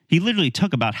He literally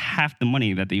took about half the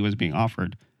money that he was being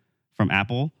offered from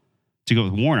Apple to go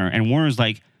with Warner. And Warner's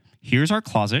like, here's our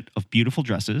closet of beautiful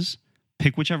dresses.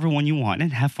 Pick whichever one you want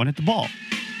and have fun at the ball.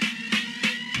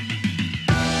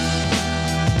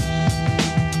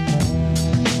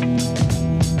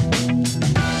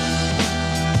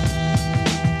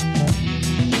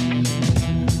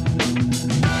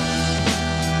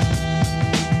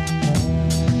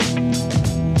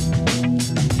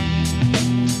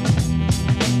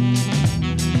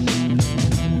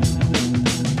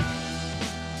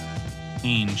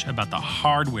 About the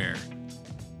hardware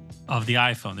of the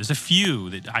iPhone. There's a few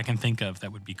that I can think of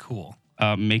that would be cool.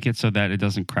 Make it so that it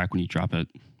doesn't crack when you drop it.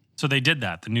 So they did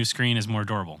that. The new screen is more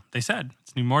durable. They said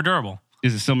it's more durable.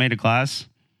 Is it still made of glass?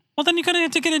 Well, then you're going to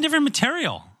have to get a different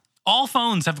material. All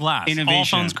phones have glass. Innovation. All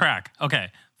phones crack.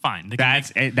 Okay, fine.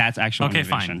 That's actual okay,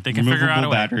 innovation. Fine. They can figure out a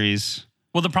way. Batteries.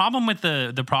 Well, the problem with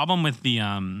the problem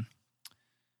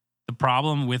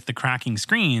with the cracking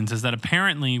screens is that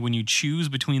apparently when you choose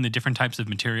between the different types of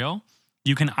material,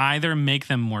 you can either make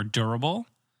them more durable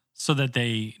so that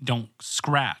they don't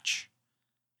scratch,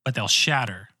 but they'll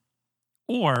shatter,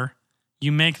 or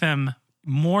you make them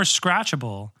more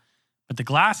scratchable, but the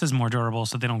glass is more durable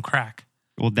so they don't crack.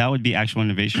 Well, that would be actual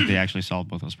innovation if they actually solved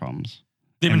both those problems.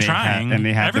 They've been trying. And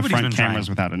they have the Everybody's front cameras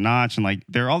without a notch. And like,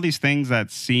 there are all these things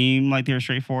that seem like they're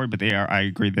straightforward, but I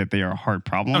agree that they are hard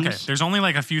problems. Okay, there's only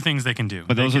like a few things they can do.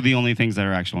 But those are the only things that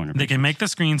are actual innovation. They can make the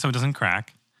screen so it doesn't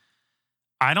crack.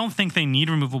 I don't think they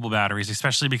need removable batteries,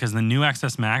 especially because the new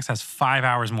XS Max has 5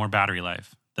 hours more battery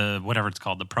life. The whatever it's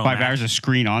called, the Pro 5 Max. hours of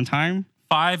screen on time?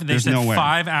 They said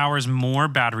 5 hours more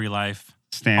battery life.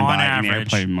 Standby on average, in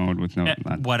airplane mode with no...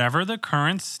 whatever the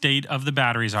current state of the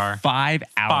batteries are. 5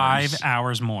 hours. 5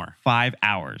 hours more. 5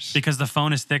 hours. Because the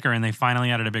phone is thicker and they finally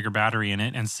added a bigger battery in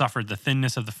it and suffered the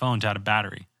thinness of the phone to add a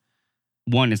battery.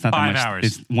 One, it's not 5 that much. hours.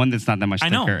 It's one that's not that much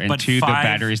thicker, I know, and but two, the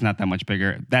battery's not that much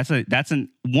bigger. That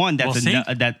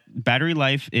battery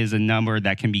life is a number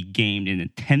that can be gamed in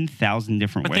 10,000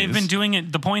 different ways. But they've been doing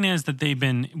it. The point is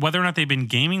that whether or not they've been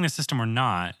gaming the system or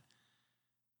not,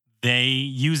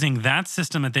 using that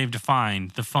system that they've defined,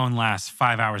 the phone lasts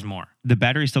 5 hours more. The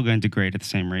battery's still going to degrade at the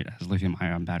same rate as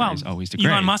lithium-ion batteries always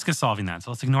degrade. Elon Musk is solving that, so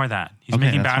let's ignore that. He's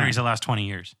making batteries that last 20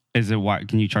 years. Is it?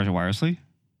 Can you charge it wirelessly?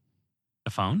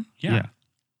 The phone? Yeah.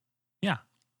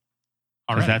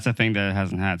 Because that's a thing that it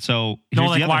hasn't had. So no,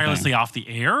 like wirelessly off the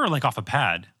air or like off a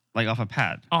pad? Like off a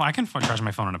pad. Oh, I can charge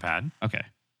my phone on a pad. Okay.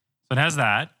 So it has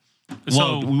that.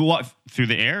 Well, through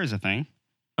the air is a thing.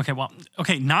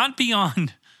 Okay, not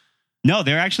beyond... No,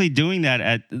 they're actually doing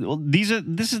that this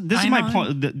is my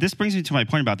point. This brings me to my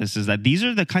point about this is that these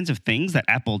are the kinds of things that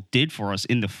Apple did for us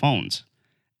in the phones.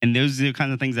 And those are the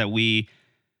kinds of things that we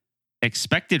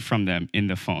expected from them in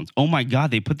the phones. Oh my God,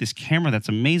 they put this camera that's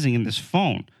amazing in this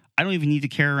phone. I don't even need to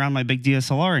carry around my big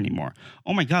DSLR anymore.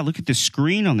 Oh my God, look at the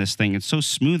screen on this thing. It's so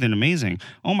smooth and amazing.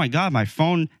 Oh my God, my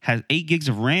phone has 8 gigs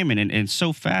of RAM in it and it's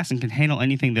so fast and can handle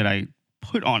anything that I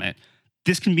put on it.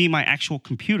 This can be my actual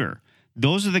computer.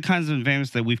 Those are the kinds of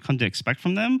advances that we've come to expect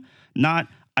from them, not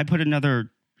I put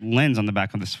another lens on the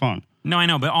back of this phone. No, I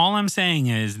know, but all I'm saying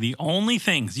is the only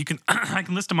things you can, I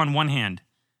can list them on one hand.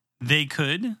 They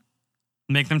could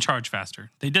make them charge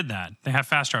faster. They did that. They have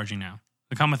fast charging now.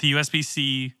 They come with a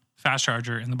USB-C fast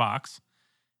charger in the box.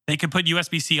 They could put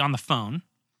USB-C on the phone.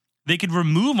 They could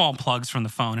remove all plugs from the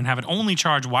phone and have it only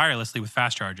charge wirelessly with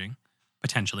fast charging,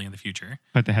 potentially in the future.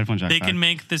 Put the headphone jack They back. can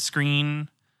make the screen...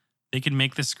 They can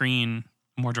make the screen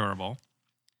more durable.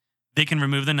 They can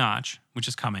remove the notch, which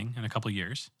is coming in a couple of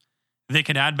years. They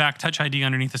could add back Touch ID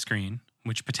underneath the screen,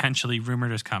 which potentially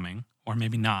rumored is coming, or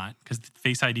maybe not, because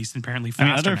Face ID is apparently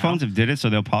faster other now. phones have did it, so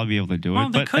they'll probably be able to do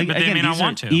it. They could, but they may not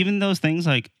want to. Even those things,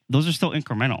 like, those are still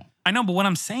incremental. I know, but what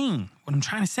I'm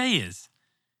trying to say is,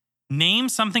 name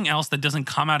something else that doesn't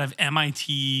come out of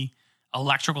MIT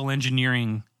electrical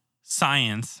engineering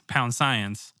science,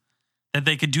 that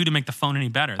they could do to make the phone any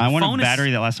better. I want a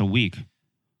battery that lasts a week.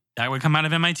 That would come out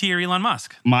of MIT or Elon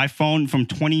Musk. My phone from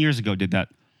 20 years ago did that.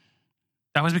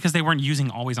 That was because they weren't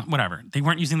using always on, whatever. They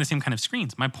weren't using the same kind of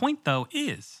screens. My point, though,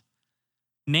 is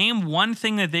name one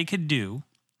thing that they could do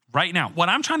right now. What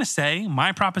I'm trying to say,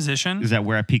 my proposition... is that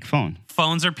we're at peak phone.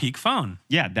 Phones are peak phone.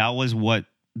 Yeah, that was what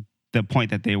the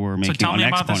point that they were making on So tell me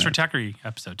about Exponent. this Stratechery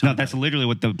episode. No, that's literally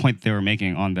what the point they were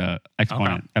making on the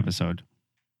Exponent episode.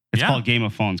 It's called Game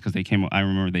of Phones because I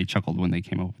remember they chuckled when they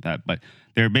came up with that. But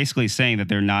they're basically saying that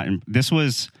they're not... this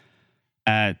was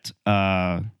at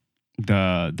the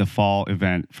fall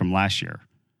event from last year.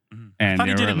 I thought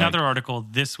he did another article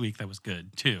this week that was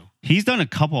good too. He's done a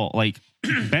couple, like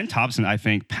Ben Thompson, I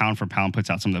think, pound for pound, puts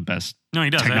out some of the best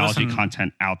technology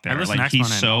content out there. Like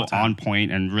he's so on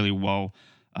point and really well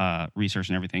researched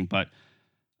and everything. But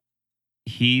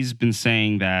he's been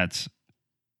saying that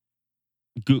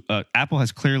Apple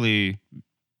has clearly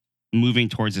moving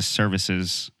towards a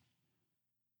services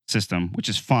system, which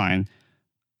is fine.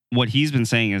 What he's been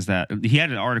saying is that he had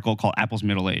an article called Apple's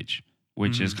Middle Age,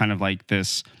 which is kind of like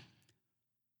this.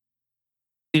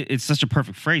 It's such a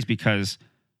perfect phrase because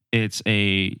it's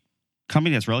a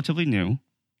company that's relatively new,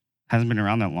 hasn't been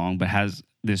around that long, but has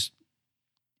this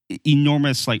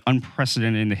enormous, like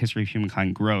unprecedented in the history of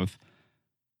humankind growth.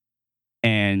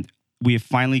 And we have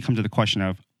finally come to the question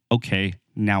of, okay,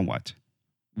 now what?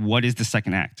 What is the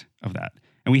second act of that?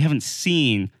 And we haven't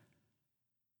seen,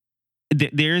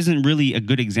 there isn't really a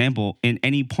good example in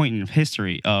any point in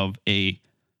history of a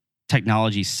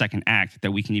technology second act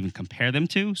that we can even compare them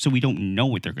to, so we don't know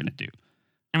what they're going to do.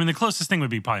 I mean, the closest thing would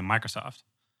be probably Microsoft.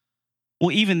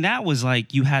 Well, even that was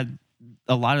like, you had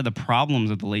a lot of the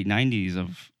problems of the late 90s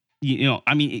of,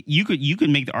 I mean, you could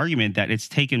make the argument that it's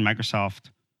taken Microsoft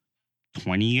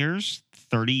 20 years,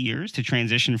 30 years to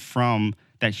transition from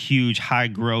that huge high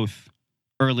growth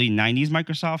early 90s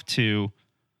Microsoft to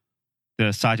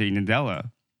the Satya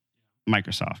Nadella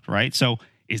Microsoft, right? So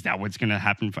is that what's going to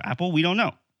happen for Apple? We don't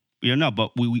know.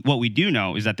 But what we do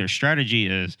know is that their strategy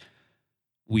is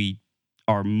we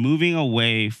are moving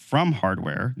away from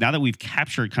hardware. Now that we've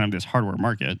captured kind of this hardware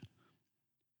market,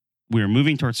 we're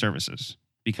moving towards services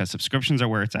because subscriptions are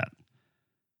where it's at.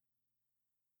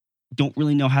 Don't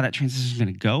really know how that transition is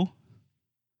going to go.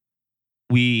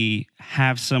 We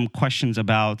have some questions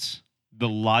about the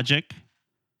logic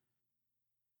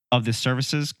of the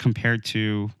services compared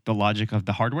to the logic of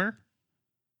the hardware.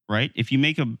 Right? If you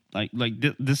make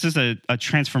this is a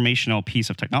transformational piece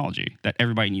of technology that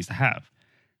everybody needs to have.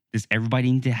 Does everybody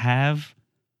need to have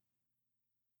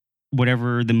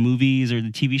whatever the movies or the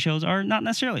TV shows are? Not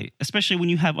necessarily, especially when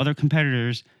you have other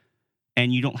competitors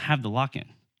and you don't have the lock-in,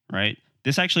 right?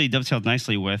 This actually dovetailed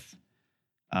nicely with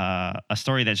a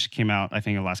story that just came out, I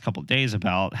think, in the last couple of days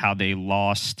about how they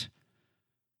lost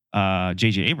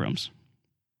J.J. Abrams.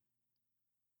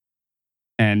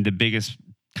 And the biggest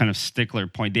kind of stickler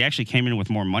point, they actually came in with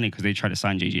more money because they tried to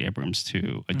sign J.J. Abrams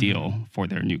to a deal for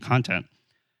their new content.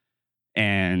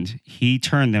 And he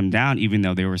turned them down, even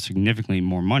though they were significantly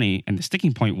more money. And the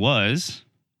sticking point was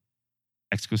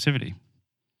exclusivity.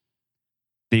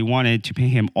 They wanted to pay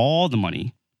him all the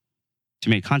money to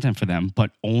make content for them,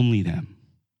 but only them.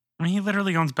 I mean, he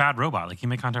literally owns Bad Robot. Like, he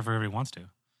make content for whoever he wants to.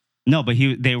 No, but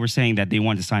they were saying that they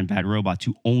wanted to sign Bad Robot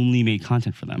to only make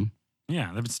content for them.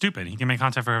 Yeah, that's stupid. He can make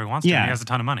content for whoever he wants to. And he has a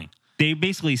ton of money. They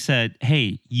basically said,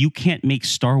 hey, you can't make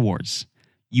Star Wars.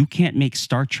 You can't make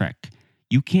Star Trek.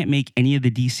 You can't make any of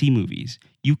the DC movies.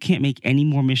 You can't make any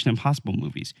more Mission Impossible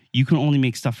movies. You can only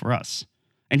make stuff for us.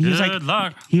 And he was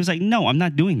like, no, I'm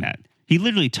not doing that. He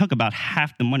literally took about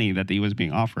half the money that he was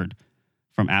being offered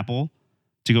from Apple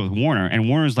to go with Warner. And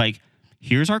Warner's like,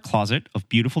 here's our closet of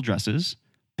beautiful dresses.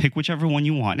 Pick whichever one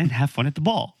you want and have fun at the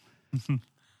ball.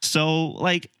 So,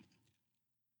 like,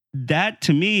 that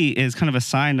to me is kind of a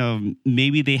sign of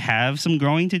maybe they have some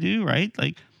growing to do, right?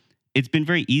 Like, it's been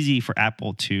very easy for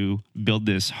Apple to build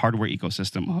this hardware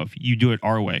ecosystem of you do it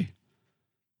our way.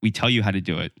 We tell you how to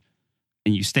do it,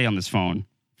 and you stay on this phone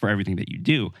for everything that you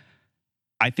do.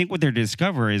 I think what they're to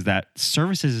discover is that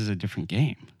services is a different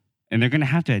game, and they're going to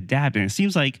have to adapt. And it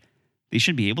seems like they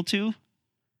should be able to.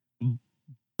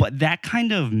 But that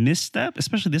kind of misstep,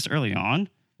 especially this early on,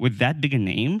 with that big a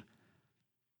name,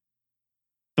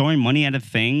 throwing money at a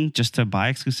thing just to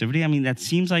buy exclusivity, I mean, that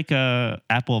seems like a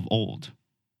Apple of old.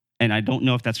 And I don't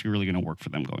know if that's really going to work for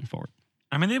them going forward.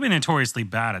 I mean, they've been notoriously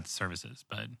bad at services,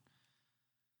 but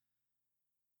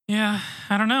yeah,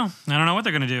 I don't know. I don't know what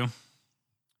they're going to do.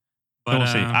 But we'll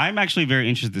see. I'm actually very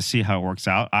interested to see how it works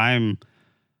out. I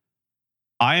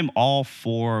am all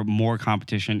for more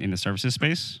competition in the services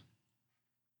space.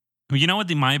 You know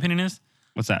what my opinion is?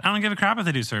 What's that? I don't give a crap if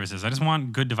they do services. I just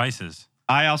want good devices.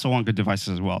 I also want good devices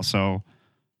as well. So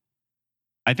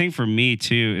I think for me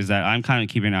too is that I'm kind of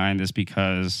keeping an eye on this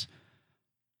because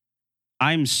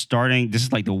I'm starting, this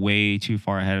is like the way too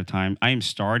far ahead of time. I am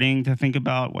starting to think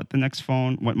about what my next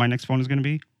phone is going to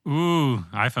be. Ooh,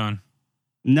 iPhone.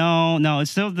 No,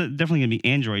 it's still definitely going to be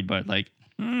Android, but like.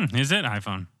 Is it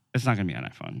iPhone? It's not going to be an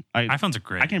iPhone. iPhones are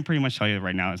great. I can pretty much tell you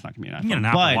right now it's not going to be an iPhone. You get an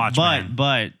Apple Watch, man.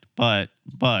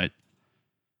 But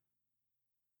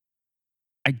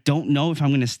I don't know if I'm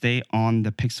going to stay on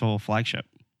the Pixel flagship.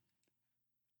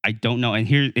 I don't know. And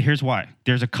here's why.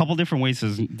 There's a couple different ways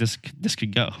this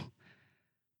could go.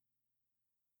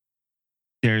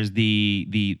 There's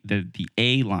the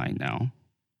A line now,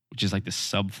 which is like the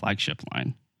sub flagship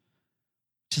line,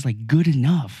 which is like good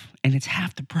enough, and it's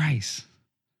half the price.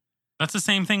 That's the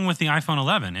same thing with the iPhone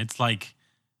 11. It's like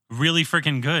really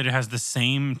freaking good. It has the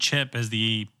same chip as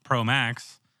the Pro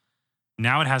Max.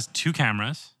 Now it has 2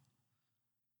 cameras,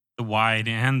 the wide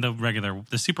and the regular,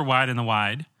 the super wide and the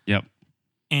wide. Yep.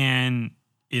 And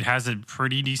it has a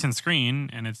pretty decent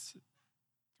screen, and it's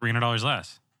 $300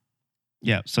 less.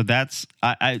 Yeah. So that's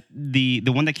the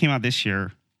one that came out this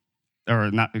year, or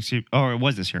not? Excuse, or it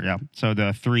was this year. Yeah. So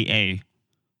the 3A,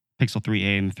 Pixel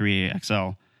 3A and the 3A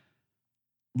XL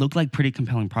look like pretty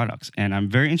compelling products, and I'm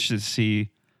very interested to see.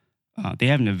 They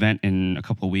have an event in a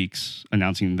couple of weeks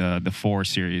announcing the 4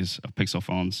 series of Pixel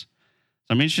phones. So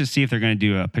I'm interested to see if they're going to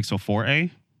do a Pixel 4a,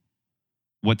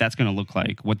 what that's going to look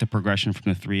like, what the progression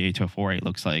from the 3a to a 4a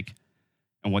looks like,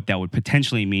 and what that would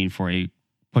potentially mean for a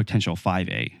potential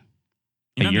 5a.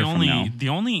 You know, the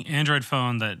only Android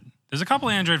phone that there's a couple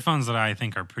of Android phones that I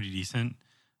think are pretty decent.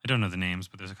 I don't know the names,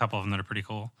 but there's a couple of them that are pretty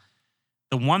cool.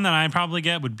 The one that I'd probably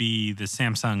get would be the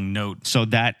Samsung Note. So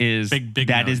that is big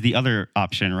that Note. is the other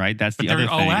option, right? That's but the other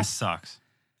thing. Their OS sucks.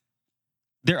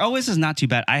 Their OS is not too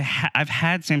bad. I've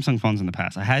had Samsung phones in the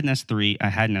past. I had an S3. I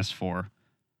had an S4.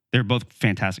 They're both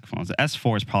fantastic phones. The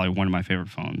S4 is probably one of my favorite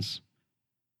phones.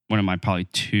 One of my probably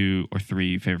 2 or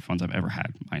 3 favorite phones I've ever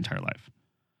had my entire life.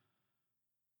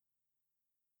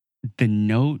 The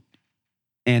Note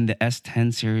and the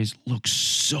S10 series look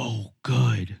so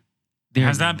good.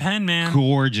 How's that pen, man?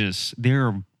 Gorgeous.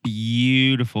 They're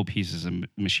beautiful pieces of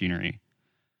machinery.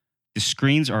 The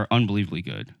screens are unbelievably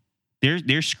good.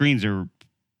 Their screens are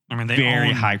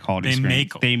very high quality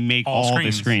screens. They make all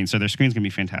the screens, so their screens can be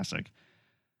fantastic.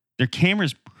 Their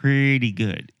camera's pretty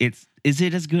good. Is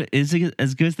it as good as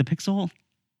the Pixel?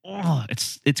 Oh,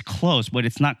 it's close, but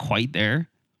it's not quite there.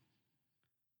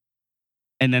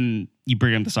 And then you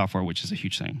bring in the software, which is a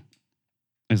huge thing.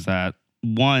 Is that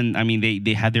one? I mean,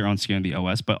 they had their own skin on the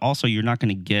OS, but also you're not going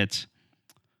to get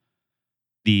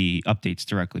the updates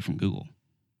directly from Google.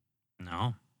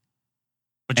 No,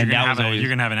 but you're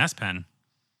gonna have an S Pen.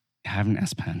 Have an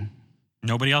S Pen.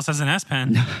 Nobody else has an S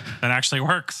Pen that actually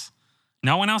works.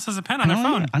 No one else has a pen on their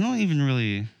phone. I don't even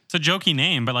really. It's a jokey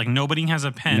name, but like nobody has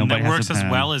a pen that works as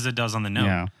well as it does on the Note.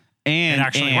 Yeah. And it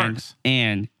actually works.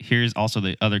 And here's also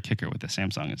the other kicker with the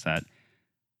Samsung is that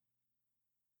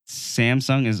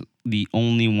Samsung is the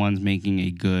only ones making a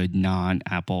good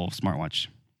non-Apple smartwatch.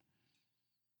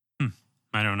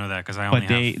 I don't know that because I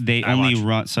only have they only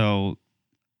run. So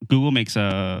Google makes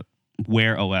a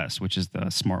Wear OS, which is the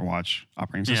smartwatch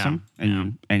operating system,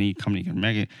 and any company can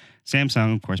make it.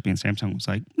 Samsung, of course, being Samsung, was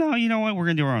like, no, you know what? We're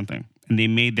going to do our own thing. And they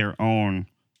made their own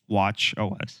watch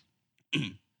OS.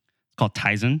 It's called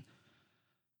Tizen.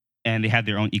 And they have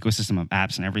their own ecosystem of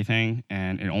apps and everything.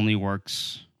 And it only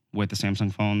works with the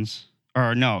Samsung phones.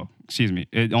 Or no, excuse me.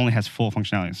 It only has full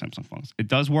functionality on Samsung phones. It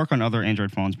does work on other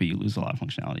Android phones, but you lose a lot of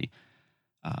functionality.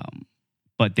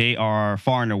 But they are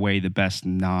far and away the best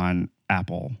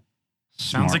non-Apple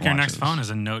Sounds like your next watches. phone is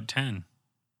a Note 10.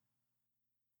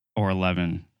 Or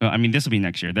 11. I mean, this will be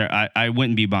next year. I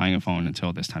wouldn't be buying a phone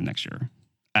until this time next year,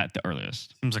 at the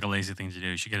earliest. Seems like a lazy thing to do.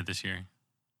 You should get it this year.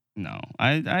 No,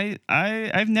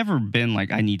 I've never been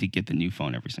like I need to get the new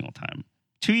phone every single time.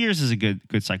 2 years is a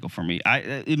good cycle for me.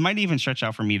 It might even stretch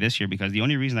out for me this year because the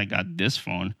only reason I got this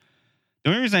phone,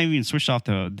 the only reason I even switched off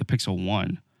the Pixel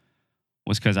 1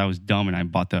 was because I was dumb and I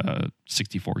bought the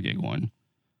 64 gig one,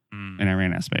 and I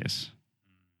ran out of space.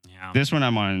 Yeah. This one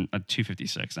I'm on a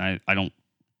 256. I don't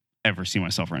ever see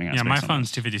myself running out of space. Yeah, my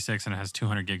phone's 256 and it has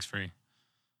 200 gigs free.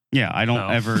 Yeah, I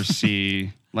don't ever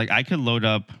see... Like, I could load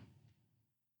up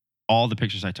all the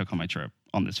pictures I took on my trip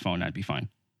on this phone. I'd be fine.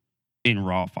 In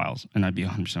RAW files, and I'd be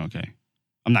 100% okay.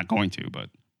 I'm not going to, but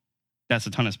that's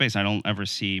a ton of space. I don't ever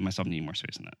see myself needing more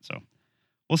space than that. So,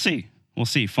 we'll see. We'll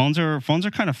see. Phones are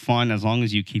kind of fun as long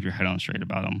as you keep your head on straight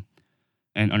about them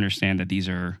and understand that these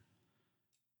are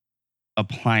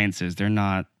appliances. They're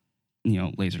not,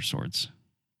 laser swords.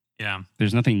 Yeah.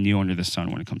 There's nothing new under the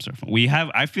sun when it comes to a phone.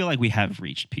 I feel like we have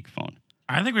reached peak phone.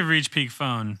 I think we've reached peak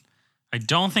phone. I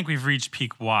don't think we've reached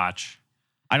peak watch.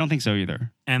 I don't think so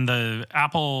either. And the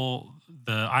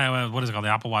iOS, what is it called? The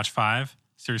Apple Watch 5,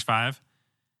 Series 5,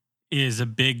 is a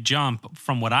big jump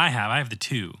from what I have. I have the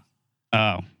 2.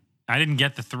 Oh. I didn't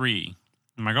get the 3.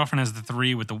 My girlfriend has the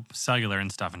 3 with the cellular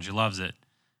and stuff, and she loves it.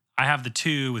 I have the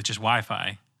 2 with just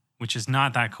Wi-Fi, which is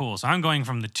not that cool. So I'm going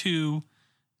from the 2,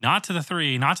 not to the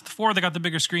 3, not to the 4 that got the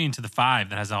bigger screen, to the 5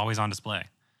 that has always on display.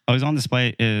 Always on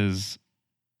display is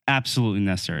absolutely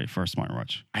necessary for a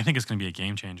smartwatch. I think it's going to be a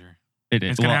game changer. It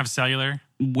is. It's going to have cellular.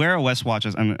 Wear OS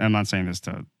watches, I'm not saying this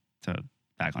to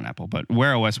back on Apple, but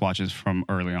Wear OS watches from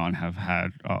early on have had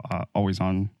always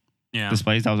on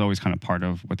displays. That was always kind of part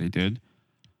of what they did.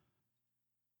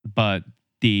 But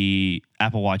the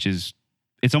Apple Watch it's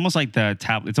almost like the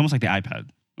tablet. It's almost like the iPad.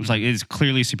 It's like it's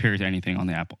clearly superior to anything on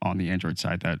the Android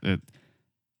side.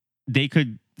 They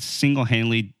could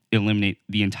single-handedly eliminate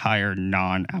the entire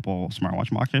non-Apple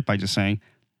smartwatch market by just saying,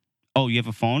 "Oh, you have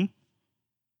a phone?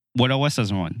 What OS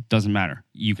doesn't run? Doesn't matter.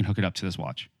 You can hook it up to this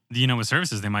watch." You know, with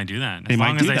services, they might do that. As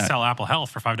long as they sell Apple Health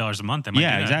for $5 a month, they might do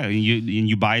that. Yeah, exactly.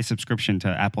 You buy a subscription to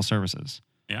Apple services.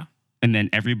 Yeah. And then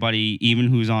everybody, even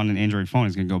who's on an Android phone,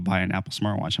 is going to go buy an Apple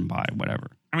smartwatch and buy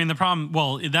whatever. I mean, the problem,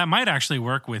 that might actually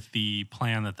work with the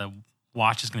plan that the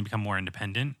watch is going to become more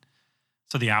independent.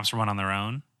 So the apps run on their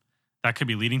own. That could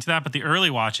be leading to that. But the early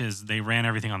watches, they ran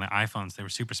everything on the iPhones. They were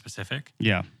super specific.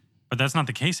 Yeah. But that's not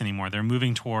the case anymore. They're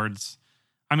moving towards,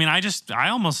 I mean, I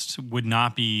almost would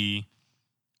not be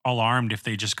alarmed if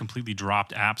they just completely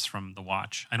dropped apps from the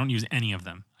watch. I don't use any of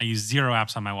them. I use 0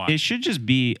 apps on my watch. It should just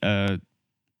be a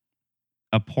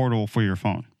portal for your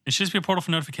phone. It should just be a portal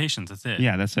for notifications. That's it.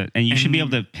 Yeah, that's it. And you should be able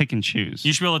to pick and choose.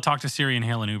 You should be able to talk to Siri and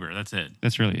hail an Uber. That's it.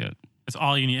 That's really it. That's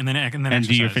all you need. And then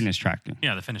do your fitness tracking.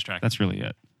 Yeah, the fitness tracking. That's really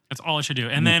it. That's all it should do.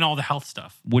 And then all the health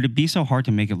stuff. Would it be so hard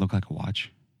to make it look like a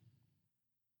watch?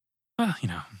 Well,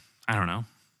 I don't know.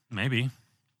 Maybe.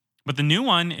 But the new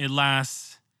one, it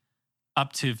lasts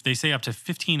they say up to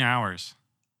 15 hours.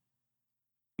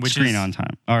 Which Screen on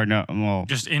time. Or no, well.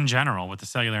 Just in general with the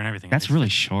cellular and everything. That's really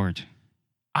short.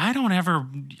 I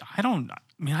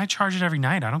charge it every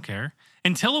night. I don't care.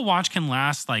 Until a watch can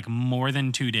last like more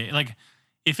than 2 days. Like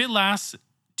if it lasts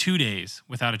 2 days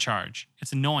without a charge,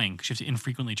 it's annoying because you have to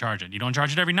infrequently charge it. You don't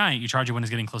charge it every night. You charge it when it's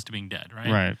getting close to being dead, right?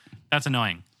 Right. That's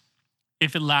annoying.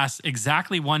 If it lasts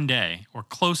exactly 1 day or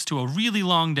close to a really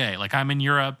long day, like I'm in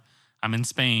Europe, I'm in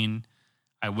Spain,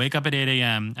 I wake up at 8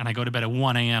 a.m. and I go to bed at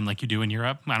 1 a.m. like you do in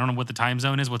Europe. I don't know what the time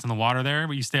zone is, what's in the water there,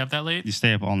 but you stay up that late? You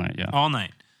stay up all night, yeah. All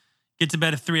night. Get to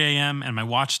bed at 3 a.m. and my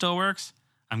watch still works,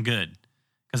 I'm good.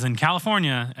 Because in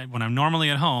California, when I'm normally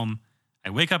at home,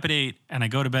 I wake up at 8 and I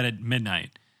go to bed at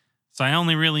midnight. So I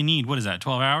only really need, 12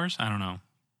 hours? I don't know.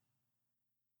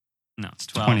 No, it's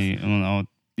 12. 20,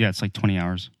 yeah, it's like 20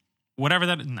 hours. Whatever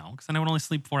that is. No, because then I would only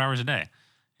sleep 4 hours a day.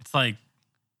 It's like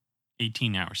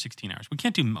 18 hours, 16 hours. We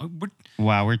can't do...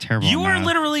 Wow, we're terrible. You are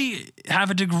literally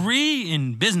have a degree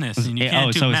in business and you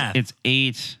can't do math. It's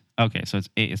 8... Okay, so it's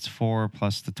 8. It's 4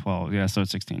 plus the 12. Yeah, so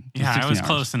it's 16. Yeah, 16 I was hours.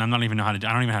 close, and I don't even know how to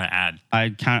add.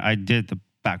 I did the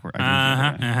backward.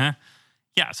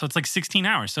 Yeah, so it's like 16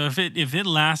 hours. So if it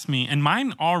lasts me, and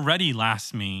mine already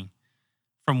lasts me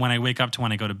from when I wake up to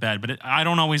when I go to bed, but I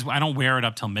don't wear it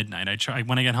up till midnight.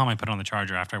 When I get home, I put it on the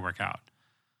charger after I work out.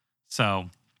 So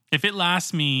if it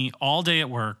lasts me all day at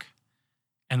work,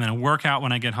 and then a workout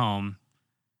when I get home,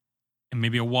 and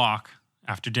maybe a walk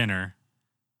after dinner,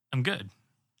 I'm good.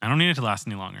 I don't need it to last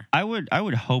any longer. I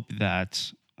would hope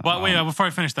that... Well, wait, before I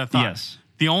finish that thought. Yes.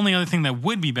 The only other thing that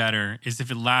would be better is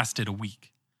if it lasted a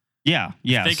week. Yeah.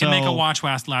 If they can make a watch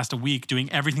last a week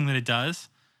doing everything that it does,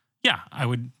 yeah, I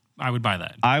would buy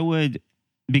that. I would,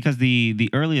 because the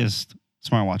earliest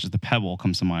smartwatches, the Pebble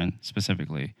comes to mind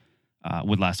specifically,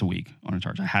 would last a week on a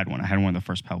charge. I had one. One of the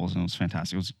first Pebbles, and it was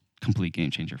fantastic. It was a complete game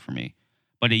changer for me.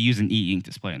 But it used an e-ink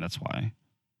display, and that's why.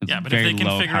 Yeah, but if they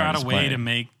can figure out a way to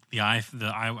make the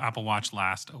Apple Watch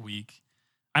last a week,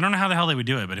 I don't know how the hell they would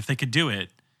do it, but if they could do it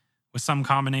with some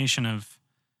combination of...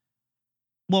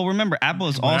 Well, remember, Apple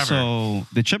is also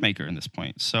the chip maker in this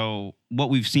point. So what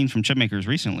we've seen from chip makers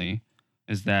recently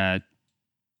is that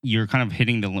you're kind of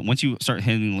hitting once you start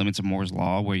hitting the limits of Moore's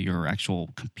Law, where your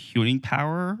actual computing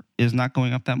power is not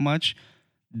going up that much,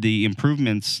 the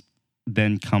improvements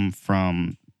then come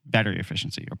from battery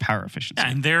efficiency or power efficiency. Yeah,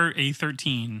 and their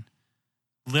A13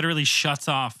 literally shuts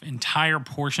off entire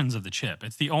portions of the chip.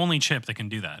 It's the only chip that can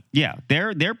do that. Yeah,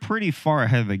 they're pretty far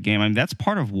ahead of the game. I mean, that's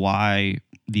part of why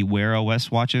the Wear OS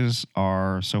watches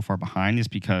are so far behind, is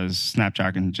because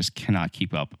Snapdragon just cannot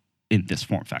keep up in this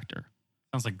form factor.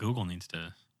 Sounds like Google needs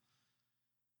to...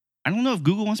 I don't know if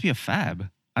Google wants to be a fab.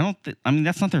 I mean,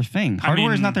 that's not their thing.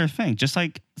 Hardware is not their thing. Just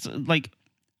like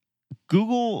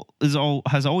Google has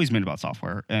always been about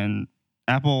software, and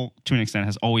Apple, to an extent,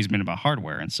 has always been about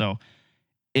hardware. And so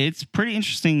it's pretty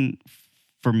interesting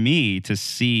for me to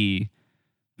see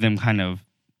them kind of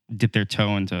dip their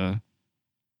toe into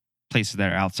places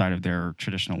that are outside of their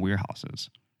traditional warehouses.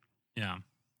 Yeah.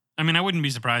 I mean, I wouldn't be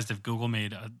surprised if Google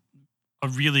made a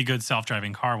really good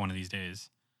self-driving car one of these days.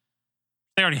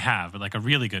 They already have, but like a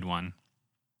really good one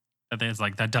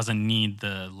that doesn't need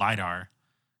the LiDAR.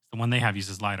 The one they have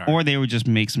uses LiDAR. Or they would just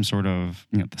make some sort of,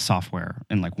 the software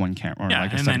in like one camera. Yeah,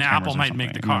 like and then Apple might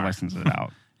make the car. And license it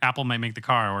out. Apple might make the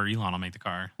car, or Elon will make the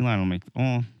car. Elon will make.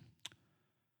 Well,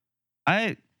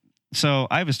 I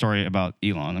have a story about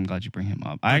Elon. I'm glad you bring him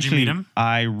up. Did you meet him?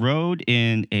 I rode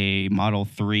in a Model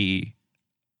 3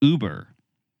 Uber.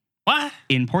 What?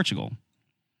 In Portugal.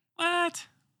 What?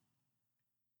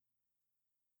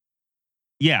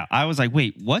 Yeah, I was like,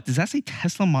 wait, what? Does that say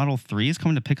Tesla Model 3 is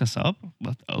coming to pick us up?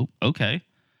 Oh, okay.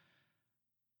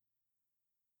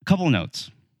 A couple of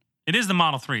notes. It is the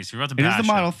Model 3, so you're about to It bash is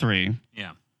the Model 3.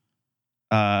 Yeah.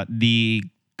 The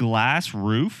glass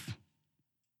roof.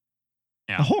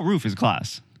 Yeah. The whole roof is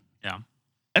glass. Yeah.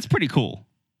 That's pretty cool.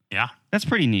 Yeah. That's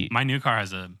pretty neat. My new car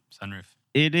has a sunroof.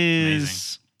 It is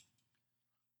amazing.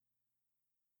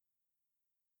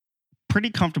 Pretty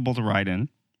comfortable to ride in.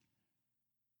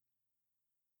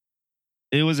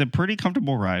 It was a pretty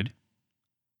comfortable ride.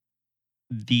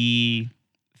 The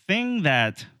thing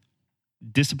that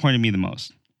disappointed me the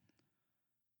most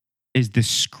is the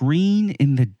screen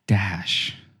in the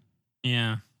dash.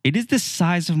 Yeah. It is the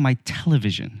size of my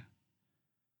television.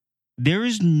 There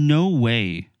is no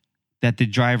way that the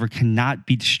driver cannot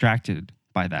be distracted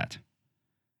by that.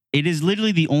 It is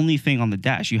literally the only thing on the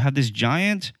dash. You have this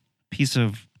giant piece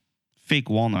of fake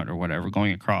walnut or whatever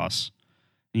going across.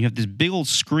 And you have this big old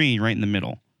screen right in the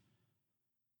middle.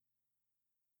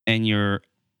 And your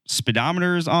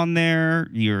speedometer is on there.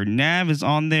 Your nav is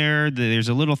on there. There's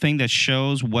a little thing that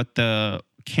shows what the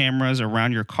cameras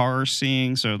around your car are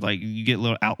seeing. So, like, you get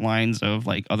little outlines of,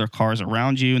 like, other cars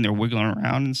around you, and they're wiggling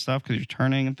around and stuff because you're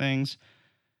turning and things.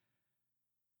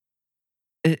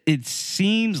 It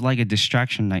seems like a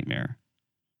distraction nightmare.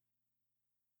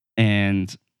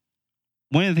 And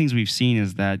one of the things we've seen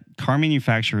is that car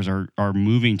manufacturers are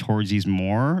moving towards these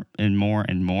more and more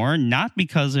and more, not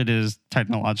because it is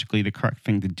technologically the correct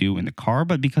thing to do in the car,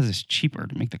 but because it's cheaper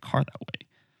to make the car that way.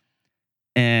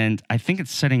 And I think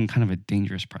it's setting kind of a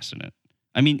dangerous precedent.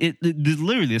 I mean,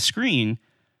 literally the screen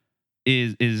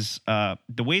is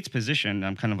the way it's positioned.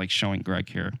 I'm kind of like showing Greg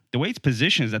here. The way it's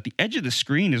positioned is that the edge of the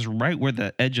screen is right where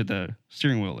the edge of the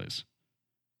steering wheel is.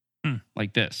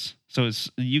 Like this. So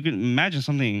you can imagine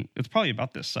something, it's probably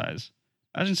about this size.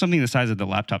 Imagine something the size of the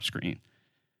laptop screen.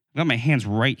 I've got my hands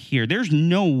right here. There's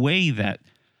no way that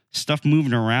stuff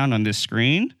moving around on this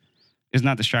screen is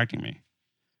not distracting me.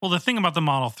 Well, the thing about the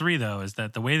Model 3, though, is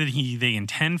that the way that they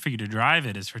intend for you to drive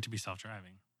it is for it to be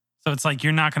self-driving. So it's like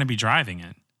you're not going to be driving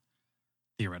it,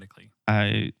 theoretically.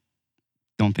 I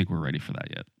don't think we're ready for that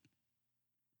yet.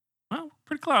 Well,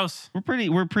 pretty close. We're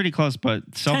pretty close, but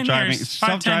self-driving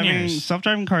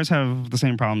cars have the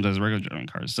same problems as regular driving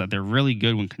cars. That they're really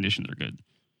good when conditions are good.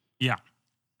 Yeah,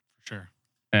 for sure.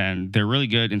 And they're really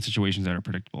good in situations that are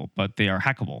predictable, but they are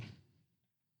hackable.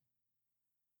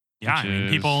 Yeah, I mean,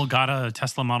 people got a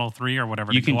Tesla Model 3 or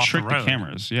whatever. You can trick the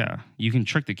cameras. Yeah, you can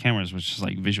trick the cameras, which is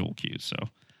like visual cues. So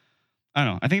I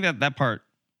don't know. I think that part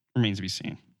remains to be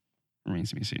seen.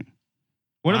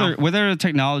 What other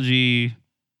technology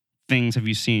things have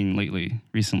you seen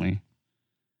recently?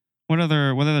 What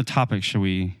other topics should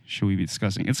we be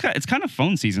discussing? It's kind of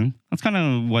phone season. That's kind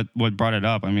of what brought it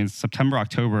up. I mean, September,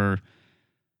 October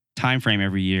time frame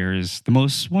every year is the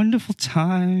most wonderful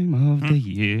time of the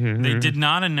year. They did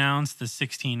not announce the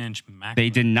 16-inch MacBook. They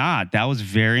did not. That was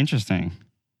very interesting.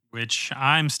 Which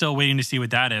I'm still waiting to see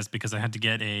what that is because I had to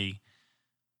get a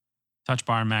Touch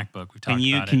Bar MacBook. We've talked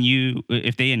about it. Can you,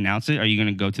 if they announce it, are you going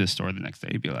to go to the store the next day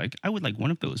and be like, I would like one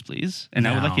of those, please? And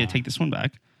I would like you to take this one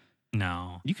back.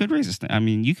 No. You could raise this thing. I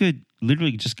mean, you could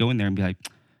literally just go in there and be like,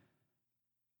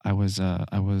 I was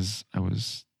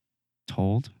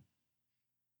told.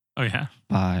 Oh yeah.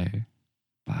 By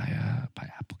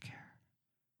AppleCare.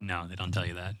 No, they don't tell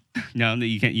you that. No,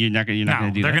 you can't. You're not going to do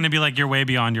that. They're going to be like, you're way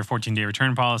beyond your 14-day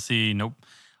return policy. Nope.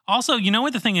 Also, you know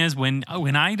what the thing is when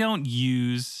I don't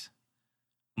use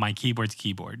my keyboard,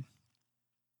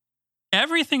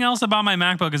 everything else about my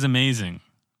MacBook is amazing.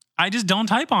 I just don't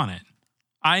type on it.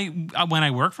 When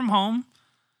I work from home,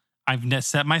 I've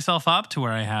set myself up to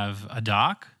where I have a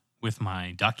dock with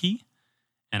my Ducky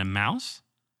and a mouse.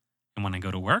 And when I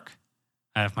go to work,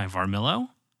 I have my Varmillo,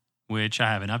 which I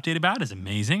have an update about. It's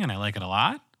amazing, and I like it a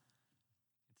lot.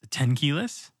 It's a 10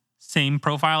 keyless, same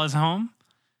profile as home.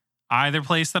 Either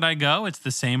place that I go, it's the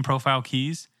same profile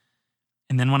keys.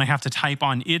 And then when I have to type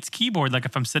on its keyboard, like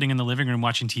if I'm sitting in the living room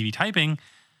watching TV typing,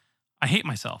 I hate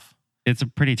myself. It's a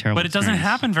pretty terrible But it doesn't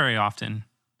happen very often.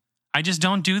 I just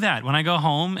don't do that. When I go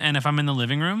home and if I'm in the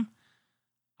living room,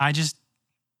 I just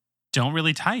don't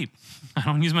really type. I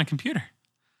don't use my computer.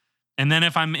 And then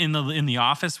if I'm in the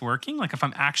office working, like if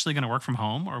I'm actually going to work from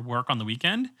home or work on the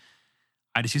weekend,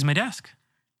 I just use my desk.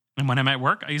 And when I'm at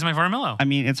work, I use my Varmillo. I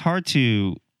mean, it's hard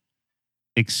to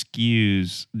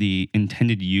excuse the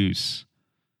intended use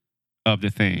of the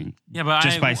thing. Yeah, but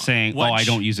just by saying, I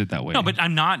don't use it that way. No, but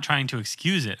I'm not trying to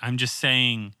excuse it. I'm just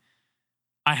saying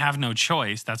I have no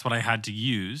choice. That's what I had to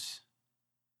use.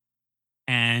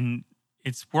 And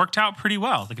it's worked out pretty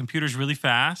well. The computer's really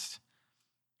fast.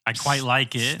 I quite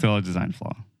like it. Still a design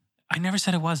flaw. I never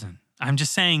said it wasn't. I'm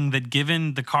just saying that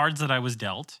given the cards that I was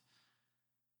dealt,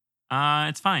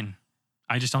 it's fine.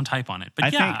 I just don't type on it.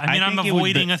 But I'm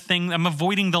avoiding I'm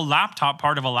avoiding the laptop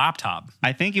part of a laptop.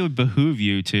 I think it would behoove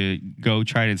you to go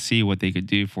try to see what they could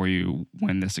do for you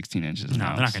when the 16 inches. No,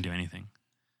 they're not going to do anything.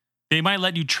 They might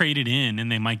let you trade it in,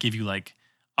 and they might give you like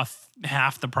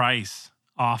half the price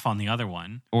off on the other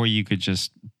one. Or you could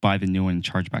just buy the new one and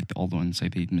charge back the old one and say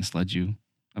they misled you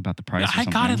about the price. I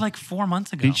got it like 4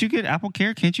 months ago. Didn't you get Apple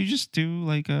Care? Can't you just do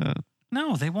like a...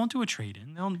 No, they won't do a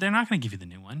trade-in. They're not going to give you the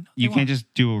new one. You can't just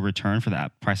do a return for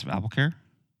the price of Apple Care?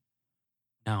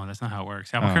 No, that's not how it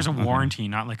works. Apple Care's a warranty,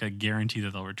 not like a guarantee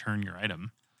that they'll return your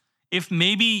item. If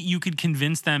maybe you could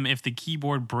convince them if the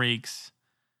keyboard breaks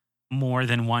more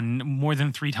than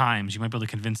 3 times, you might be able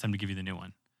to convince them to give you the new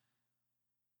one.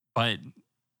 But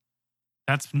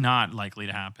that's not likely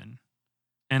to happen.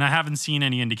 And I haven't seen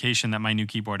any indication that my new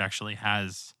keyboard actually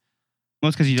has... Well,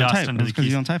 it's because you don't type. It's because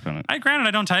you don't type on it. Granted,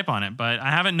 I don't type on it, but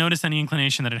I haven't noticed any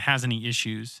inclination that it has any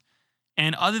issues.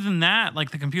 And other than that,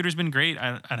 like the computer's been great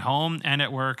at home and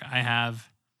at work. I have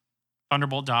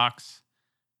Thunderbolt docks.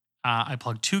 I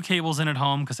plug 2 cables in at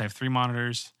home because I have 3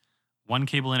 monitors. 1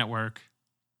 cable in at work.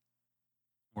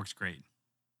 Works great.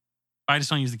 I just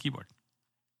don't use the keyboard.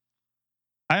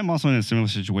 I am also in a similar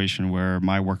situation where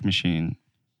my work machine,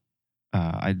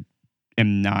 I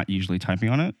am not usually typing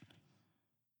on it.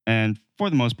 And for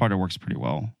the most part, it works pretty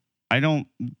well.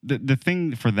 The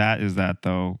thing for that is that,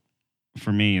 though,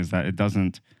 for me, is that it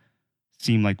doesn't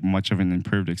seem like much of an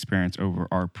improved experience over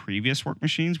our previous work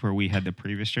machines where we had the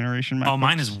previous generation MacBooks. Oh,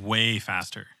 mine is way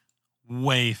faster.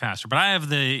 Way faster. But I have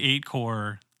the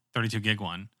 8-core 32 gig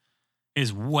one. It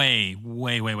is way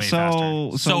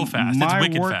faster. So fast. It's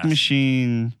wicked fast. My work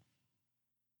machine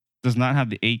does not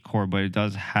have the 8-core, but it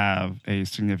does have a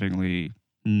significantly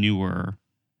newer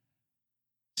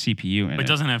CPU in it. But it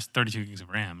doesn't have 32 gigs of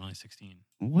RAM, only 16.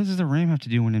 What does the RAM have to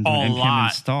do when NPM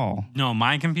install? No,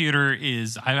 my computer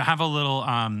is... I have a little...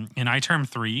 in iTerm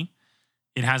 3,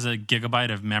 it has a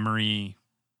gigabyte of memory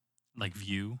like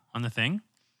view on the thing.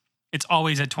 It's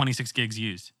always at 26 gigs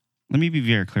used. Let me be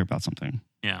very clear about something.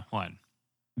 Yeah, what?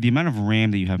 The amount of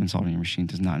RAM that you have installed on your machine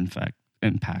does not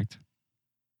impact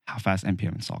how fast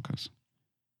NPM install goes.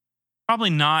 Probably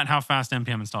not how fast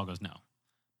NPM install goes, no.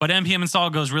 But NPM install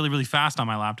goes really, really fast on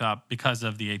my laptop because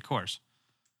of the 8 cores.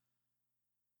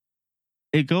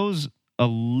 It goes a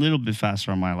little bit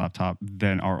faster on my laptop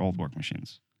than our old work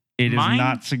machines. It is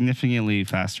not significantly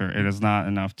faster. It is not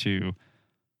enough to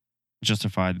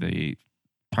justify the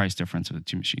price difference of the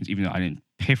 2 machines, even though I didn't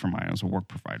pay for mine. It was a work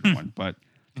provider one. But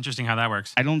interesting how that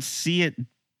works. I don't see it.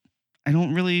 I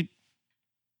don't really...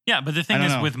 Yeah, but the thing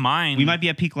is with mine... We might be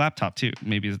at peak laptop too.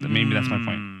 Maybe that's my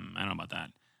point. I don't know about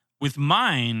that. With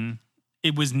mine,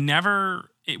 it was never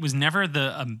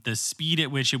the speed at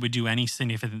which it would do any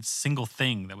significant single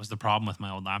thing that was the problem with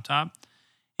my old laptop.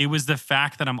 It was the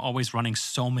fact that I'm always running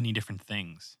so many different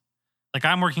things. Like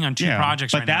I'm working on 2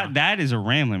 projects right now. But that is a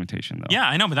RAM limitation though. Yeah,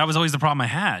 I know, but that was always the problem I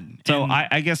had. So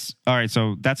I guess, all right,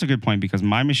 so that's a good point because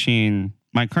my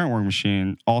current work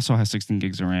machine also has 16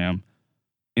 gigs of RAM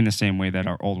in the same way that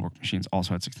our old work machines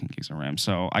also had 16 gigs of RAM.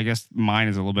 So I guess mine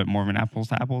is a little bit more of an apples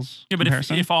to apples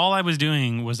comparison. But if all I was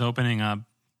doing was opening up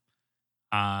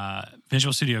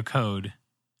Visual Studio Code,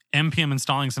 NPM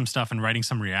installing some stuff and writing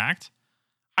some React,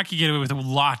 I could get away with a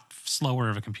lot slower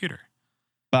of a computer.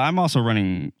 But I'm also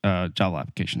running Java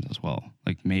applications as well,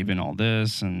 like Maven, all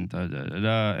this, and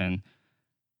and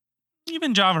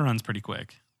even Java runs pretty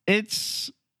quick. It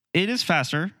is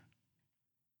faster.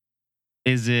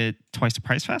 Is it twice the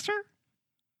price faster?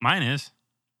 Mine is.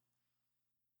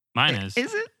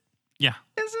 Is it? Yeah.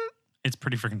 Is it? It's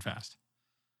pretty freaking fast.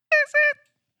 Is it?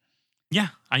 Yeah,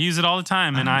 I use it all the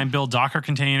time, and I build Docker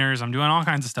containers. I'm doing all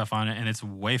kinds of stuff on it, and it's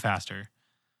way faster.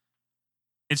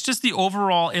 It's just the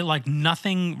overall,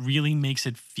 nothing really makes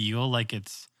it feel like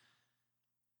it's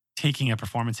taking a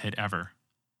performance hit ever.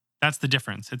 That's the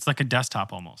difference. It's like a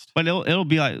desktop almost. But it'll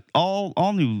be like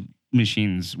all new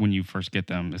machines when you first get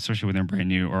them, especially when they're brand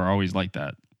new, are always like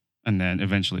that. And then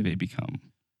eventually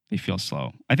they feel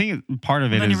slow. I think part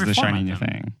of it is the shiny new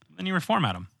thing. Then you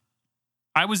reformat them.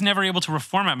 I was never able to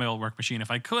reformat my old work machine.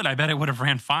 If I could, I bet it would have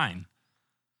ran fine.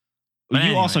 But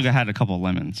you also had a couple of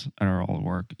lemons at our old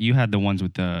work. You had the ones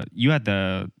with the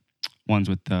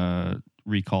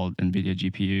recalled NVIDIA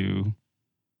GPU.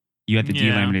 You had the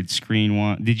delaminated screen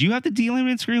one. Did you have the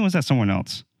delaminated screen? Or was that someone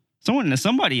else?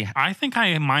 Somebody. I think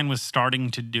mine was starting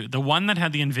to do the one that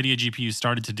had the NVIDIA GPU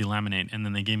started to delaminate, and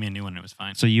then they gave me a new one and it was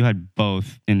fine. So you had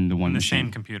both in the one in the machine.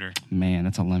 same computer. Man,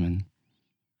 that's a lemon.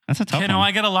 That's a tough one.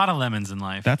 I get a lot of lemons in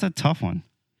life. That's a tough one.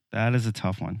 That is a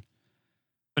tough one.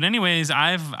 But anyways,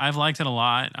 I've liked it a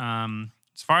lot.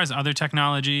 As far as other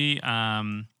technology,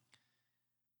 I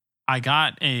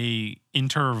got a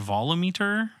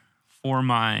intervolometer for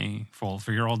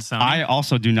your old Sony. I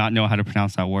also do not know how to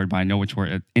pronounce that word, but I know which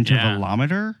word.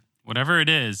 Intervalometer? Whatever it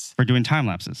is. For doing time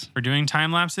lapses.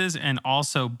 And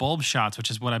also bulb shots, which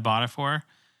is what I bought it for.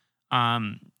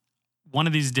 One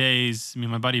of these days, me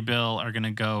and my buddy Bill are going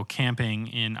to go camping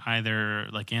in either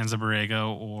like Anza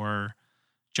Borrego or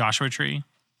Joshua Tree.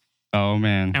 Oh,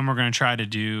 man. And we're going to try to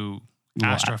do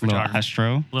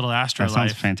astrophotography. Little astro life. That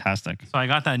sounds fantastic. So I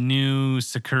got that new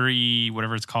Sakuri,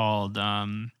 whatever it's called,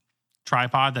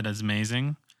 tripod that is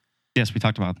amazing. Yes, we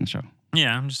talked about it in the show.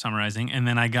 Yeah, I'm just summarizing. And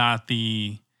then I got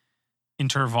the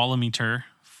intervolometer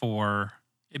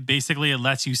it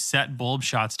lets you set bulb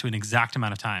shots to an exact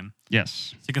amount of time.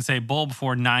 Yes. So you can say bulb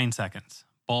for 9 seconds,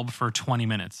 bulb for 20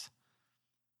 minutes,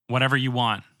 whatever you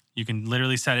want. You can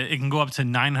literally set it. It can go up to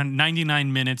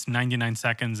 99 minutes, 99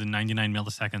 seconds, and 99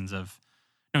 milliseconds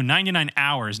 99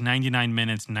 hours, 99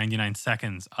 minutes, 99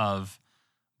 seconds of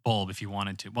bulb if you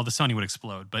wanted to. Well, the Sony would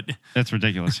explode, but that's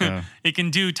ridiculous. Yeah. It can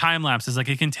do time lapses. Like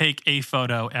it can take a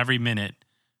photo every minute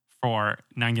for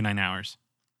 99 hours.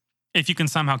 If you can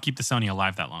somehow keep the Sony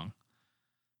alive that long.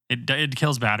 It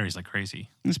kills batteries like crazy.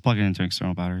 Just plug it into an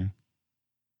external battery.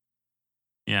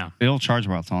 Yeah. It'll charge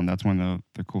while it's on. That's one of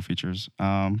the cool features.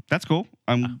 That's cool.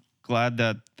 I'm glad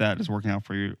that is working out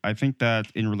for you. I think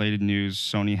that in related news,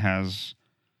 Sony has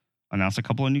announced a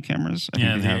couple of new cameras. I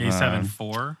think the A7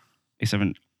 IV.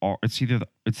 A7R.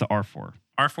 It's the R4.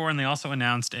 R4, and they also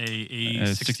announced a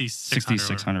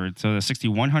 6600. So the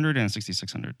 6100 and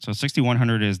 6600. So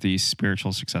 6100 is the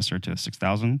spiritual successor to the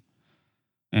 6000.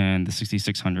 And the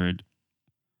 6600,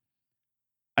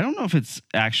 I don't know if it's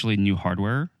actually new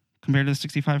hardware compared to the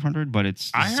 6500, but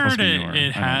I heard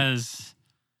it has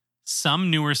some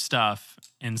newer stuff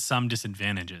and some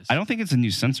disadvantages. I don't think it's a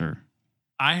new sensor.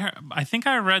 I think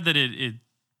I read that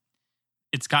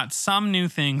it's got some new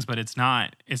things, but it's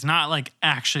not like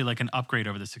actually like an upgrade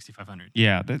over the 6500.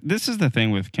 Yeah, this is the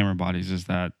thing with camera bodies is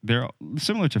that they're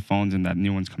similar to phones in that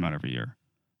new ones come out every year.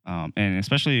 And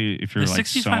especially if you're the like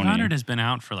 6500 Sony, has been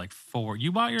out for like 4.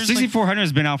 You bought yours? 6400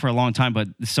 has been out for a long time, but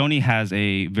Sony has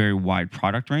a very wide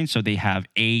product range, so they have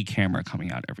a camera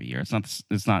coming out every year.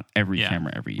 It's not every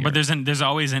camera every year. But there's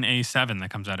always an A7 that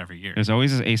comes out every year. There's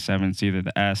always an A7. It's either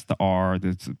the S, the R,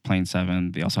 the plain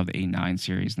 7. They also have the A9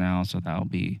 series now, so that'll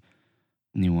be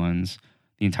new ones.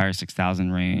 The entire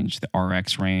 6000 range, the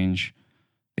RX range.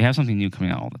 They have something new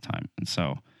coming out all the time, and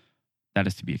so that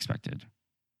is to be expected.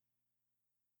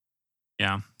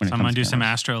 Yeah, so I'm going to do some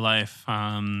Astro Life.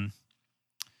 Other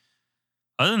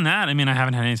than that, I mean, I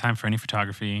haven't had any time for any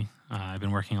photography. I've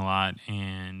been working a lot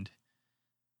and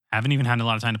haven't even had a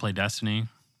lot of time to play Destiny,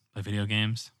 play video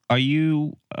games. Are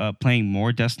you playing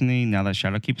more Destiny now that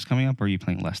Shadowkeep is coming up, or are you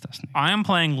playing less Destiny? I am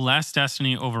playing less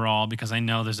Destiny overall because I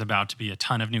know there's about to be a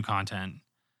ton of new content.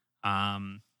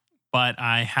 But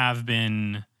I have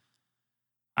been...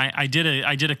 I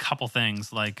did a couple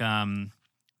things, like...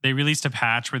 They released a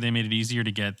patch where they made it easier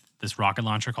to get this rocket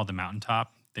launcher called the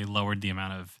Mountaintop. They lowered the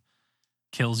amount of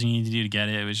kills you need to do to get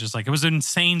it. It was just like, it was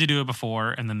insane to do it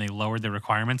before, and then they lowered the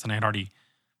requirements, and I had already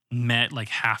met like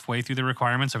halfway through the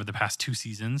requirements over the past 2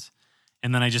 seasons.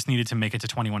 And then I just needed to make it to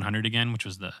 2100 again, which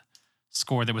was the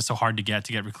score that was so hard to get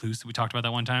Recluse that we talked about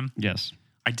that one time. Yes.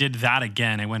 I did that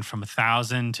again. I went from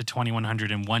 1000 to 2100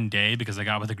 in one day because I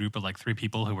got with a group of like 3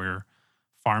 people who were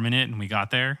farming it, and we got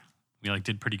there. We like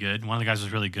did pretty good. One of the guys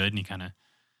was really good, and he kind of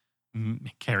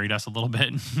carried us a little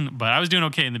bit. But I was doing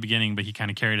okay in the beginning, but he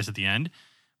kind of carried us at the end.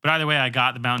 But either way, I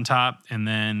got the Mountaintop, and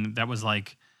then that was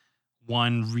like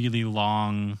one really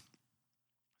long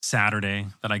Saturday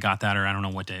that I got that, or I don't know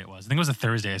what day it was. I think it was a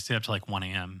Thursday. I stayed up to like 1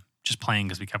 a.m. just playing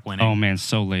because we kept winning. Oh man,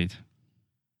 so late.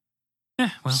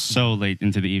 So late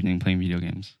into the evening playing video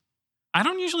games. I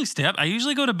don't usually stay up. I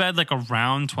usually go to bed like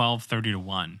around 12:30 to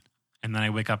 1. And then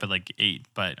I wake up at like 8.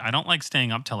 But I don't like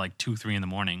staying up till like 2, 3 in the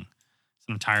morning.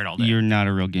 So I'm tired all day. You're not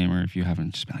a real gamer if you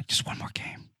haven't just been like, just one more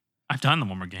game. I've done the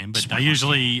one more game. But I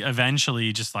usually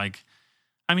eventually just like,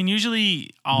 I mean,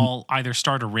 usually I'll either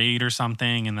start a raid or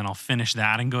something. And then I'll finish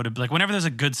that and go to, like, whenever there's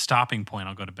a good stopping point,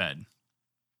 I'll go to bed.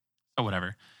 So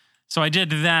whatever. So I did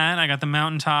that. I got the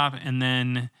mountaintop, and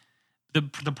then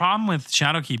the problem with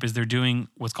Shadowkeep is they're doing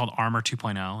what's called Armor 2.0,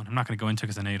 and I'm not going to go into it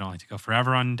because I know you don't like to go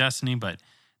forever on Destiny, but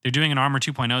they're doing an Armor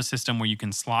 2.0 system where you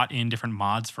can slot in different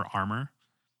mods for armor,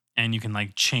 and you can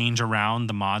like change around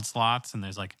the mod slots, and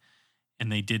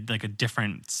they did like a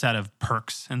different set of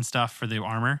perks and stuff for the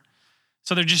armor.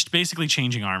 So they're just basically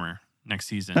changing armor next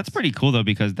season. That's pretty cool though,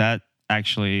 because that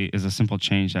actually is a simple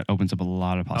change that opens up a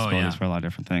lot of possibilities for a lot of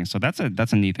different things. So that's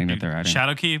a neat thing that they're adding.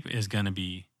 Shadowkeep is going to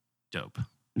be dope.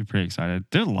 I'm pretty excited.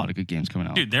 There's a lot of good games coming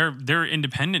out. Dude, they're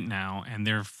independent now and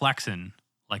they're flexing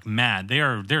like mad.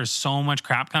 There's so much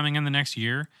crap coming in the next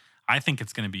year. I think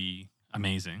it's going to be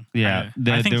amazing. Yeah.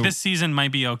 I think this season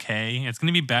might be okay. It's going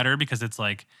to be better because it's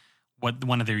like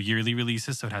one of their yearly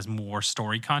releases, so it has more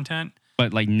story content.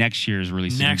 But like next year's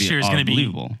release is going to be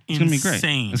unbelievable. It's going to be great.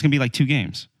 It's going to be like 2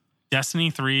 games.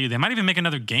 Destiny 3, they might even make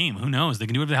another game. Who knows? They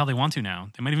can do whatever the hell they want to now.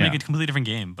 They might even make a completely different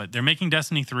game. But they're making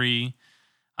Destiny 3.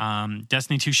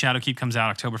 Destiny 2 Shadowkeep comes out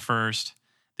October 1st.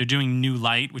 They're doing New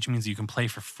Light, which means you can play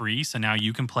for free. So now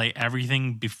you can play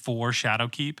everything before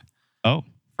Shadowkeep. Oh.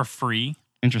 For free.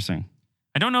 Interesting.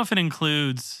 I don't know if it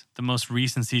includes the most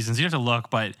recent seasons. You have to look,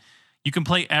 but you can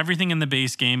play everything in the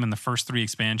base game in the first 3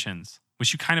 expansions,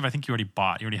 which I think you already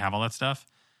bought. You already have all that stuff.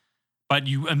 But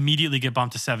you immediately get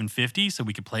bumped to 750, so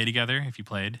we could play together if you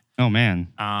played. Oh, man.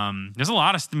 There's a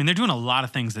lot of... they're doing a lot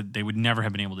of things that they would never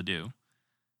have been able to do.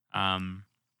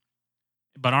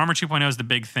 But Armor 2.0 is the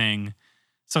big thing.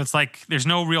 So it's like there's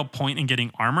no real point in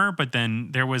getting armor, but then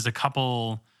there was a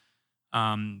couple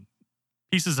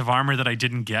pieces of armor that I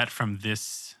didn't get from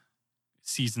this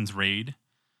season's raid.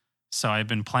 So I've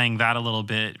been playing that a little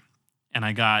bit, and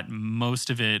I got most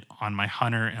of it on my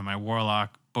Hunter and my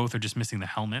Warlock. Both are just missing the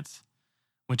helmets,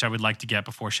 which I would like to get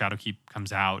before Shadowkeep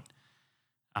comes out.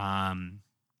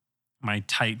 My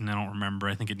Titan, I don't remember.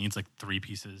 I think it needs like 3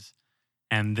 pieces.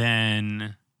 And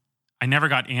then I never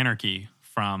got Anarchy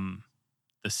from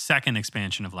the second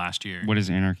expansion of last year. What is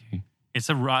Anarchy? It's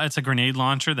a grenade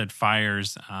launcher that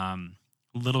fires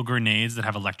little grenades that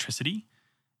have electricity,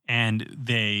 and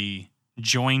they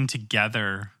join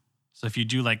together. So if you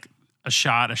do like a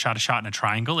shot in a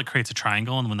triangle, it creates a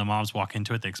triangle, and when the mobs walk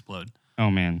into it, they explode. Oh,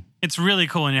 man. It's really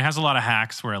cool, and it has a lot of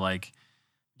hacks where like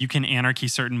you can Anarchy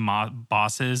certain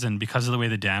bosses, and because of the way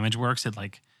the damage works, it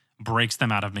like breaks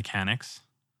them out of mechanics.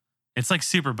 It's like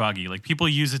super buggy. Like people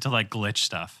use it to like glitch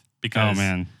stuff because, oh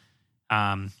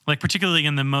man, like particularly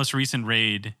in the most recent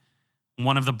raid,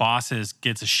 one of the bosses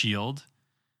gets a shield,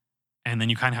 and then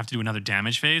you kind of have to do another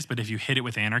damage phase. But if you hit it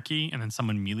with Anarchy and then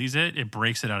someone melees it, it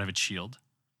breaks it out of its shield.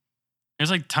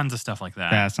 There's like tons of stuff like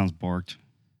that. That sounds borked.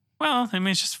 Well, I mean,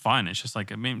 it's just fun. It's just like,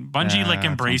 Bungie like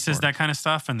embraces that kind of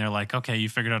stuff, and they're like, okay, you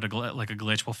figured out a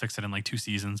glitch, we'll fix it in like 2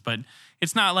 seasons. But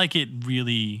it's not like it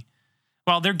really.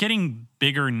 Well, they're getting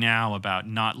bigger now about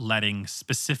not letting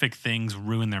specific things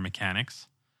ruin their mechanics.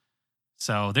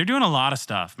 So they're doing a lot of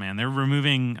stuff, man. They're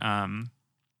removing.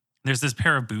 There's this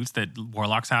pair of boots that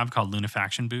Warlocks have called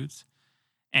Lunafaction boots,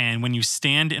 and when you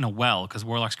stand in a well, because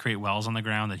Warlocks create wells on the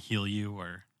ground that heal you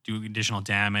or do additional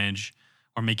damage,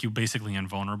 or make you basically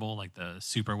invulnerable, like the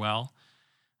super well.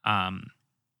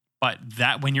 But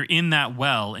that when you're in that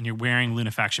well and you're wearing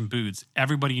Lunafaction boots,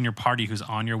 everybody in your party who's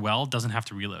on your well doesn't have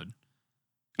to reload.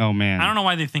 Oh, man. I don't know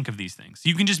why they think of these things.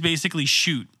 You can just basically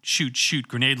shoot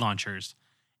grenade launchers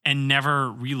and never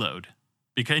reload.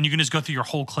 And you can just go through your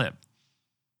whole clip.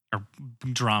 Or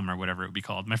drum or whatever it would be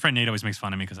called. My friend Nate always makes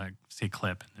fun of me because I say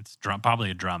clip. It's probably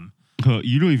a drum.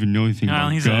 You don't even know anything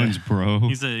about guns, bro.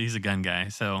 He's a gun guy.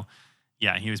 So...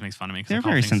 yeah, he always makes fun of me. They're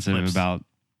very sensitive about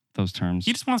those terms.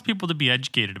 He just wants people to be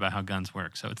educated about how guns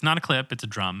work. So it's not a clip, it's a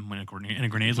drum in a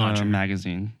grenade launcher. A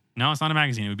magazine. No, it's not a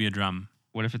magazine. It would be a drum.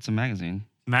 What if it's a magazine?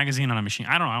 Magazine on a machine.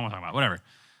 I don't know. I don't want to talk about it. Whatever.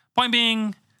 Point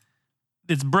being,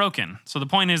 it's broken. So the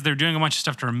point is they're doing a bunch of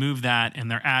stuff to remove that, and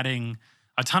they're adding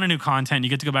a ton of new content. You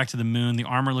get to go back to the moon. The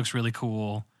armor looks really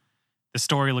cool. The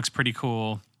story looks pretty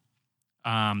cool.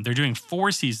 They're doing 4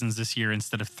 seasons this year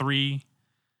instead of 3.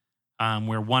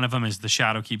 Where one of them is the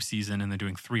Shadowkeep season, and they're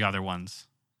doing 3 other ones,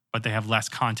 but they have less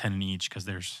content in each because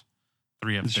there's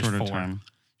 4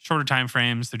 shorter time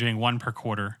frames. They're doing 1 per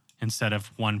quarter instead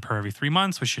of 1 per every 3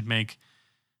 months, which should make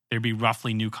there be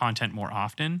roughly new content more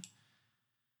often.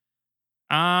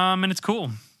 And it's cool.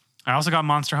 I also got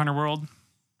Monster Hunter World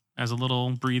as a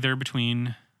little breather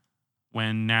between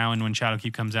when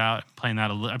Shadowkeep comes out. Playing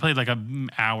that I played like an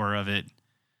hour of it.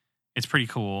 It's pretty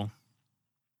cool.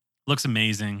 Looks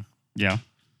amazing. Yeah.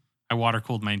 I water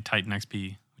cooled my Titan XP.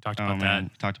 We talked about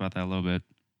that. Talked about that a little bit.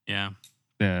 Yeah.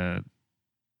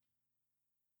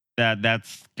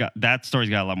 that story's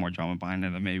got a lot more drama behind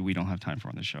it that maybe we don't have time for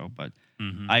on the show. But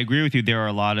I agree with you. There are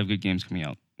a lot of good games coming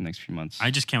out in the next few months.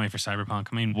 I just can't wait for Cyberpunk.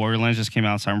 I mean, Borderlands just came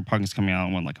out. Cyberpunk is coming out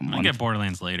in like a month. I'll get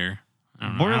Borderlands later.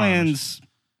 Borderlands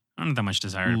I don't have that much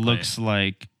desire to looks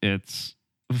like it's,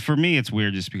 for me, it's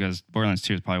weird just because Borderlands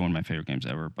 2 is probably one of my favorite games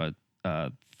ever. But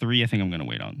 3, I think I'm going to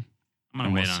wait on. I'm going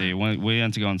to wait on see. Wait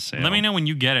on to go on sale. Let me know when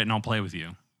you get it and I'll play with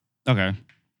you. Okay.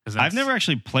 I've never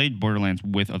actually played Borderlands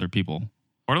with other people.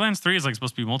 Borderlands 3 is like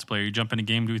supposed to be multiplayer. You jump in a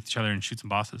game with each other and shoot some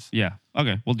bosses. Yeah.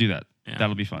 Okay. We'll do that. Yeah.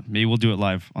 That'll be fun. Maybe we'll do it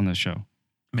live on this show.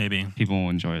 Maybe. People will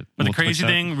enjoy it. But the crazy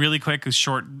thing, really quick, is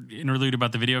short interlude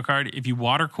about the video card. If you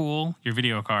water cool your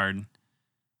video card,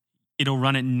 it'll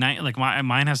run at night. Like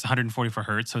mine has 144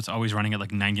 hertz, so it's always running at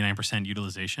like 99%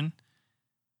 utilization.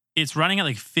 It's running at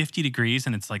like 50 degrees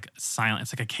and it's like silent.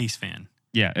 It's like a case fan.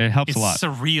 Yeah, it helps a lot. It's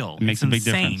surreal. It makes it's a big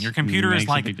insane. difference. Your computer is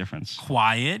like difference.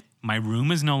 Quiet. My room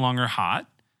is no longer hot.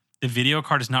 The video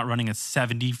card is not running at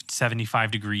 70, 75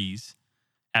 degrees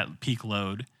at peak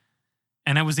load.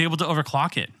 And I was able to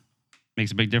overclock it.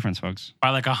 Makes a big difference, folks.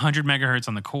 By like 100 megahertz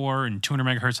on the core and 200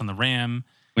 megahertz on the RAM.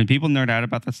 When people nerd out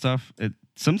about that stuff, it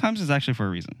sometimes it's actually for a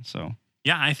reason. So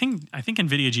yeah, I think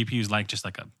NVIDIA GPUs like just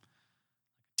like a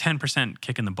 10%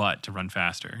 kick in the butt to run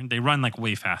faster. They run like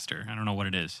way faster. I don't know what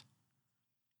it is.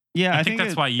 Yeah, I think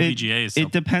that's why EVGA is so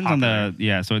it depends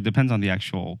popular. So it depends on the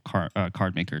actual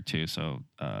card maker too. So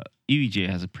EVGA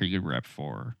has a pretty good rep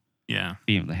for being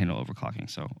able to handle overclocking.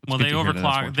 So they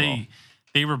overclock.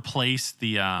 They replace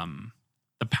the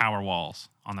power walls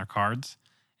on their cards,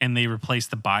 and they replace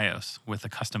the BIOS with a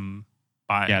custom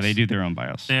BIOS. Yeah, they do their own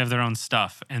BIOS. They have their own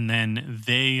stuff, and then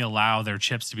they allow their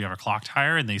chips to be overclocked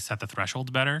higher, and they set the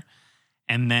threshold better.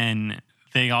 And then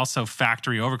they also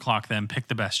factory overclock them, pick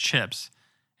the best chips.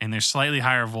 And they're slightly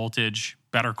higher voltage,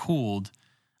 better cooled.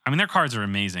 I mean, their cards are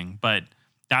amazing, but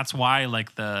that's why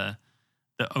like the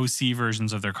OC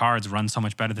versions of their cards run so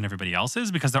much better than everybody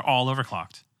else's because they're all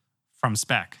overclocked from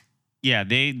spec. Yeah,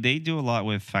 they do a lot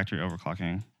with factory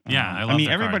overclocking. Yeah, I mean,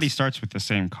 everybody cards. starts with the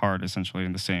same card essentially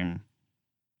in the same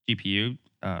GPU.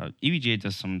 EVGA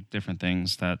does some different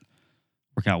things that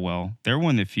work out well. They're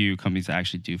one of the few companies that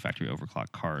actually do factory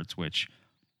overclock cards, which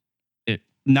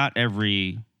not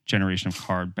every generation of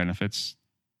card benefits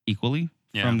equally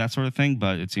from that sort of thing,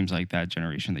 but it seems like that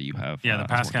generation that you have. Yeah, the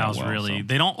Pascal's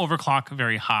they don't overclock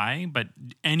very high, but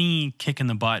any kick in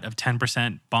the butt of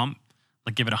 10% bump,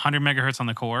 like give it 100 megahertz on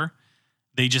the core,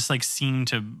 they just like seem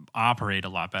to operate a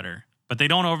lot better. But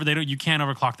you can't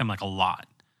overclock them like a lot.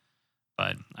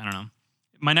 But I don't know.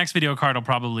 My next video card will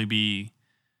probably be,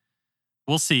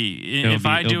 we'll see.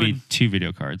 It'll be 2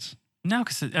 video cards. No,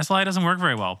 because SLI doesn't work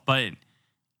very well, but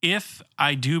if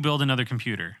I do build another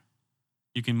computer,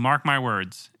 you can mark my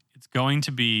words. It's going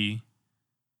to be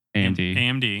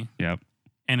AMD. Yep.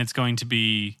 And it's going to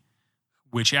be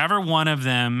whichever one of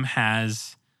them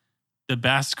has the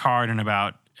best card in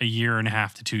about a year and a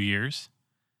half to 2 years.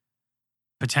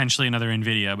 Potentially another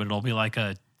NVIDIA, but it'll be like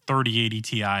a 3080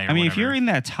 Ti or whatever. If you're in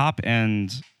that top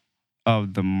end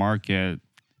of the market,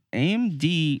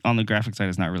 AMD on the graphics side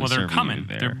is not really serving coming.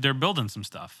 you there. They're building some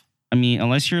stuff. I mean,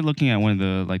 unless you're looking at one of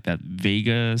the like that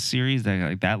Vega series,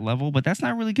 that level, but that's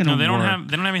not really going to work. They don't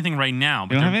have anything right now,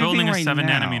 but they're building a 7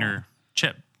 nanometer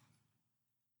chip.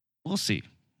 We'll see.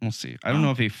 I don't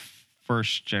know if a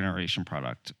first generation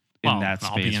product in that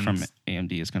space from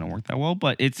AMD is going to work that well,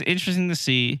 but it's interesting to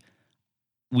see.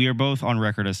 We are both on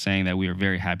record as saying that we are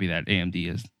very happy that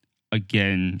AMD is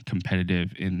again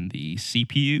competitive in the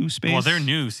CPU space. Well, their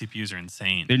new CPUs are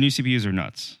insane. Their new CPUs are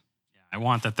nuts. I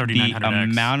want the 3900X. The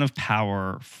amount of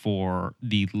power for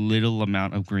the little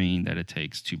amount of green that it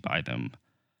takes to buy them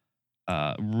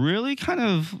really kind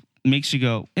of makes you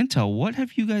go, Intel, what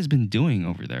have you guys been doing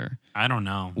over there? I don't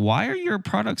know. Why are your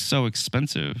products so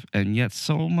expensive and yet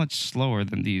so much slower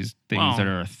than these things that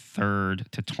are a third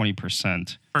to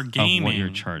 20% for gaming, of what you're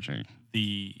charging?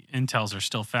 The Intels are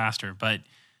still faster, but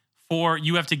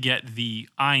you have to get the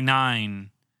i9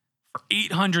 for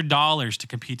 $800 to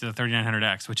compete to the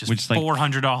 3900X, which is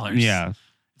 $400. Yeah.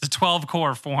 It's a 12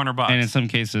 core, $400. And in some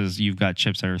cases, you've got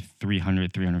chips that are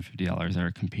 $300, $350 that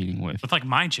are competing with like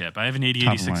my chip. I have an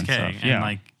 8086K. And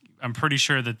like, I'm pretty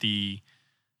sure that the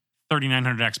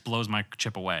 3900X blows my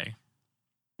chip away.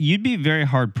 You'd be very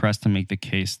hard pressed to make the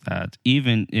case that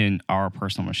even in our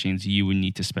personal machines, you would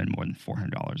need to spend more than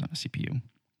 $400 on a CPU.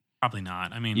 Probably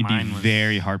not. I mean, you'd be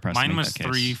very hard pressed. Mine was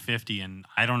 $350, and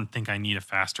I don't think I need a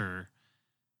faster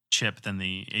chip than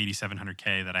the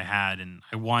 8700K that I had, and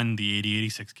I won the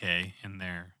 8086K in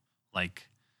their like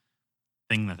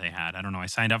thing that they had. I don't know. I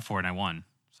signed up for it and I won,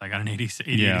 so I got an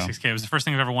 8086K. It was the first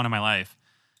thing I've ever won in my life.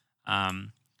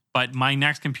 But my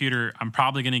next computer, I'm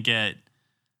probably going to get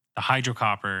the Hydro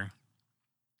Copper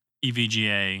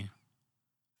EVGA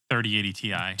 3080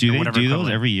 Ti. Do they do those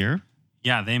every year?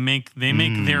 Yeah, they make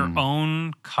their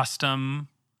own custom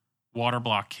water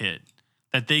block kit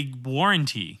that they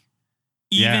warranty.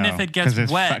 Even if it gets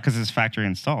wet. Because it's factory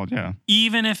installed, yeah.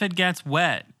 Even if it gets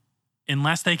wet,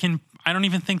 unless they can, I don't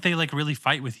even think they like really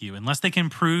fight with you. Unless they can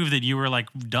prove that you were like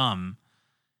dumb.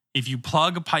 If you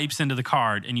plug pipes into the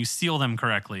card and you seal them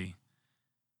correctly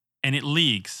and it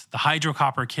leaks, the Hydro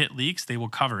Copper kit leaks, they will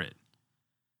cover it.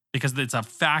 Because it's a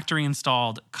factory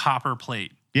installed copper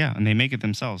plate. Yeah, and they make it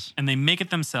themselves. And they make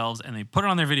it themselves and they put it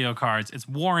on their video cards. It's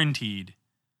warranted.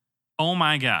 Oh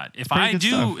my God. If I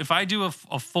do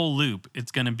a full loop,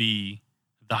 it's going to be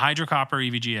the Hydro Copper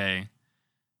EVGA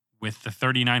with the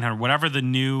 3900, whatever the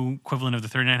new equivalent of the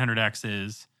 3900X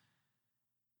is,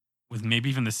 with maybe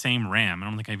even the same RAM. I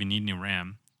don't think I even need new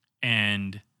RAM.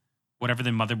 And whatever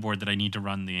the motherboard that I need to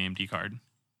run the AMD card.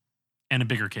 And a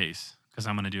bigger case. Because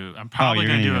I'm probably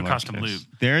going to do a custom loop.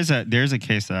 There's a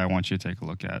case that I want you to take a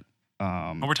look at.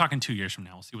 But we're talking 2 years from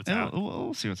now. We'll see what's happening.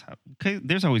 We'll see what's happening. Okay,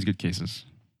 there's always good cases.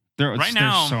 There's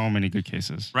so many good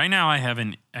cases. Right now, I have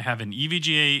an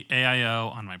EVGA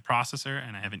AIO on my processor,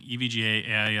 and I have an EVGA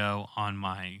AIO on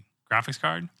my graphics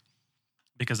card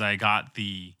because I got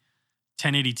the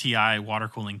 1080 Ti water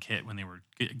cooling kit when they were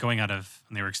going out of,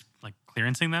 when they were like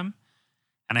clearancing them,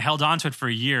 and I held on to it for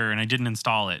a year and I didn't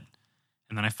install it,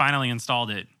 and then I finally installed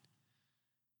it,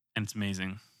 and it's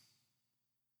amazing.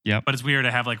 Yep. But it's weird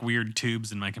to have like weird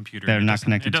tubes in my computer. They're not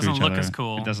connected to each other. It doesn't look as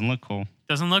cool. It doesn't look cool.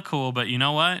 Doesn't look cool, but you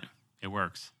know what? It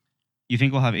works. You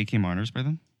think we'll have 8K monitors by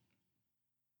then?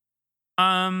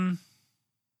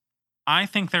 I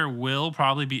think there will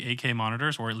probably be 8K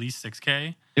monitors or at least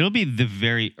 6K. It'll be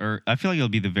I feel like it'll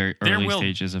be the very early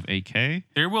stages of 8K.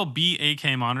 There will be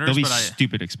 8K monitors. They'll be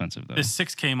stupid expensive though. The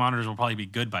 6K monitors will probably be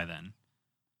good by then.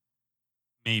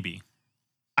 Maybe.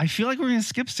 I feel like we're going to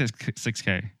skip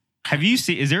 6K. Have you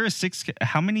seen, is there a 6K,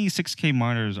 how many 6K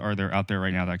monitors are there out there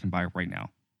right now that I can buy right now?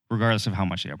 Regardless of how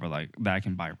much they are, but like that I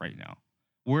can buy right now.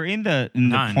 We're in the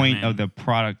point of the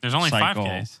product There's only cycle.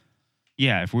 5Ks.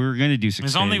 Yeah, if we were going to do 6K.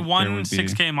 There's only one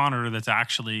 6K monitor that's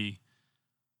actually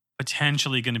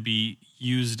potentially going to be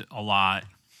used a lot,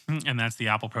 and that's the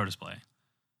Apple Pro Display.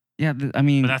 Yeah, I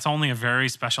mean... But that's only a very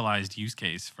specialized use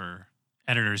case for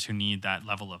editors who need that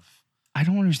level of I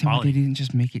don't understand why they didn't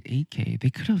just make it 8K. They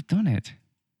could have done it.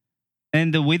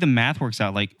 And the way the math works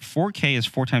out, like 4K is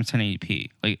 4 times 1080p.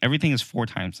 Like everything is 4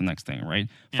 times the next thing, right?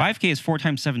 Yeah. 5K is 4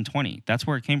 times 720. That's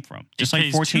where it came from. Just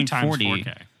like 1440.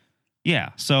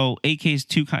 Yeah. So 8K is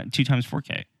 2 times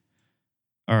 4K.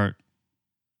 Or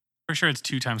for sure it's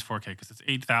 2 times 4K because it's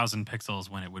 8,000 pixels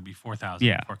when it would be 4,000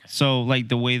 yeah. 4K. So like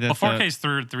the way that 4K is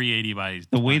 380 by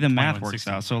the way the math works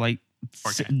out. So like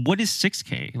 4K. What is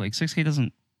 6K? Like 6K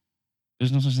doesn't,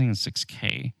 there's no such thing as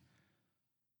 6K.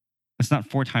 It's not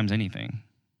 4 times anything.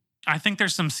 I think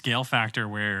there's some scale factor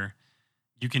where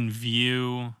you can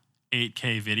view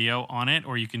 8K video on it,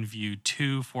 or you can view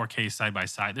 2 4K side by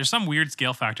side. There's some weird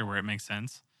scale factor where it makes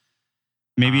sense.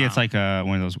 Maybe it's like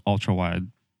one of those ultra wide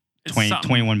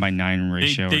 21:9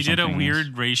 ratio. They did a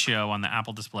weird ratio on the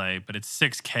Apple display, but it's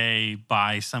 6K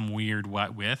by some weird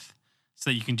width,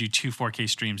 so that you can do 2 4K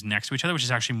streams next to each other, which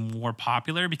is actually more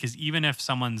popular because even if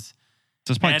someone's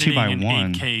editing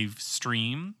an 8K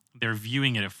stream, they're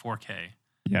viewing it at 4K.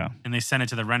 Yeah. And they send it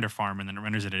to the render farm and then it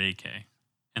renders it at 8K.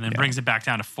 And then brings it back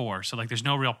down to 4. So like there's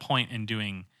no real point in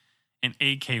doing an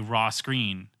 8K raw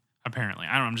screen, apparently.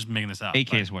 I don't know, I'm just making this up.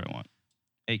 8K is what I want.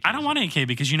 I don't want 8K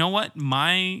because you know what?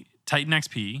 My Titan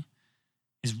XP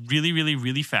is really, really,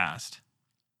 really fast.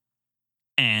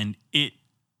 And it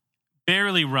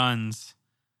barely runs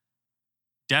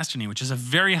Destiny, which is a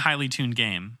very highly tuned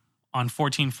game, on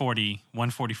 1440,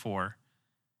 144.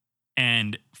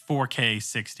 And 4K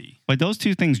 60. But those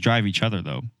two things drive each other,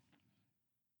 though.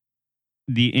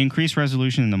 The increased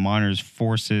resolution in the monitors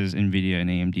forces NVIDIA and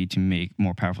AMD to make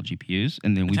more powerful GPUs.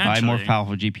 And then we buy more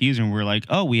powerful GPUs and we're like,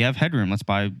 oh, we have headroom. Let's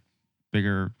buy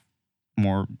bigger,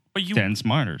 more dense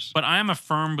monitors. But I'm a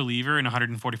firm believer in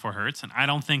 144 hertz. And I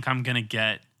don't think I'm even going to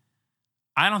get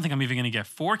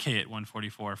 4K at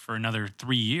 144 for another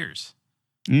 3 years.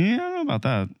 Yeah, I don't know about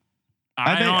that.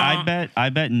 I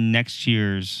bet next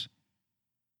year's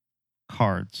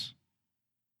cards,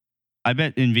 I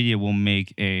bet NVIDIA will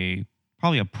make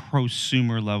probably a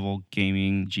prosumer level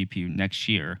gaming GPU next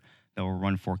year that will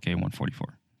run 4K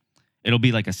 144. It'll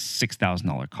be like a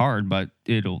 $6,000 card, but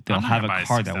they'll have a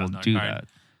card that will do that.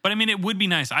 But I mean, it would be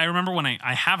nice. I remember when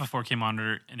I have a 4K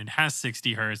monitor and it has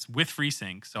 60 hertz with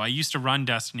FreeSync. So I used to run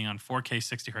Destiny on 4K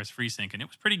 60 hertz FreeSync and it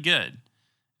was pretty good.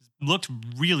 looked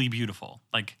really beautiful.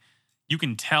 Like you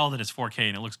can tell that it's 4K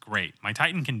and it looks great. My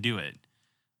Titan can do it,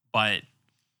 but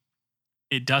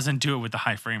it doesn't do it with the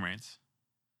high frame rates.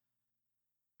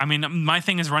 I mean, my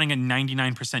thing is running at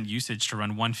 99% usage to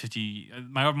run 150.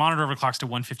 My monitor overclocks to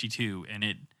 152, and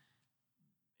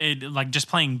it like just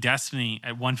playing Destiny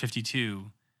at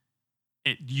 152.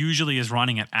 It usually is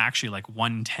running at actually like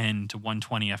 110 to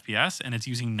 120 FPS, and it's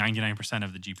using 99%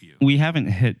 of the GPU. We haven't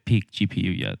hit peak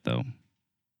GPU yet, though.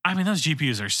 I mean, those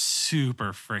GPUs are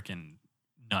super freaking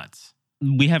nuts.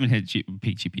 We haven't hit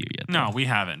peak GPU yet. No, we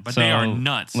haven't, but they are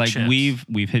nuts. Like chips.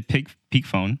 we've hit peak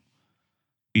phone.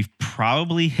 We've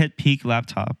probably hit peak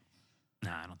laptop.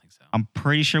 Nah, I don't think so. I'm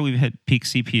pretty sure we've hit peak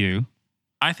CPU.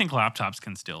 I think laptops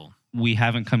can still. We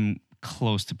haven't come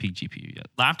close to peak GPU yet.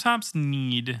 Laptops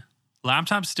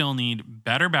still need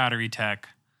better battery tech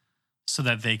so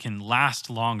that they can last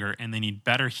longer, and they need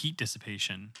better heat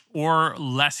dissipation or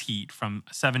less heat from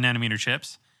 7 nanometer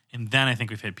chips. And then I think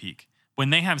we've hit peak. When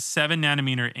they have 7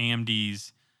 nanometer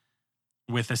AMDs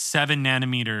with a 7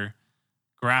 nanometer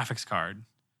graphics card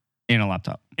in a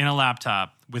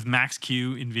laptop with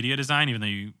Max-Q NVIDIA design, even though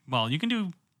you can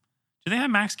do they have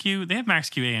Max-Q? They have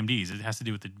Max-Q AMDs. It has to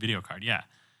do with the video card. Yeah.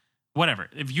 Whatever.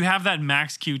 If you have that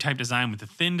Max-Q type design with a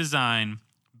thin design,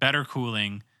 better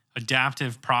cooling,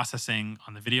 adaptive processing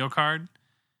on the video card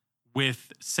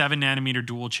with 7 nanometer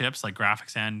dual chips like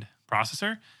graphics and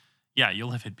processor, yeah,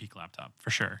 you'll have hit peak laptop for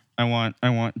sure. I want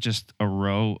just a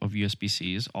row of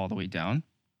USB-Cs all the way down,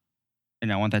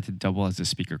 and I want that to double as the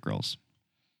speaker grills.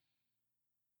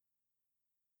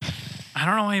 I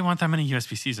don't know why you want that many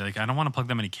USB-Cs. Like, I don't want to plug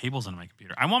that many cables into my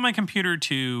computer. I want my computer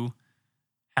to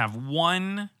have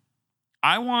one.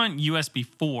 I want USB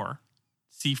 4,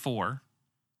 C4.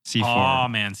 C4. Oh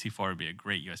man, C4 would be a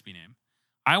great USB name.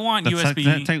 I want That's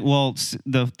USB. Well,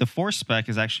 the 4 spec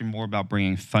is actually more about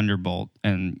bringing Thunderbolt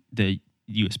and the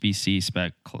USB-C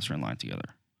spec closer in line together.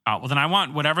 Oh, well, then I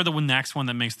want whatever the next one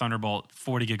that makes Thunderbolt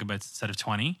 40 gigabytes instead of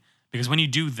 20. Because when you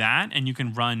do that, and you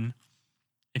can run,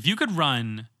 if you could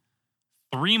run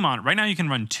 3 monitors, right now you can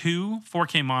run 2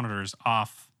 4K monitors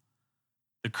off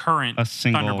the current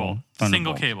Thunderbolt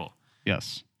single cable.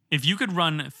 Yes. If you could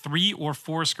run 3 or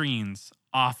 4 screens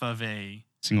off of a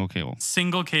single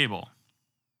cable,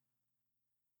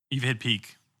 you've hit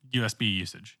peak USB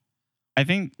usage. I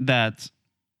think that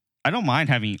I don't mind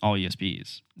having all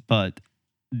USBs, but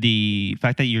the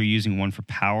fact that you're using one for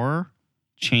power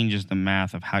changes the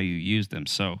math of how you use them.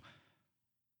 So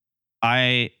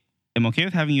I am okay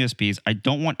with having USBs. I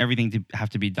don't want everything to have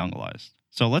to be dongleized.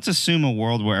 So let's assume a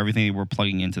world where everything we're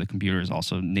plugging into the computer is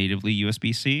also natively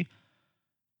USB-C.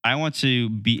 I want to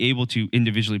be able to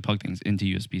individually plug things into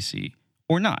USB-C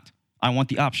or not. I want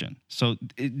the option. So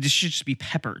this should just be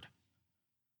peppered.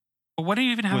 But what do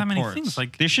you even have that many ports. things?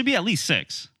 Like, there should be at least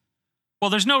 6. Well,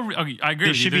 there's no. I agree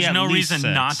with you. There's no reason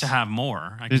 6. not to have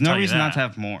more. There's no reason not to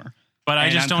have more. But I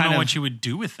just don't know what you would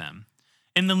do with them.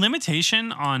 And the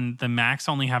limitation on the Max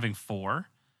only having 4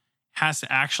 has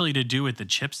actually to do with the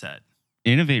chipset.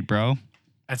 Innovate, bro.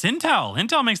 That's Intel.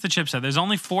 Intel makes the chipset. There's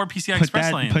only 4 PCI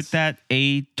Express lanes. Put that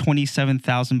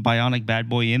A27000 Bionic bad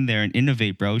boy in there and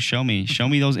innovate, bro. Show me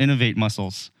those innovate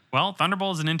muscles. Well,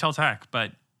 Thunderbolt is an Intel tech,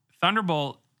 but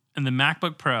Thunderbolt and the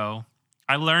MacBook Pro,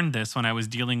 I learned this when I was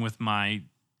dealing with my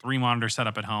 3-monitor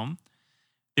setup at home.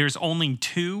 There's only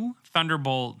 2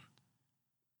 Thunderbolt,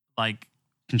 like,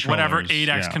 whatever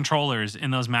 8X controllers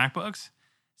in those MacBooks.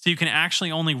 So you can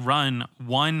actually only run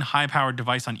 1 high-powered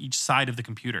device on each side of the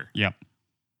computer. Yep.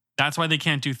 That's why they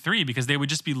can't do 3, because they would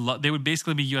just be they would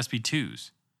basically be USB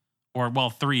 2s or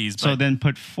 3s. But so then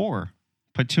put 4,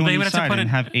 put 2 on each side and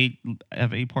have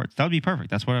 8 ports. That would be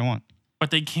perfect. That's what I want. But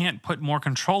they can't put more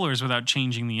controllers without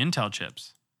changing the Intel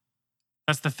chips.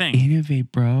 That's the thing.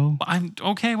 Innovate, bro. I'm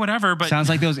okay, whatever. But sounds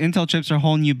like those Intel chips are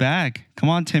holding you back. Come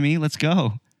on, Timmy, let's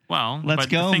go. Well, let's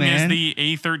go, the thing man. is, the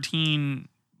A13X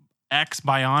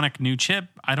Bionic new chip,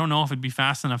 I don't know if it'd be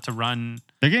fast enough to run.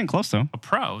 They're getting close though. A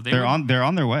Pro. They're on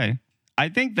their way. I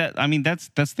think that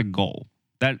that's the goal.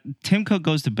 That Tim Cook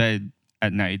goes to bed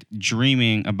at night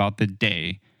dreaming about the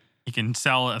day he can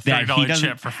sell a $30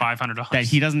 chip for $500. That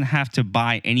he doesn't have to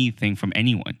buy anything from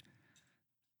anyone.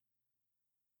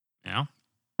 Yeah.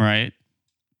 Right?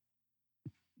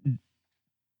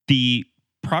 The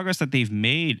progress that they've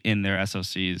made in their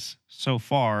SoCs so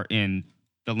far in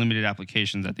the limited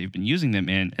applications that they've been using them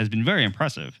in has been very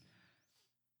impressive.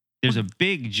 There's a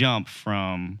big jump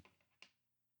from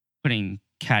putting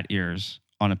cat ears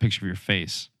on a picture of your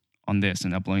face on this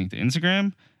and uploading it to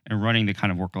Instagram and running the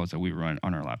kind of workloads that we run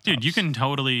on our laptops. Dude, you can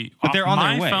totally. But they're on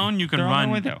their way. My phone, you can they're run.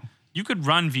 On their way, though. You could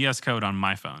run VS Code on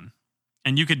my phone.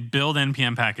 and you could build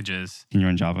NPM packages. Can you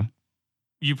run Java?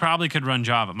 You probably could run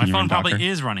Java. My phone probably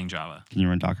is running Java. Can you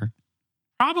run Docker?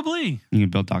 Probably. You can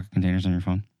build Docker containers on your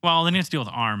phone. Well, then you have to deal with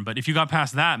ARM. But if you got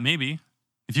past that, maybe.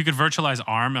 If you could virtualize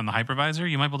ARM on the hypervisor,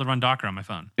 you might be able to run Docker on my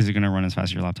phone. Is it going to run as fast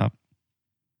as your laptop?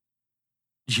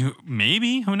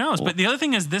 Maybe. Who knows? But the other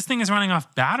thing is, this thing is running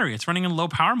off battery. It's running in low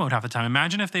power mode half the time.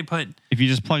 Imagine if they put... If you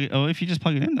just plug it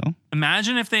in, though.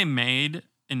 Imagine if they made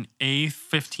an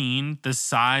A15 the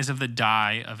size of the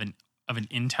die of an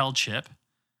Intel chip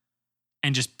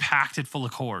and just packed it full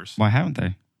of cores. Why haven't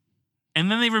they? And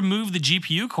then they removed the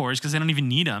GPU cores because they don't even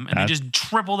need them. And they just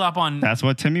tripled up on... That's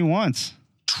what Timmy wants.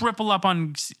 Triple up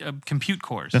on compute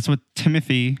cores. That's what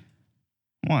Timothy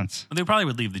wants. They probably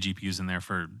would leave the GPUs in there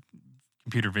for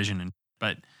computer vision.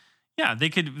 But yeah, they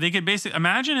could basically...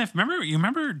 Imagine if... Do you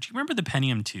remember the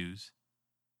Pentium 2s?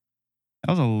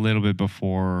 That was a little bit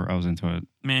before I was into it.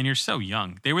 Man, you're so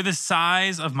young. They were the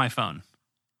size of my phone.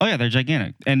 Oh yeah, they're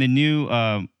gigantic. And the new,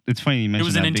 it's funny you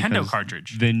mentioned it was a Nintendo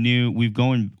cartridge. The new, we're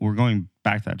going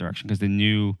back that direction because the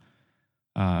new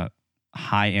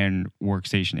high-end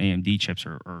workstation AMD chips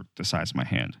are the size of my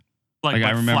hand. Like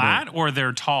I remember, flat, or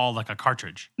they're tall like a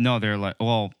cartridge? No, they're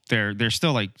they're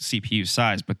still like CPU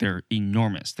size, but they're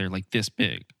enormous. They're like this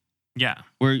big. Yeah,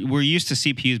 we're used to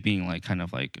CPUs being like kind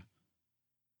of like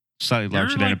slightly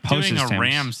larger than a postage stamp. Doing a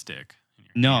RAM stick.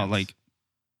 No, hands. like.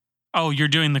 Oh, you're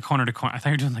doing the corner to corner. I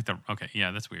thought you were doing like the... Okay,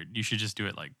 yeah, that's weird. You should just do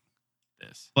it like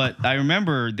this. But I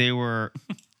remember they were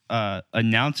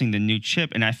announcing the new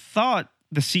chip, and I thought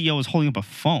the CEO was holding up a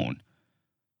phone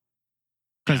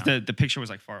because the picture was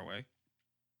like far away.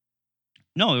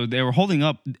 No, they were holding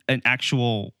up an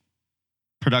actual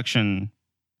production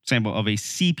sample of a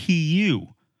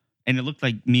CPU, and it looked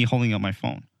like me holding up my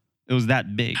phone. It was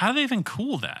that big. How do they even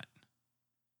cool that?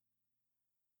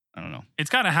 I don't know. It's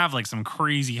got to have like some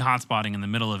crazy hotspotting in the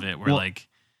middle of it where like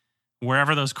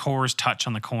wherever those cores touch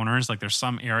on the corners, like there's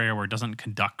some area where it doesn't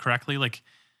conduct correctly. Like,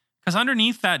 because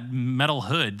underneath that metal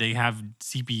hood, they have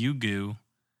CPU goo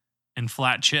and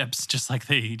flat chips, just like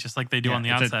they do on the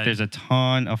outside. There's a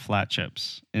ton of flat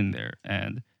chips in there,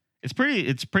 and it's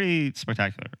pretty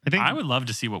spectacular. I think I would love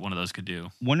to see what one of those could do.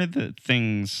 One of the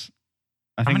things,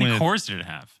 how many cores did it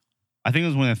have? I think it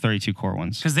was one of the 32 core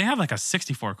ones. Because they have like a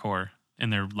 64 core in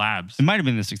their labs. It might have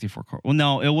been the 64 core. Well,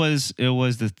 no, it was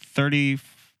the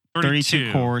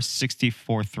 32 core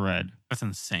 64 thread. That's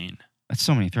insane. That's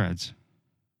so many threads.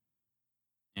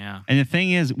 Yeah. And the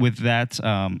thing is, with that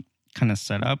kind of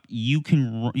setup, you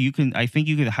can I think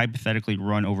you could hypothetically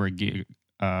run over a gig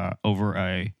over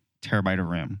a terabyte of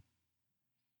RAM.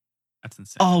 That's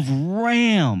insane. Of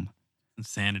RAM.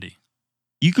 Insanity.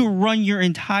 You could run your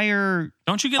entire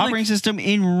operating system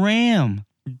in RAM.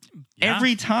 Yeah.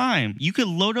 Every time. You could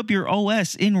load up your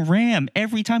OS in RAM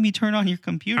every time you turn on your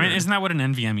computer. I mean, isn't that what an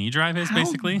NVMe drive is,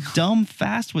 basically? How dumb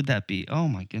fast would that be? Oh,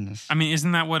 my goodness. I mean,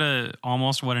 isn't that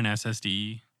almost what an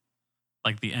SSD,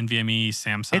 like the NVMe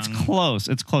Samsung? It's close.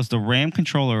 It's close. The RAM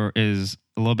controller is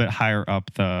a little bit higher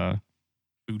up the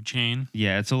food chain.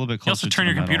 Yeah, it's a little bit closer. You also turn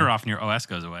your computer off and your OS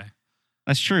goes away.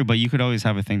 That's true, but you could always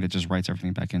have a thing that just writes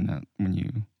everything back in that when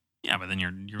you... Yeah, but then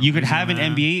you could have an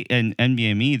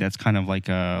NVMe that's kind of like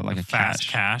a fast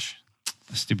cache.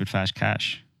 A stupid fast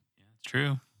cache. Yeah, it's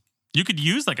true. You could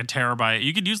use like a terabyte.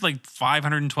 You could use like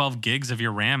 512 gigs of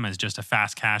your RAM as just a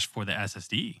fast cache for the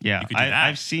SSD. Yeah, you could do that.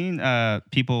 I've seen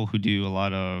people who do a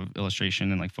lot of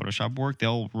illustration and like Photoshop work.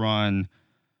 They'll run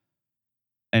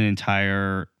an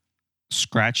entire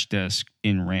scratch disk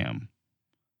in RAM,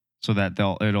 so that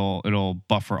it'll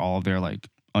buffer all of their like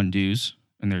undos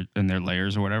and their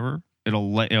layers or whatever.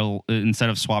 It'll instead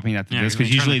of swapping that to disk,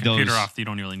 because usually the computer off, you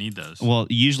don't really need those. Well,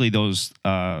 usually those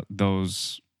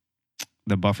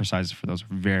the buffer sizes for those are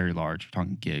very large. We're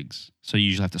talking gigs, so you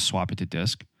usually have to swap it to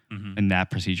disk, and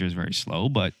that procedure is very slow.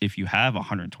 But if you have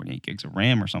 128 gigs of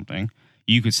RAM or something,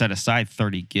 you could set aside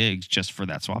 30 gigs just for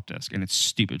that swap disk, and it's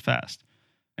stupid fast,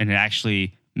 and it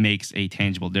actually makes a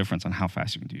tangible difference on how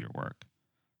fast you can do your work.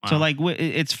 Wow. So like,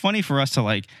 it's funny for us to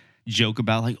like joke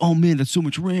about like, oh man, that's so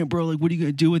much RAM, bro. Like, what are you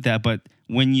gonna do with that? But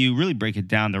when you really break it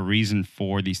down, the reason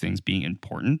for these things being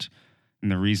important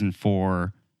and the reason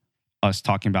for us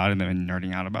talking about them and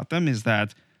nerding out about them is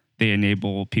that they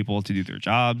enable people to do their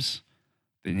jobs.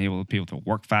 They enable people to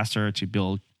work faster, to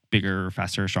build bigger,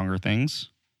 faster, stronger things.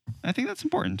 I think that's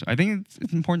important. I think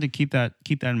it's important to keep that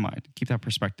in mind, keep that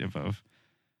perspective of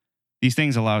these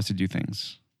things allow us to do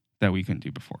things that we couldn't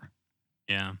do before.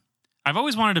 Yeah. I've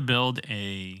always wanted to build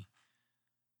a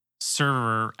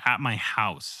server at my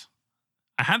house.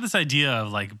 I had this idea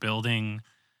of like building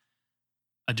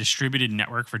a distributed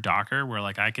network for Docker where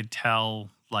like I could tell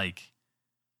like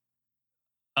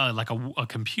a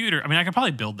computer. I mean, I could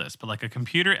probably build this, but like a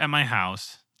computer at my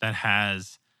house that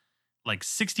has like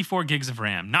 64 gigs of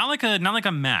RAM, not like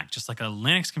a Mac, just like a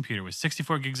Linux computer with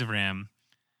 64 gigs of RAM,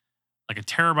 like a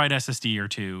terabyte SSD or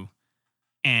two,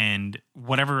 and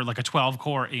whatever, like a 12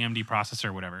 core AMD processor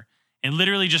or whatever. It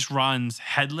literally just runs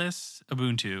headless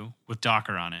Ubuntu with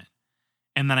Docker on it.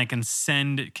 And then I can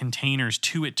send containers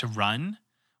to it to run,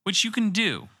 which you can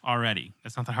do already.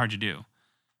 That's not that hard to do.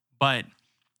 But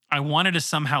I wanted to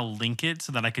somehow link it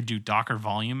so that I could do Docker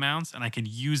volume mounts and I could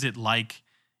use it like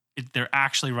they're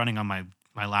actually running on my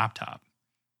laptop.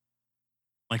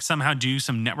 Like somehow do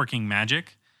some networking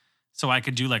magic so I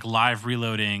could do like live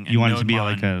reloading. And you want it to be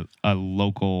like a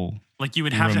local, like you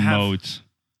would have remote to have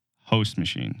host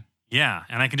machine. Yeah,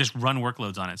 and I can just run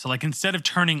workloads on it. So like instead of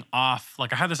turning off,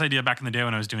 like I had this idea back in the day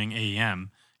when I was doing AEM.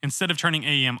 Instead of turning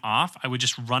AEM off, I would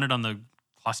just run it on the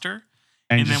cluster.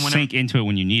 And just sync into it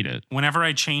when you need it. Whenever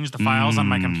I change the files on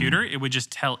my computer, it would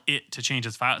just tell it to change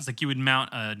its files. It's like you would mount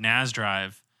a NAS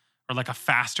drive or like a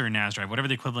faster NAS drive, whatever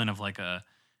the equivalent of like a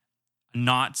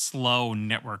not slow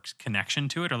network connection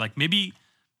to it, or like maybe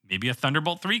a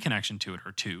Thunderbolt 3 connection to it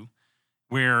or 2,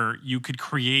 where you could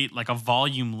create like a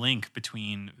volume link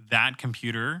between that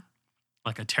computer,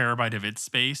 like a terabyte of its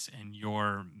space, and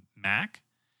your Mac.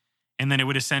 And then it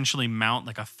would essentially mount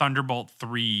like a Thunderbolt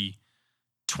 3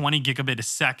 20 gigabit a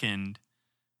second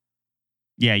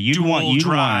dual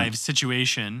drive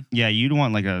situation. Yeah, you'd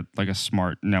want like a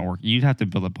smart network. You'd have to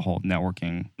build up a whole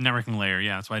networking layer.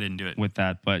 Yeah, that's why I didn't do it with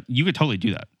that. But you could totally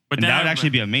do that. But that would actually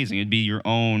be amazing. It'd be your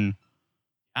own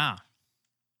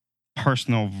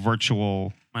personal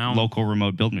virtual local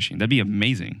remote build machine. That'd be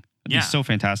amazing. It'd be so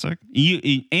fantastic.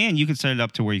 You could set it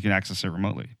up to where you can access it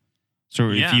remotely. So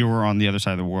if you were on the other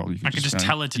side of the world, I could just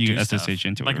tell it to do stuff. SSH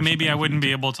into like it. Maybe I wouldn't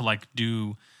be able to like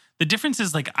do. The difference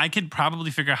is like I could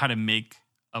probably figure out how to make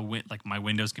like my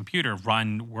Windows computer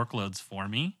run workloads for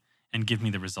me and give me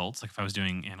the results. Like if I was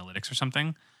doing analytics or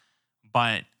something.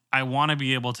 But I wanted to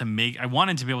be able to make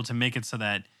it so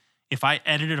that if I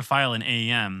edited a file in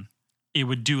AEM, it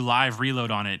would do live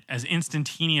reload on it as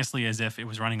instantaneously as if it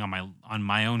was running on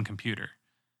my own computer.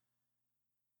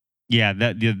 Yeah,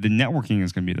 that the networking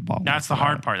is going to be the bottleneck. That's the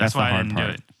hard part. That's why I didn't do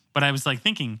it. But I was like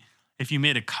thinking, if you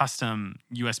made a custom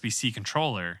USB-C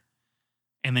controller,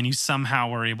 and then you somehow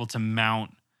were able to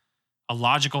mount a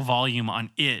logical volume on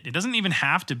it, it doesn't even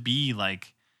have to be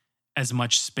like as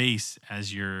much space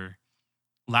as your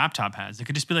laptop has. It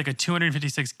could just be like a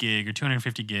 256 gig or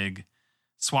 250 gig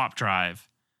swap drive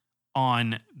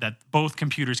on that both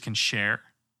computers can share,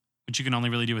 which you can only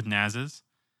really do with NASs.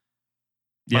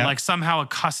 But like somehow a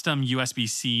custom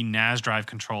USB-C NAS drive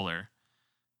controller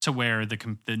to where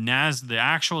the NAS, the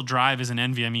actual drive is an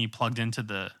NVMe plugged into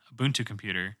the Ubuntu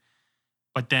computer,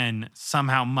 but then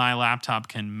somehow my laptop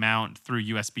can mount through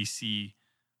USB-C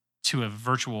to a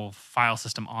virtual file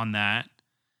system on that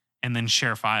and then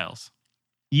share files.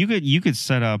 You could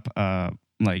set up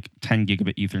like 10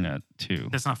 gigabit Ethernet too.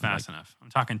 That's not fast enough. I'm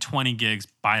talking 20 gigs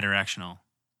bidirectional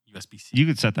USB-C. You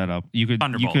could set that up. You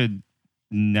could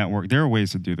network. There are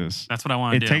ways to do this. That's what I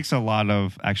want to do. It takes a lot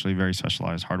of actually very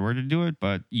specialized hardware to do it,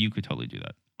 but you could totally do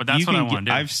that. But that's what I want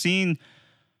to do. I've seen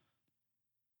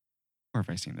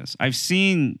this. I've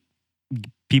seen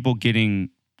people getting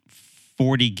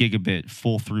 40 gigabit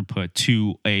full throughput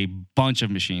to a bunch of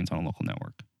machines on a local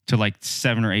network, to like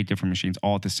 7 or 8 different machines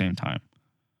all at the same time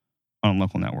on a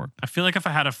local network. I feel like if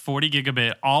I had a 40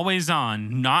 gigabit always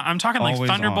on, I'm talking like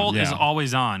Thunderbolt is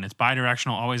always on. It's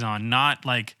bidirectional, always on. Not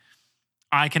like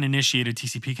I can initiate a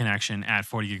TCP connection at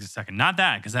 40 gigs a second. Not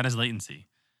that, because that is latency.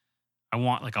 I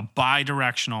want like a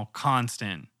bidirectional,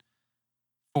 constant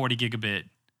 40 gigabit.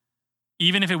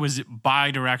 Even if it was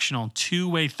bidirectional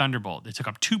two-way Thunderbolt, they took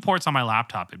up 2 ports on my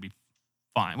laptop, it'd be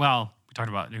fine. Well, we talked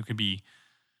about it could be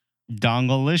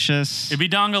dongle-licious. It'd be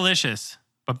dongle-licious.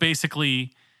 But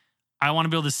basically, I want to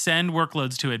be able to send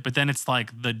workloads to it, but then it's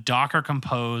like the Docker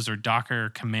compose or Docker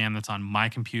command that's on my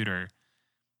computer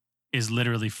is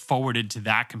literally forwarded to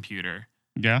that computer.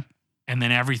 Yeah. And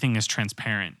then everything is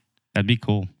transparent. That'd be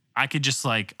cool. I could just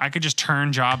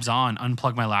turn jobs on,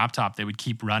 unplug my laptop, they would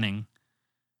keep running.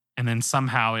 And then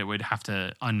somehow it would have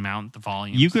to unmount the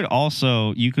volume. You could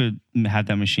have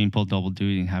that machine pull double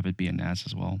duty and have it be a NAS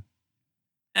as well.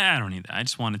 I don't need that. I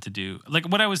just wanted to do like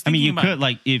what I was thinking about. Could,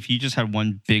 like, if you just had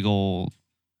one big old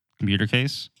computer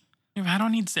case. I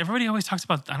don't need. Everybody always talks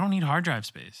about I don't need hard drive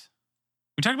space.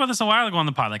 We talked about this a while ago on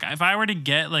the pod. Like, if I were to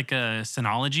get like a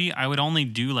Synology, I would only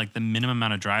do like the minimum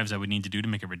amount of drives I would need to do to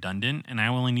make it redundant, and I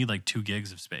only need like 2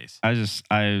 gigs of space.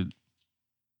 I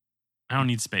don't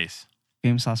need space.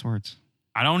 Famous last words.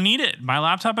 I don't need it. My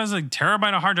laptop has a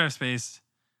terabyte of hard drive space.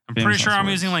 I'm pretty sure I'm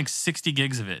using like 60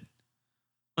 gigs of it.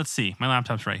 Let's see. My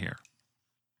laptop's right here.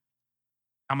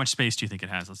 How much space do you think it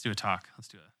has? Let's do a talk. Let's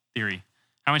do a theory.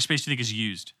 How much space do you think is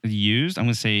used? Used? I'm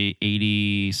going to say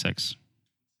 86.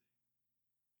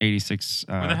 86.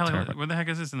 Where the heck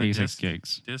is this in the 86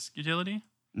 gigs. Disk utility?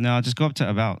 No, just go up to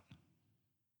about.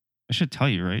 I should tell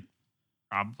you, right?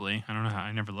 Probably. I don't know how.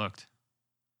 I never looked.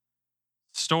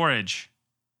 Storage.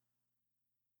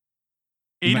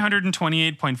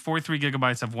 828.43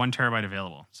 gigabytes of 1 terabyte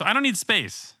available. So I don't need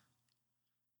space.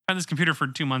 I've had this computer for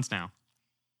 2 months now.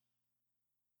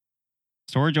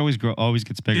 Storage always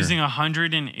gets bigger. Using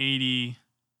 180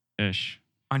 ish.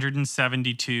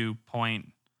 172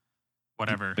 point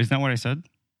whatever. Isn't that what I said?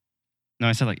 No,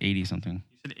 I said like 80 something.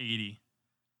 You said 80.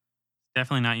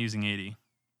 Definitely not using 80.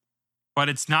 But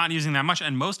it's not using that much.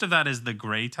 And most of that is the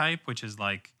gray type, which is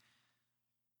like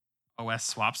OS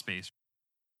swap space.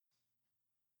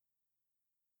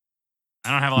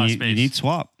 I don't have a lot of space. You need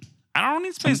swap. I don't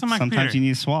need space on my computer. Sometimes you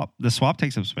need swap. The swap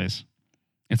takes up space.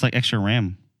 It's like extra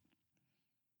RAM.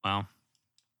 Well,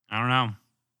 I don't know.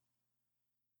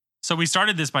 So we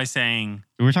started this by saying...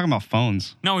 We were talking about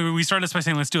phones. No, we started this by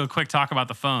saying, let's do a quick talk about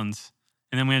the phones.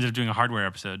 And then we ended up doing a hardware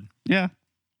episode. Yeah.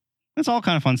 It's all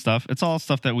kind of fun stuff. It's all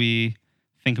stuff that we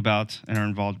think about and are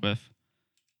involved with.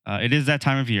 It is that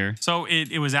time of year. So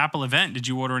it was Apple event. Did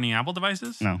you order any Apple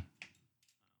devices? No.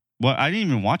 Well, I didn't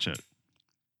even watch it.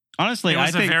 Honestly, I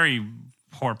think a very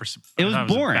poor perspective. It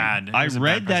was boring. I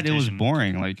read that it was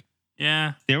boring. Like,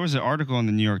 yeah, there was an article in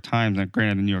the New York Times. And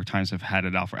granted, the New York Times have had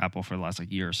it out for Apple for the last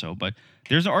year or so. But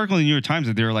there's an article in the New York Times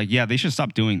that they were like, yeah, they should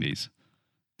stop doing these.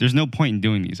 There's no point in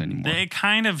doing these anymore. They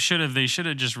kind of should have. They should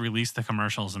have just released the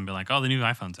commercials and be like, oh, the new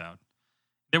iPhone's out.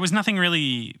 There was nothing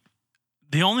really.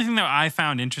 The only thing that I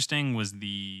found interesting was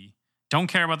don't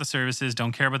care about the services,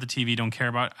 don't care about the TV, don't care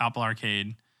about Apple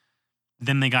Arcade.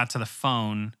 Then they got to the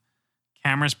phone.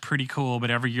 Camera's pretty cool,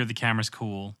 but every year the camera's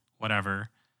cool. Whatever.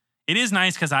 It is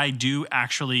nice because I do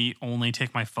actually only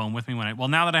take my phone with me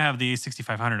now that I have the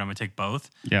A6500, I'm going to take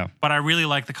both. Yeah. But I really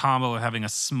like the combo of having a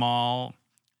small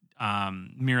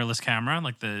mirrorless camera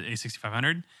like the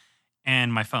A6500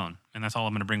 and my phone. And that's all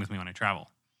I'm going to bring with me when I travel.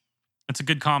 It's a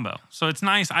good combo. So it's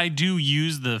nice. I do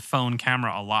use the phone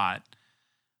camera a lot.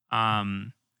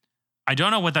 I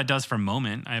don't know what that does for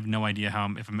Moment. I have no idea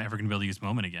if I'm ever going to be able to use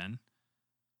Moment again.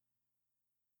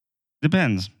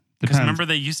 Depends. Because remember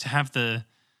they used to have the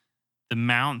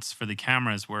mounts for the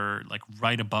cameras were like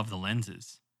right above the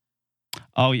lenses.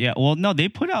 Oh yeah. Well, no,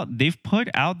 they've put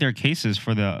out their cases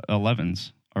for the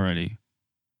 11s already.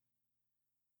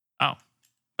 Oh,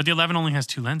 but the 11 only has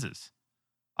 2 lenses.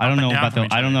 I don't know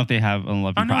if they have an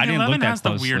 11 Pro. I didn't look that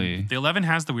closely. The 11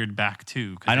 has the weird back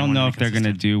too. I don't know if they're going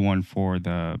to do one for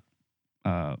the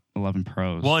 11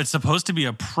 Pros. Well, it's supposed to be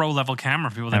a pro level camera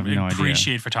for people that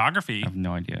appreciate photography. I have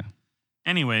no idea.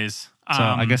 Anyways, so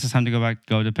I guess it's time to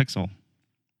go to Pixel.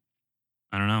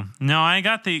 I don't know. No, I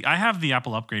have the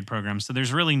Apple upgrade program, so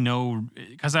there's really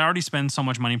because I already spend so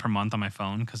much money per month on my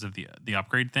phone because of the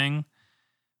upgrade thing.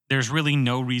 There's really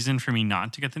no reason for me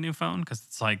not to get the new phone because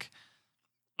it's like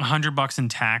 $100 in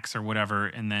tax or whatever,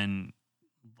 and then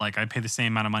like I pay the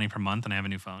same amount of money per month and I have a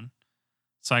new phone.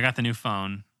 So I got the new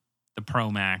phone, the Pro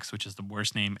Max, which is the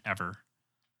worst name ever.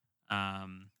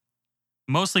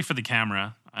 Mostly for the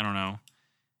camera. I don't know.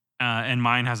 And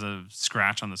mine has a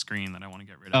scratch on the screen that I want to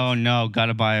get rid of. Oh, no. Got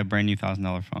to buy a brand new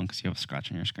 $1,000 phone because you have a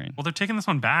scratch on your screen. Well, they're taking this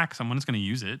one back. Someone's going to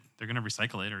use it. They're going to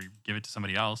recycle it or give it to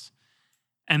somebody else.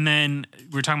 And then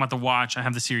we were talking about the watch. I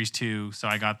have the Series 2, so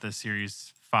I got the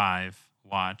Series 5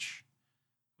 watch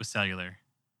with cellular.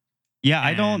 Yeah,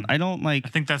 and I don't like... I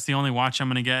think that's the only watch I'm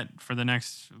going to get for the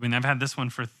next... I mean, I've had this one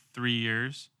for 3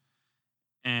 years.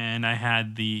 And I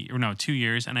had 2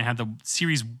 years, and I had the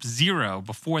Series 0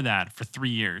 before that for 3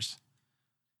 years.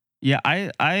 Yeah,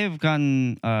 I've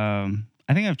gotten, I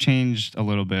think I've changed a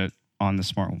little bit on the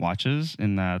smart watches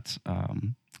in that,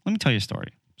 let me tell you a story.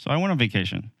 So I went on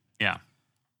vacation. Yeah.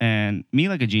 And me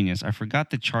like a genius, I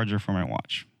forgot the charger for my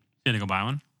watch. You had to go buy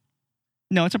one?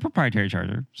 No, it's a proprietary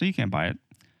charger, so you can't buy it.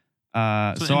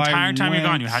 So the entire time you're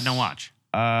gone, you had no watch?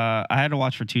 I had a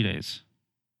watch for 2 days.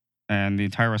 And the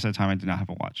entire rest of the time, I did not have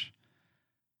a watch.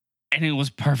 And it was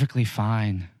perfectly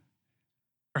fine.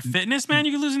 For fitness, man,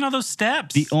 you could lose all those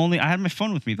steps. I had my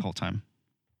phone with me the whole time.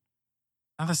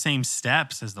 Not the same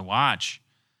steps as the watch.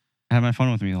 I had my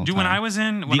phone with me the whole time. When I was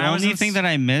in... The only thing that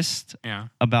I missed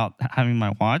about having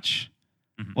my watch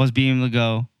was being able to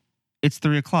go, it's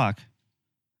 3 o'clock.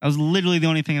 That was literally the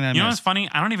only thing that I missed. You know what's funny?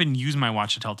 I don't even use my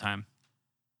watch to tell time.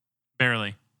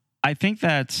 Barely. I think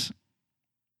that...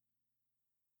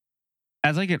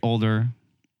 As I get older,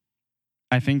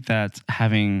 I think that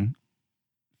having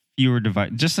fewer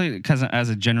devices, just because as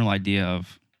a general idea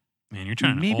of, man, you're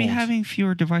trying maybe old. having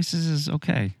fewer devices is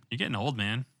okay. You're getting old,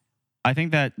 man. I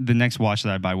think that the next watch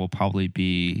that I buy will probably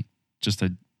be just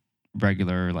a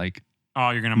regular like.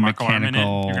 Oh, you're gonna Marco Arment it.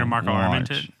 You're gonna Marco Arment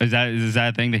it. Is that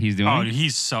a thing that he's doing? Oh,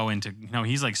 he's so into. No,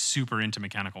 he's like super into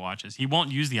mechanical watches. He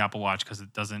won't use the Apple Watch because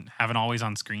it doesn't have an always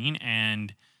on screen,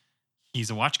 and he's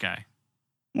a watch guy.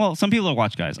 Well, some people are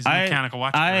watch guys. He's a mechanical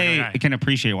watch guy. guy. Can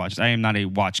appreciate watches. I am not a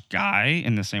watch guy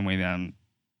in the same way that I'm,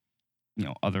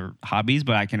 other hobbies,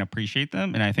 but I can appreciate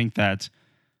them, and I think that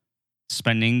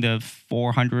spending the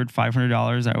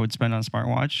 $400-$500 I would spend on a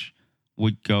smartwatch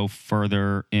would go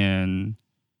further in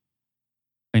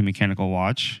a mechanical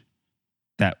watch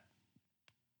that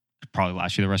could probably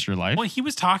last you the rest of your life. Well, he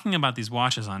was talking about these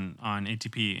watches on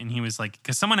ATP, and he was like,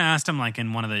 because someone asked him like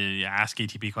in one of the Ask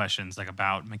ATP questions, like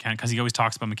about because he always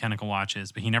talks about mechanical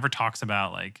watches, but he never talks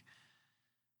about like,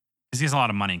 because he has a lot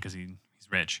of money because he's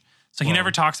rich. So he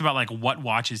never talks about like what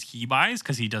watches he buys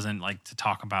because he doesn't like to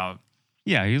talk about.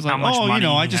 Yeah, he's like,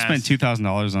 I just spent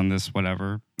 $2,000 on this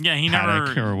whatever. Yeah, he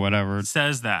never or whatever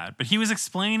says that, but he was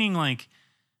explaining like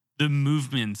the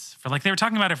movements for like they were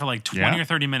talking about it for like 20 or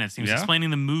 30 minutes. He was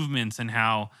explaining the movements and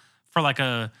how for like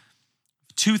a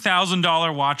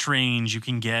 $2,000 watch range you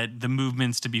can get the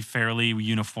movements to be fairly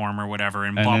uniform or whatever,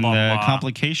 and blah blah blah.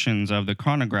 Complications of the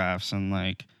chronographs and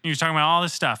like he was talking about all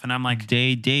this stuff, and I'm like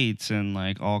dates and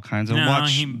like all kinds of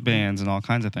watch bands and all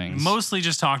kinds of things. Mostly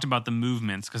just talked about the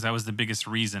movements because that was the biggest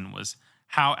reason was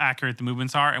how accurate the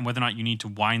movements are and whether or not you need to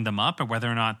wind them up or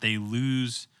whether or not they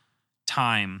lose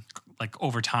time like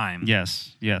over time.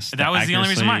 Yes. That was the only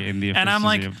reason why. And I'm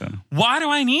like, why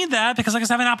do I need that? Because like I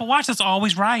have an Apple Watch that's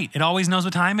always right. It always knows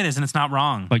what time it is and it's not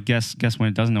wrong. But guess when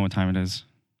it doesn't know what time it is?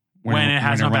 When it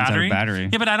has no battery? battery.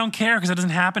 Yeah, but I don't care because it doesn't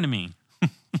happen to me.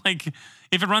 Like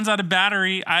if it runs out of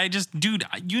battery, dude,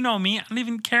 you know me. I don't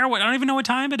even care I don't even know what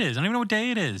time it is. I don't even know what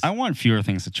day it is. I want fewer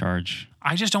things to charge.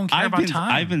 I just don't care about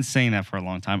time. I've been saying that for a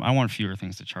long time. I want fewer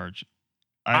things to charge.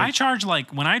 I charge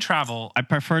like when I travel. I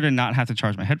prefer to not have to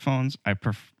charge my headphones.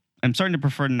 I'm starting to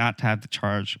prefer not to have to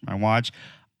charge my watch.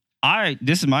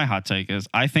 This is my hot take is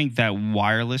I think that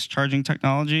wireless charging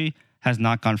technology has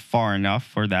not gone far enough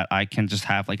for that I can just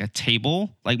have like a table,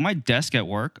 like my desk at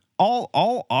work.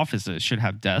 All offices should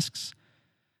have desks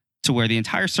to where the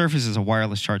entire surface is a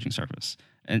wireless charging surface.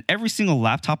 And every single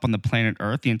laptop on the planet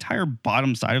Earth, the entire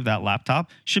bottom side of that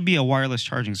laptop should be a wireless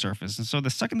charging surface. And so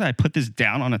the second that I put this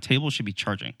down on a table, it should be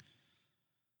charging.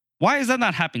 Why has that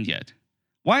not happened yet?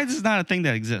 Why is this not a thing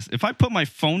that exists? If I put my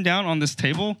phone down on this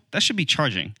table, that should be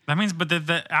charging. That means, but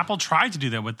the Apple tried to do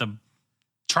that with the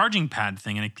charging pad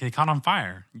thing, and it caught on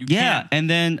fire. And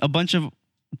then a bunch of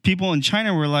people in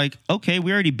China were like, okay,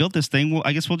 we already built this thing. Well,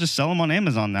 I guess we'll just sell them on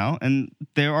Amazon now. And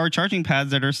there are charging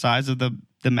pads that are size of the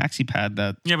maxi pad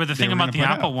that. Yeah, but the thing about the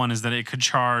Apple one is that it could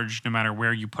charge no matter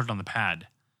where you put it on the pad.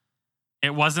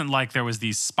 It wasn't like there was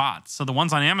these spots. So the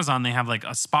ones on Amazon, they have like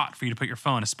a spot for you to put your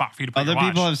phone, a spot for you to put your watch.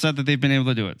 Other people have said that they've been able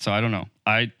to do it. So I don't know.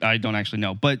 I don't actually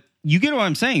know. But you get what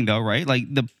I'm saying though, right?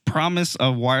 Like the promise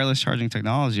of wireless charging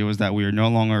technology was that we are no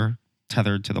longer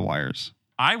tethered to the wires.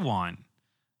 I want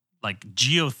like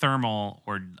geothermal,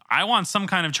 or I want some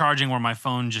kind of charging where my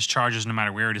phone just charges no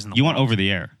matter where it is in the world. You want over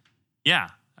the air. Yeah.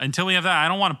 Until we have that, I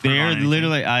don't want to put it on anything.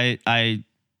 Literally,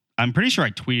 I'm pretty sure I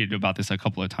tweeted about this a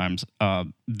couple of times.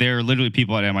 There are literally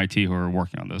people at MIT who are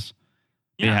working on this.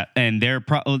 Yeah. And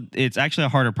it's actually a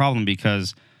harder problem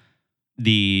because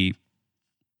getting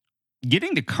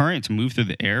the current to move through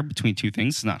the air between two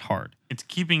things is not hard. It's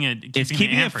keeping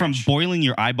it from boiling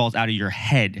your eyeballs out of your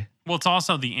head. Well, it's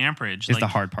also the amperage. It's the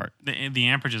hard part. The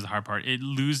amperage is the hard part. It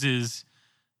loses,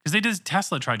 because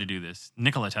Tesla tried to do this.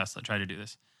 Nikola Tesla tried to do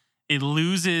this. It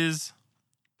loses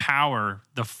power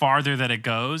the farther that it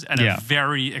goes at a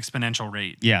very exponential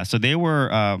rate. Yeah, so they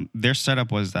were, their setup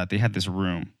was that they had this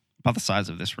room, about the size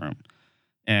of this room.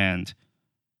 And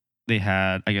they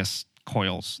had, I guess,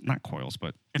 not coils,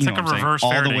 but it's like a reverse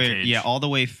Faraday cage. Yeah, all the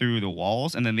way through the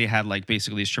walls. And then they had like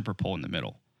basically a stripper pole in the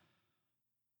middle.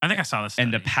 I think I saw this.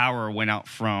 And the power went out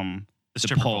from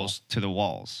the poles to the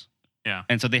walls. Yeah.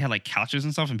 And so they had like couches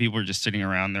and stuff, and people were just sitting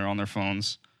around there on their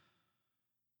phones.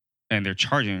 And they're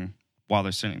charging while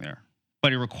they're sitting there.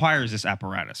 But it requires this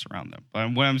apparatus around them.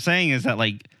 But what I'm saying is that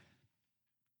like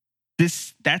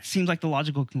that seems like the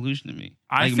logical conclusion to me.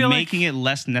 I feel making it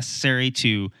less necessary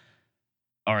to,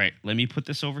 all right, let me put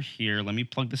this over here. Let me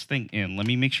plug this thing in. Let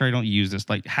me make sure I don't use this.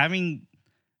 Like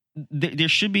there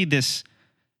should be this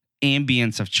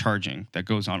ambience of charging that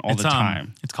goes on all the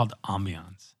time. It's called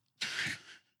ambiance.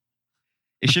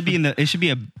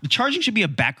 Charging should be a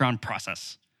background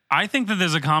process. I think that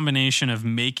there's a combination of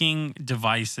making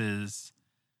devices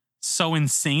so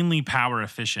insanely power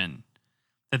efficient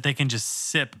that they can just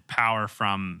sip power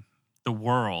from the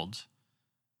world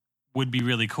would be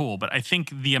really cool. But I think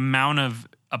the amount of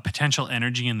potential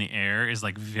energy in the air is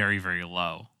like very, very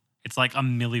low. It's like a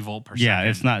millivolt per second. Yeah,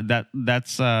 it's not that.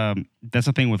 That's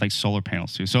the thing with like solar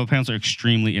panels too. Solar panels are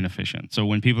extremely inefficient. So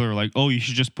when people are like, "Oh, you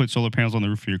should just put solar panels on the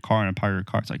roof of your car and power your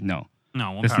car," it's like, no,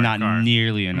 it's not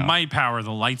nearly enough. It might power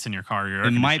the lights in your car.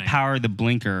 It might power the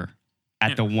blinker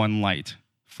at the one light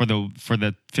for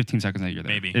the 15 seconds that you're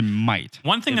there. Maybe it might.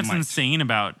 One thing that's insane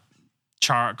about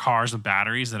cars with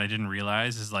batteries that I didn't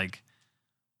realize is like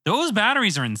those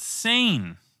batteries are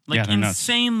insane. Like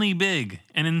insanely big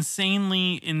and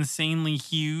insanely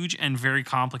huge and very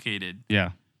complicated. Yeah.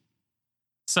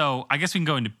 So I guess we can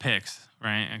go into picks,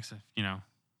 right? Except, close.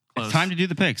 It's time to do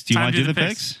the picks. Do you want to do the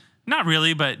picks? Not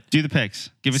really, but do the picks.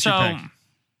 Give us your pick.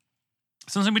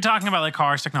 Since we've been talking about like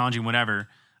cars, technology, and whatever,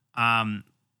 I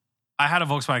had a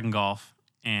Volkswagen Golf,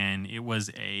 and it was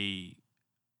a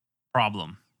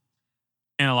problem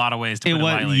in a lot of ways. It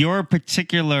was your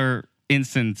particular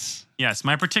instance. Yes,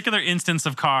 my particular instance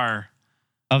of the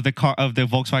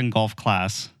Volkswagen Golf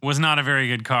class was not a very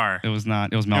good car. It was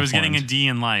not. It was malformed. It was getting a D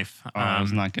in life. It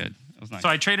was not good. So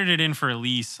I traded it in for a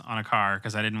lease on a car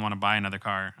because I didn't want to buy another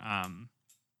car.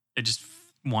 I just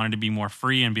wanted to be more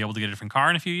free and be able to get a different car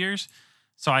in a few years.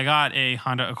 So I got a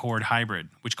Honda Accord Hybrid,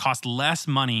 which cost less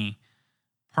money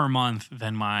per month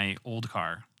than my old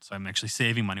car. So I'm actually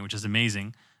saving money, which is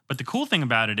amazing. But the cool thing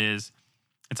about it is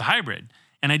it's a hybrid.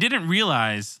 And I didn't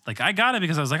realize, like, I got it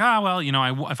because I was like,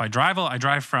 if I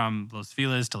drive from Los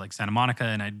Feliz to like Santa Monica,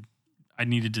 and I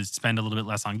needed to spend a little bit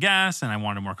less on gas, and I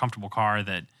wanted a more comfortable car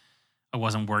that I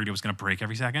wasn't worried it was going to break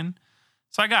every second.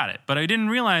 So I got it. But I didn't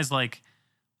realize, like,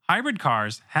 hybrid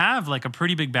cars have like a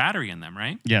pretty big battery in them,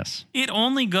 right? Yes. It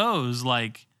only goes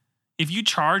like, if you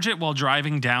charge it while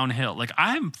driving downhill, like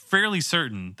I'm fairly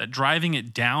certain that driving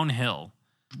it downhill,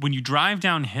 when you drive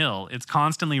downhill, it's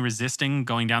constantly resisting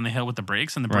going down the hill with the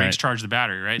brakes, and the brakes charge the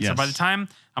battery, right? Yes. So by the time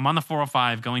I'm on the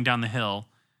 405 going down the hill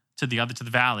to the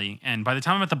valley, and by the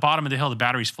time I'm at the bottom of the hill, the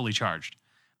battery's fully charged.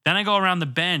 Then I go around the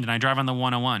bend and I drive on the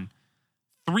 101.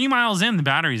 3 miles in, the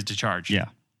battery's decharged. Yeah.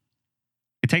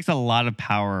 It takes a lot of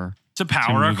power to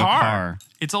power a car.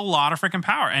 It's a lot of freaking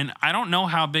power. And I don't know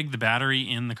how big the battery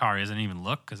in the car is. I didn't even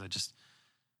look because I just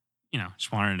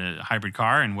wanted a hybrid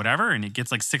car and whatever. And it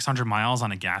gets like 600 miles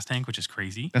on a gas tank, which is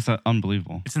crazy. That's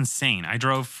unbelievable. It's insane. I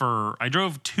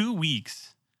drove 2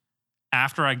 weeks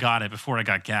after I got it before I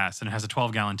got gas, and it has a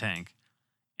 12-gallon tank.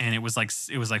 And it was like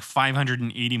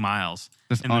 580 miles.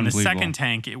 That's and then the second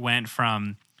tank, it went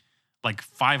from like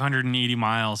 580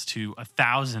 miles to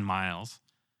 1,000 miles.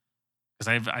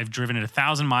 Because I've driven it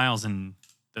 1,000 miles in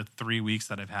the 3 weeks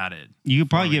that I've had it. You could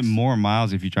probably get more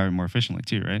miles if you drive it more efficiently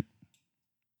too, right?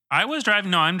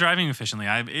 I'm driving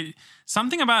efficiently.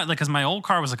 Something about like, because my old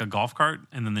car was like a golf cart,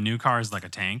 and then the new car is like a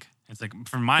tank. It's like,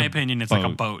 from my opinion, it's like a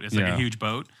boat. It's like a huge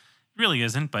boat. It really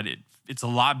isn't, but it's a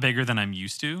lot bigger than I'm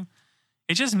used to.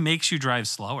 It just makes you drive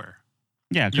slower.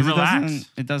 Yeah, because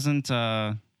it doesn't. It's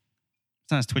not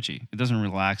as twitchy. It doesn't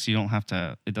relax. You don't have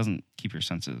to. It doesn't keep your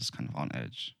senses kind of on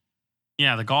edge.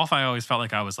 Yeah, the Golf, I always felt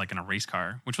like I was like in a race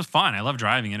car, which was fun. I loved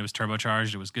driving it. It was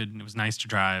turbocharged. It was good. It was nice to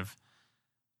drive.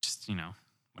 Just,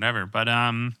 whatever. But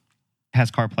it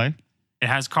has CarPlay. It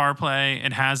has CarPlay.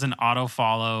 It has an auto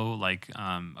follow. Like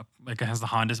it has the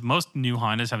Hondas. Most new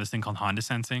Hondas have this thing called Honda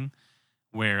Sensing,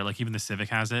 where like even the Civic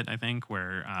has it, I think,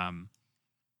 where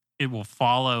it will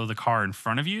follow the car in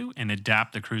front of you and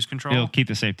adapt the cruise control. It'll keep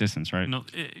the safe distance, right? No,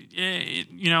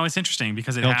 it's interesting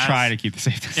because it'll try to keep the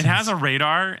safe distance. It has a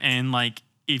radar, and like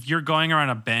if you're going around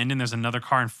a bend and there's another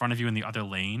car in front of you in the other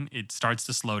lane, it starts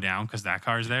to slow down because that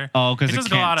car's there. Oh, because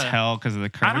it can't tell because of the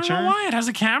curvature? I don't know why. It has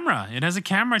a camera. It has a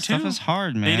camera too. Stuff is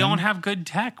hard, man. They don't have good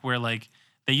tech where like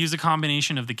they use a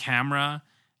combination of the camera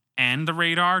and the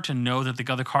radar to know that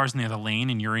the other car's in the other lane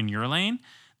and you're in your lane.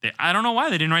 I don't know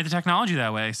why they didn't write the technology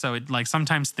that way. So it like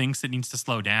sometimes thinks it needs to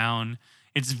slow down.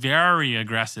 It's very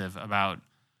aggressive about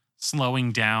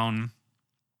slowing down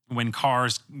when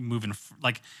cars move in.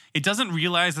 Like it doesn't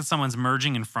realize that someone's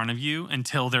merging in front of you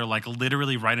until they're like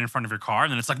literally right in front of your car.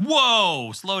 And then it's like,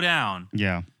 whoa, slow down.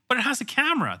 Yeah. But it has a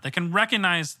camera that can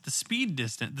recognize the speed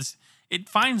distance. It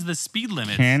finds the speed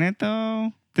limits. Can it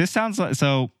though? This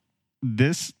to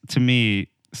me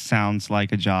sounds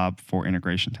like a job for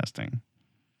integration testing.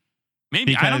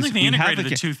 Maybe. I don't think they integrated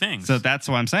the two things. So that's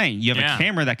what I'm saying. You have a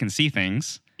camera that can see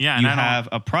things. Yeah. You have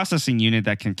a processing unit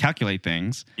that can calculate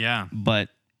things. Yeah. But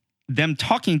them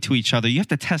talking to each other, you have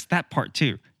to test that part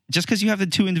too. just because you have the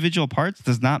two individual parts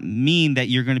does not mean that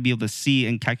you're going to be able to see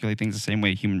and calculate things the same way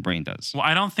a human brain does. Well,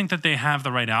 I don't think that they have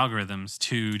the right algorithms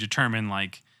to determine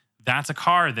like that's a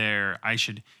car there. I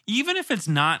should, even if it's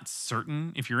not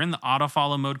certain, if you're in the auto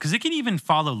follow mode, because it can even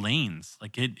follow lanes.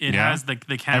 Like it has the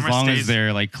camera as long stays, as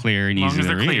they're like clear and easy to read. As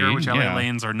long as they're clear, which LA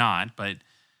lanes are not. But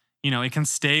it can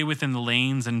stay within the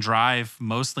lanes and drive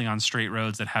mostly on straight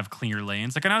roads that have clear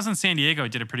lanes. Like when I was in San Diego,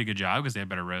 it did a pretty good job because they had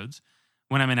better roads.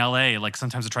 When I'm in LA, like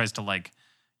sometimes it tries to like,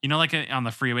 like on the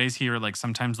freeways here, like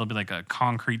sometimes there'll be like a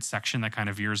concrete section that kind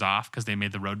of veers off because they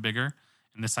made the road bigger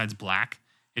and this side's black.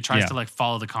 It tries to like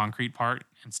follow the concrete part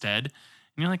instead. And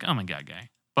you're like, oh my God,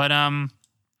 guy. But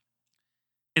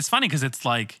it's funny because it's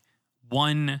like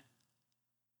 1/15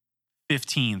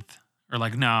 or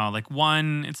like, no, like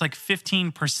it's like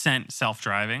 15%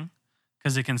 self-driving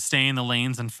because it can stay in the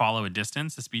lanes and follow a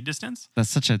speed distance. That's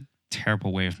such a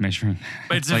terrible way of measuring that.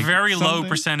 But it's like a very low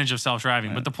percentage of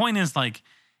self-driving. But the point is like,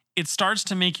 it starts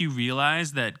to make you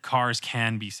realize that cars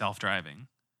can be self-driving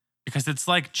because it's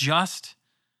like just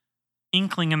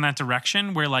inkling in that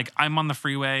direction where like I'm on the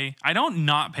freeway. I don't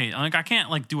not pay. Like I can't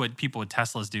like do what people with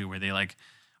Teslas do where they like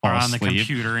are on the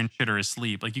computer and shit or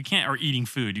asleep. Like you can't, or eating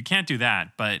food. You can't do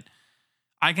that. But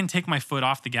I can take my foot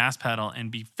off the gas pedal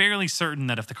and be fairly certain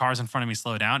that if the cars in front of me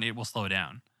slow down, it will slow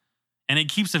down. And it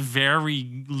keeps a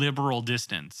very liberal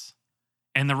distance.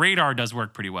 And the radar does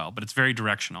work pretty well, but it's very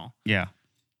directional. Yeah.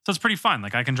 So it's pretty fun.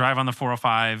 Like I can drive on the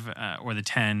 405 or the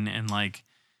 10 and like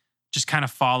just kind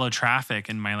of follow traffic,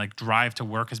 and my like drive to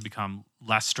work has become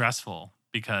less stressful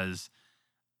because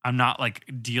I'm not like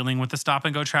dealing with the stop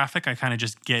and go traffic. I kind of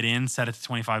just get in, set it to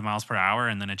 25 miles per hour,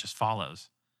 and then it just follows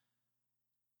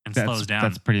and slows down.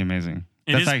 That's pretty amazing.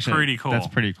 That's actually pretty cool. That's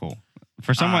pretty cool.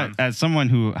 For someone, as someone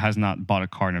who has not bought a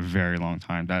car in a very long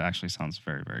time, that actually sounds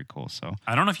very, very cool. So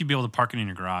I don't know if you'd be able to park it in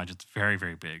your garage. It's very,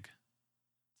 very big.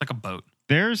 It's like a boat.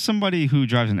 There's somebody who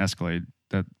drives an Escalade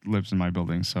that lives in my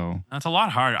building, so that's a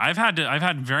lot harder. I've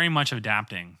had very much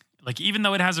adapting. Like even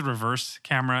though it has a reverse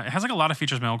camera, it has like a lot of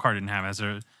features my old car didn't have. It has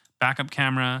a backup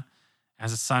camera, it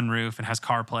has a sunroof, it has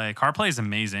CarPlay. CarPlay is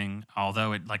amazing,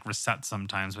 although it like resets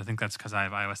sometimes. But I think that's because I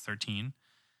have iOS 13.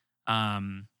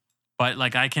 But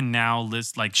like I can now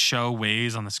show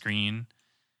Waze on the screen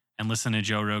and listen to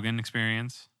Joe Rogan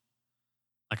Experience.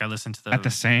 Like I listen to at the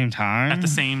same time. And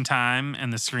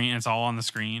the screen, it's all on the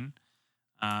screen.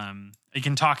 You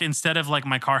can talk instead of like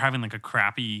my car having like a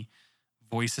crappy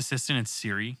voice assistant. It's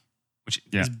Siri, which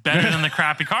is better than the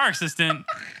crappy car assistant.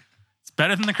 It's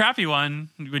better than the crappy one,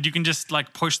 but you can just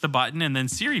like push the button and then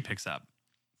Siri picks up.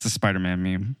 It's a Spider-Man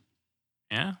meme.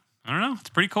 Yeah, I don't know. It's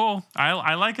pretty cool.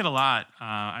 I like it a lot.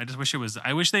 I just wish it was.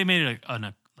 I wish they made it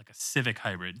like a Civic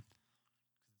hybrid,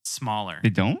 smaller. They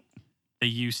don't. They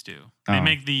used to. They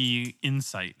make the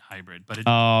Insight hybrid, but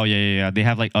yeah. They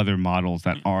have like other models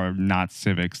that are not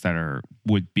Civics that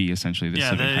would be essentially the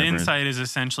Civic hybrid. Yeah, the Insight is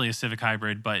essentially a Civic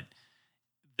hybrid, but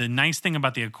the nice thing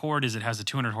about the Accord is it has a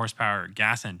 200 horsepower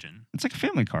gas engine. It's like a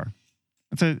family car.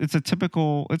 It's a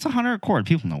typical. It's a Hunter Accord.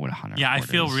 People know what a Hunter. Yeah, Accord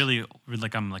I feel is. really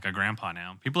like I'm like a grandpa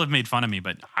now. People have made fun of me,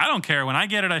 but I don't care. When I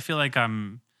get it, I feel like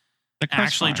I'm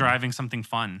actually driving something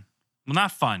fun. Well,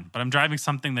 not fun, but I'm driving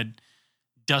something that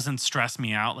doesn't stress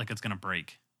me out like it's going to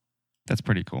break. That's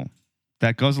pretty cool.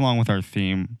 That goes along with our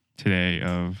theme today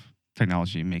of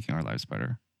technology making our lives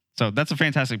better. So that's a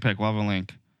fantastic pick. We'll have a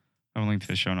link. I'll have a link to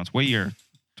the show notes. What year?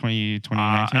 2019?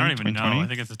 I don't even know. I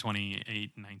think it's a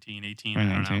 28, 19, 18.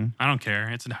 I don't know. I don't care.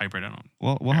 It's a hybrid.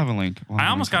 We'll have a link. I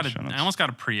almost got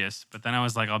a Prius, but then I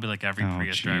was like, I'll be like every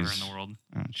Prius driver in the world.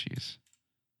 Oh, jeez.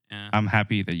 Yeah. I'm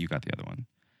happy that you got the other one.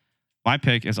 My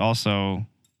pick is also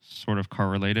sort of car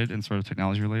related and sort of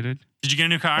technology related. Did you get a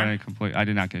new car? I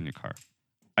did not get a new car.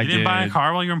 You didn't buy a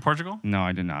car while you were in Portugal? No,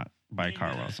 I did not buy a car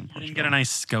while I was in Portugal. You didn't get a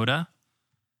nice Skoda?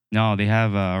 No, they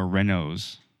have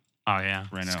Renaults. Oh, yeah.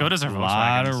 Renault. Skodas are Volkswagens. A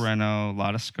lot of Renault, a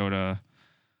lot of Skoda,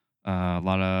 a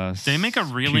lot of They make a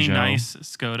really Peugeot. nice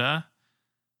Skoda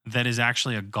that is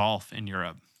actually a Golf in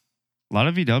Europe. A lot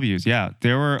of VWs, yeah.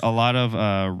 There were a lot of,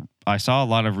 I saw a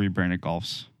lot of rebranded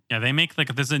Golfs. Yeah, they make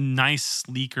there's a nice,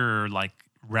 sleeker, like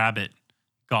Rabbit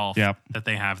Golf that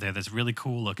they have there that's really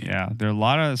cool looking. Yeah, there's a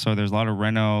lot of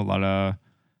Renault, a lot of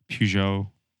Peugeot,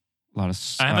 a lot of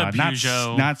I have a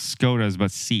Peugeot. Not Skodas,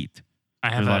 but Seat.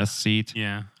 There's a lot of Seat.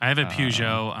 Yeah, I have a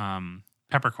Peugeot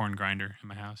peppercorn grinder in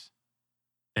my house.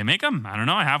 They make them. I don't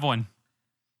know. I have one.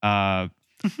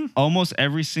 Almost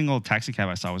every single taxi cab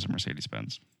I saw was a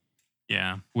Mercedes-Benz.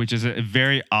 Yeah. Which is a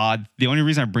very odd. The only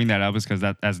reason I bring that up is because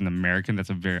that, as an American, that's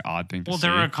a very odd thing to say. Well,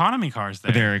 there are economy cars there.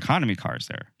 But there are economy cars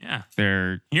there. Yeah.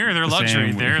 They're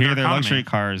luxury. Here they're luxury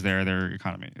cars. They're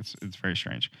economy. It's very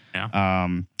strange. Yeah.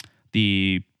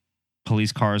 The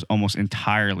police cars almost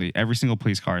entirely. Every single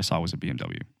police car I saw was a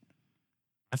BMW.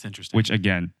 That's interesting. Which,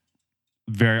 again,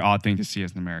 very odd thing to see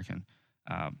as an American.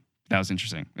 That was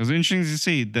interesting. It was interesting to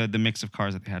see the mix of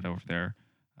cars that they had over there.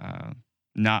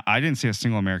 I didn't see a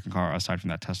single American car aside from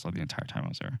that Tesla the entire time I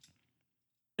was there.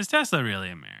 Is Tesla really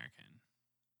American?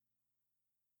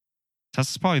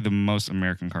 Tesla's probably the most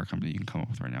American car company you can come up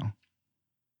with right now.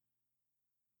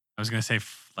 I was going to say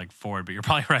like Ford, but you're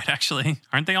probably right, actually.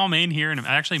 Aren't they all made here?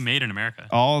 Actually made in America.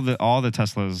 All the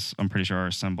Teslas, I'm pretty sure, are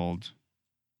assembled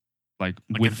like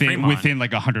within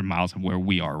like 100 miles of where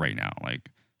we are right now. Like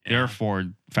there are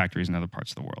Ford factories in other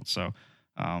parts of the world. So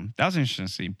that was interesting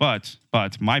to see. But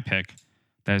my pick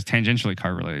that is tangentially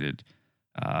car related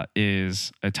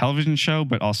is a television show,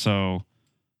 but also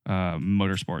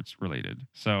motorsports related.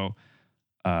 So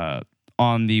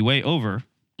on the way over,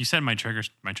 you said my trigger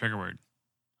word.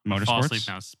 Motorsports. Fall asleep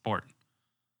now. Sport.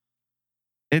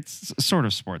 It's sort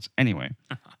of sports. Anyway,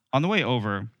 on the way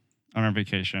over on our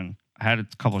vacation, I had a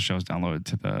couple of shows downloaded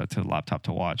to the laptop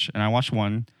to watch, and I watched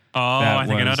one. Oh, I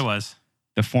think I know what it was.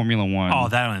 The Formula One. Oh,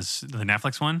 that was the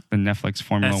Netflix one? The Netflix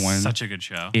Formula One. Such a good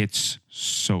show. It's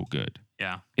so good.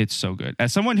 Yeah. It's so good.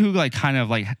 As someone who like kind of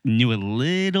like knew a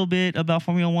little bit about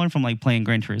Formula One from like playing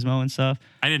Gran Turismo and stuff.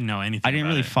 I didn't know anything. I didn't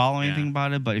really follow anything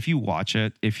about it, but if you watch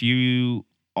it, if you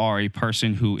are a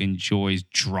person who enjoys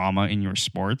drama in your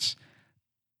sports,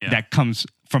 that comes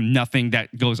from nothing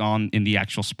that goes on in the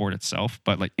actual sport itself,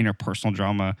 but like interpersonal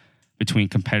drama between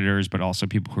competitors, but also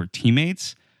people who are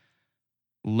teammates.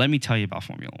 Let me tell you about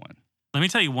Formula One. Let me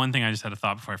tell you one thing I just had a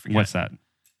thought before I forget. What's that?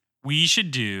 We should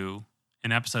do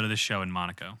an episode of this show in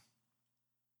Monaco.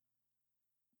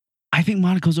 I think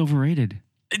Monaco's overrated.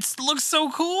 It looks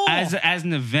so cool. As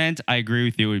an event, I agree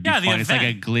with you. It would be fun. It's like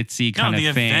a glitzy kind of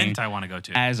thing. The event I want to go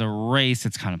to. As a race,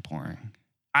 it's kind of boring.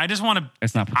 I just want to.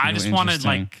 It's not particularly interesting. I just want to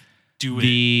like do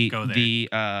it. Go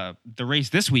there. The race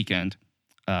this weekend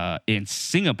in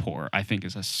Singapore, I think,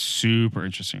 is a super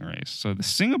interesting race. So the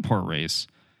Singapore race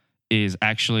is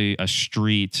actually a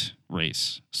street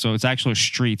race. So it's actually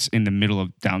streets in the middle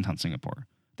of downtown Singapore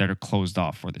that are closed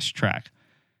off for this track.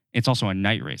 It's also a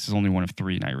night race. It's only one of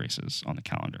 3 night races on the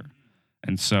calendar.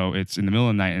 And so it's in the middle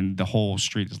of the night and the whole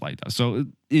street is lighted up. So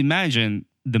imagine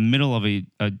the middle of a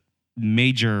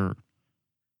major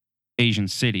Asian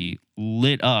city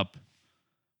lit up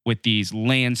with these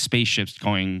land spaceships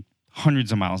going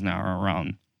hundreds of miles an hour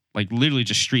around, like literally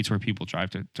just streets where people drive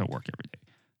to work every day.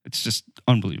 It's just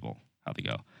unbelievable how they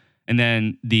go. And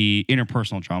then the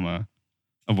interpersonal drama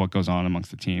of what goes on amongst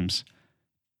the teams,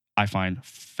 I find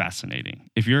fascinating.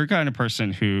 If you're a kind of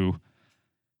person who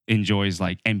enjoys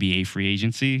like NBA free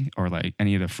agency or like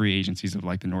any of the free agencies of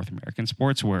like the North American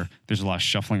sports where there's a lot of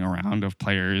shuffling around of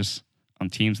players on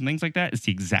teams and things like that, it's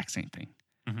the exact same thing.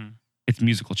 Mm-hmm. It's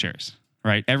musical chairs,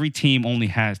 right? Every team only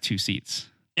has 2 seats.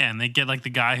 Yeah, and they get like the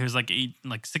guy who's like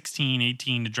 16,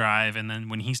 18 to drive, and then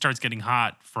when he starts getting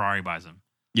hot, Ferrari buys him.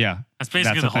 Yeah. That's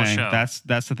basically the whole show. That's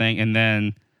the thing. And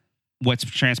then what's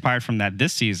transpired from that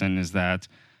this season is that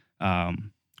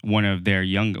one of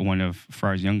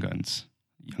Ferrari's young guns,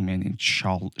 a young man named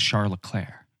Charles Leclerc.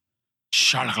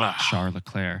 Charles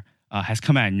Leclerc has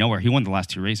come out of nowhere. He won the last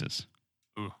 2 races.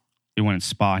 Ooh. He won in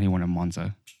Spa and he won in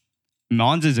Monza.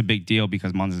 Monza is a big deal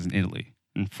because Monza is in Italy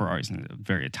and Ferrari's a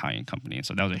very Italian company. And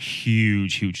so that was a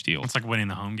huge, huge deal. It's like winning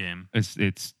the home game. It's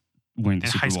winning the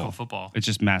Super Bowl. High school football. It's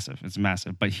just massive. It's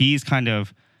massive. But he's kind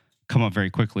of come up very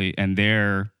quickly. And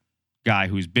their guy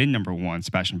who's been number 1,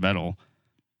 Sebastian Vettel,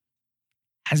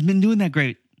 has been doing that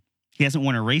great. He hasn't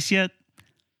won a race yet.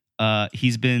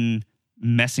 He's been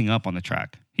messing up on the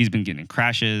track. He's been getting in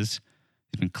crashes.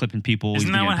 He's been clipping people.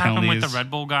 Isn't that what happened with the Red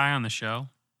Bull guy on the show?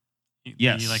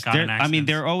 Yes. He like got in accidents. I mean,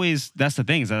 they're always, that's the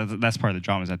thing, is that's part of the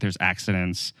drama, is that there's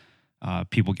accidents.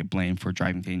 People get blamed for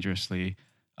driving dangerously.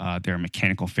 There are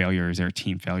mechanical failures. There are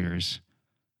team failures.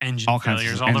 Engine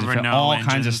failures. All the Renault all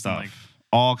kinds of stuff.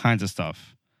 All kinds of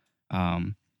stuff.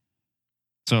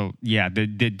 So yeah, the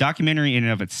documentary in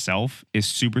and of itself is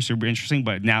super, super interesting,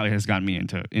 but now it has gotten me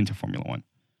into Formula One.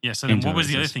 Yeah. So then what was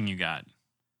the other thing you got?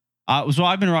 So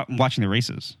I've been watching the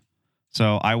races.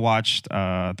 So I watched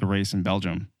the race in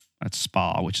Belgium at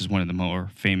Spa, which is one of the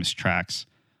more famous tracks.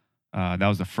 That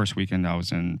was the first weekend I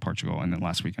was in Portugal, and then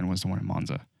last weekend was the one in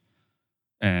Monza.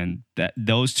 And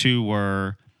those 2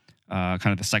 were kind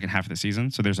of the second half of the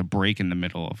season. So there's a break in the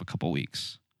middle of a couple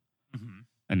weeks. Mm-hmm.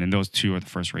 And then those 2 are the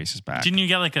first races back. Didn't you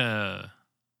get like a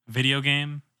video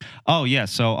game? Oh, yeah.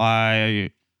 So I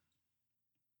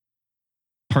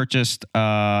purchased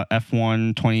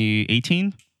F1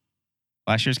 2018,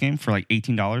 last year's game, for like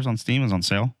 $18 on Steam. It was on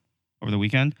sale over the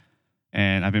weekend.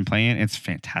 And I've been playing it. It's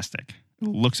fantastic. It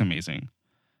looks amazing.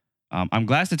 I'm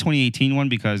glad it's the 2018 one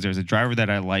because there's a driver that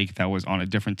I like that was on a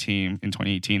different team in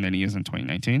 2018 than he is in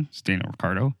 2019. It's Daniel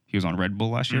Ricciardo. He was on Red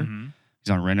Bull last year. Mm-hmm.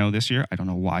 He's on Renault this year. I don't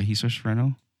know why he switched to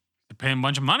Renault. They pay him a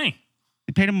bunch of money.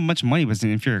 They paid him a bunch of money, but it's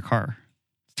an inferior car.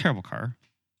 It's a terrible car.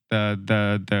 Wasn't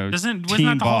that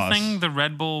the whole thing? The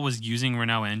Red Bull was using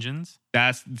Renault engines.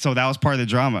 That was part of the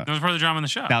drama. That was part of the drama on the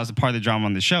show. That was a part of the drama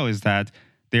on the show is that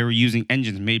they were using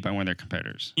engines made by one of their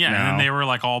competitors. Yeah, and then they were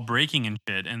like all braking and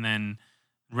shit, and then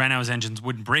Renault's engines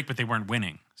wouldn't brake, but they weren't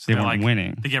winning. So they weren't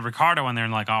winning. They get Ricciardo in there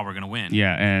and like, oh, we're gonna win.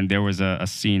 Yeah, and there was a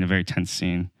very tense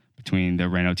scene between the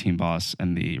Renault team boss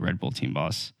and the Red Bull team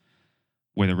boss,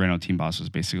 where the Renault team boss was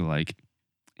basically like,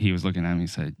 he was looking at him and he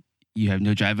said, "You have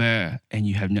no driver and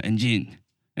you have no engine."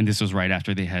 And this was right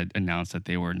after they had announced that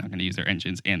they were not going to use their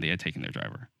engines and they had taken their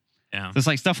driver. Yeah. So it's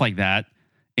like stuff like that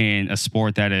in a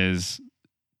sport that is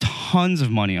tons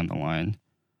of money on the line.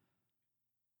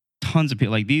 Tons of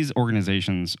people. Like these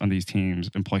organizations on these teams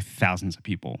employ thousands of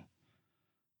people.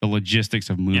 The logistics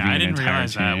of moving an entire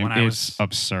team, it's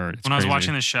absurd. It's when crazy. I was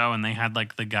watching the show and they had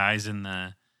like the guys in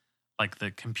the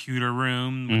computer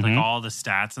room with like all the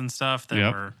stats and stuff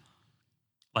that were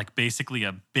like basically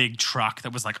a big truck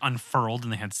that was like unfurled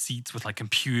and they had seats with like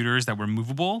computers that were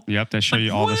movable. Yep, that show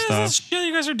you all the stuff. What is this shit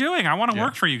you guys are doing? I want to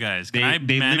work for you guys. Can I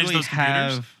manage those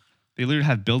computers? They literally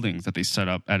have buildings that they set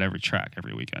up at every track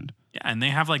every weekend. Yeah, and they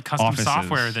have like custom Offices,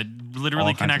 software that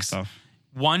literally connects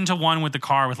one-to-one with the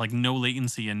car with like no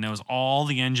latency and knows all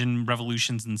the engine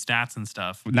revolutions and stats and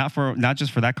stuff. Not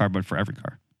just for that car, but for every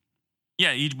car.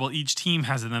 Yeah, each team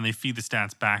has it, and then they feed the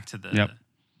stats back to the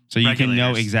So you can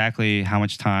know exactly how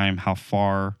much time, how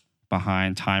far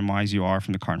behind time-wise you are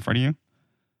from the car in front of you.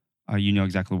 You know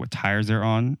exactly what tires they're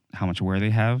on, how much wear they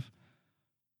have.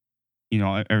 You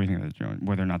know, everything that they're doing,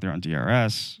 whether or not they're on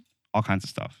DRS, all kinds of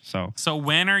stuff. So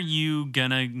when are you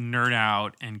going to nerd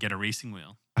out and get a racing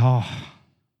wheel? Oh,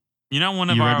 you know,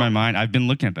 you read my mind. I've been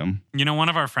looking at them. You know, one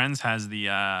of our friends has the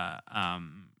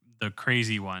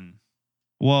crazy one.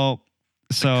 Well,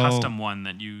 the custom one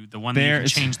that you can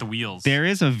change the wheels. There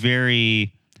is a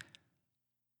very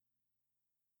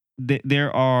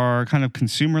there are kind of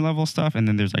consumer level stuff, and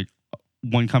then there's like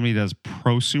one company does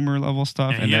prosumer level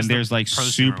stuff, and then there's like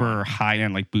super high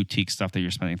end like boutique stuff that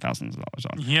you're spending thousands of dollars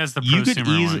on. He has the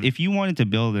prosumer one. If you wanted to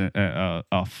build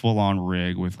a full on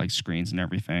rig with like screens and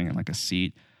everything and like a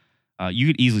seat, you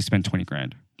could easily spend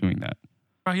 $20,000 doing that.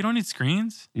 Bro, you don't need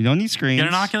screens. You don't need screens. Get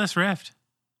an Oculus Rift.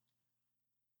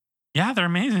 Yeah, they're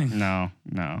amazing. No.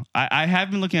 I have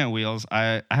been looking at wheels.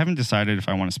 I haven't decided if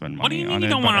I want to spend money on it. What do you mean you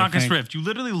don't want an Oculus Rift? You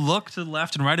literally look to the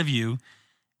left and right of you,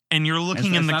 and you're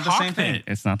looking in the cockpit.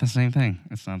 It's not the same thing.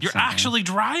 You're actually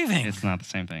driving. It's not the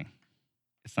same thing.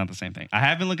 I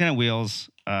have been looking at wheels.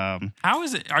 How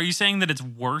is it? Are you saying that it's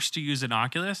worse to use an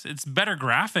Oculus? It's better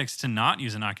graphics to not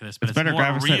use an Oculus, but it's better more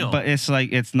graphics, real. But it's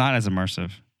like it's not as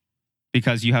immersive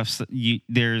because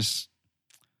there's.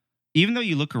 Even though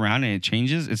you look around and it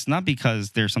changes, it's not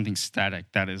because there's something static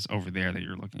that is over there that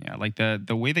you're looking at. Like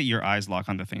the way that your eyes lock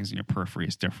onto things in your periphery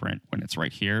is different when it's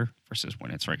right here versus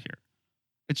when it's right here.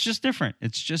 It's just different.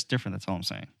 That's all I'm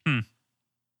saying.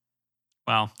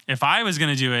 Well, if I was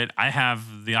going to do it, I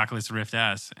have the Oculus Rift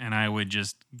S, and I would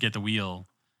just get the wheel.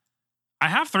 I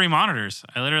have 3 monitors.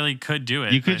 I literally could do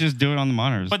it. You could just do it on the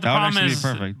monitors. But the problem is,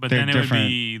 perfect. But then it would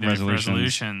be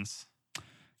resolutions.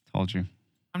 Told you.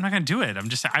 I'm not going to do it.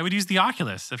 I would use the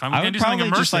Oculus. If I'm going to do something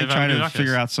immersive, just like try to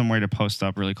figure out some way to post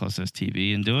up really close to this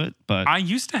TV and do it. But I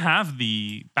used to have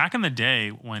back in the day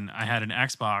when I had an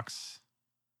Xbox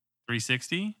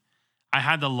 360, I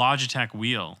had the Logitech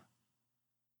wheel,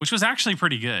 which was actually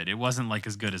pretty good. It wasn't like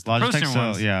as good as the Logitech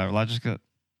ones. Yeah,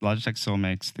 Logitech still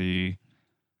makes the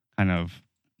kind of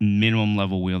minimum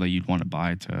level wheel that you'd want to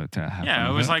buy to have. Yeah,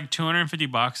 it was like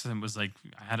 $250, and it was like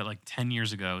I had it like 10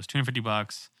 years ago. It was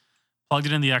 $250. Plugged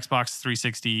it in the Xbox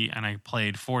 360 and I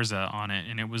played Forza on it,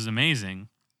 and it was amazing.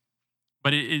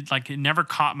 But it never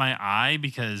caught my eye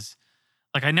because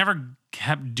like I never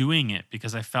kept doing it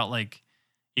because I felt like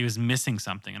it was missing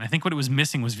something. And I think what it was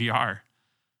missing was VR.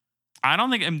 I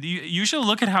don't think you should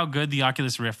look at how good the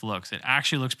Oculus Rift looks. It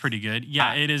actually looks pretty good.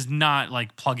 Yeah, it is not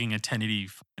like plugging a 1080.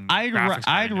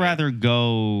 I'd rather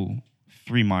go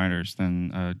 3 monitors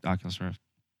than Oculus Rift.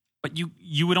 But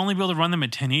you would only be able to run them at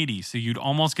 1080, so you'd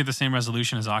almost get the same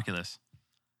resolution as Oculus.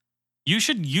 You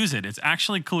should use it. It's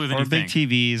actually cooler than you think. Or big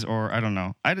TVs, or I don't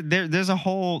know. There's a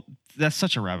whole... That's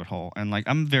such a rabbit hole, and like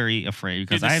I'm very afraid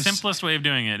because the simplest way of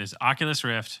doing it is Oculus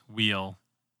Rift, wheel,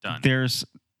 done.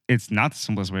 It's not the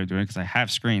simplest way of doing it because I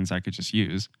have screens I could just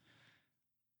use.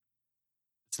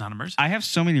 It's not immersive. I have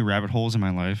so many rabbit holes in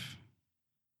my life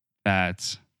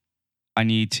that I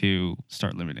need to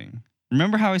start limiting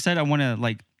Remember how I said I want to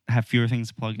like have fewer things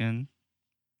to plug in?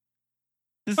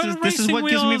 This is what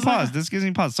gives me pause. This gives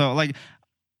me pause. So like,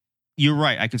 you're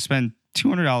right. I could spend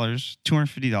 $200,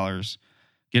 $250,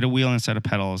 get a wheel and a set of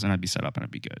pedals, and I'd be set up and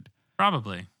I'd be good.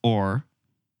 Probably. Or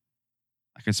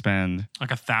I could spend like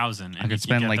 $1,000. I could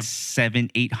spend like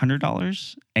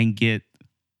 $700-800 and get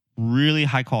really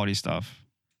high quality stuff.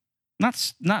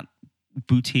 Not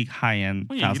boutique high end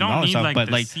 $1,000 stuff, like but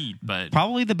the like seat, but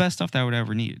probably the best stuff that I would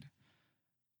ever need.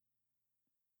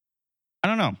 I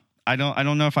don't know. I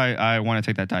don't know if I want to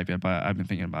take that dive yet, but I've been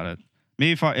thinking about it.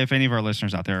 Maybe if any of our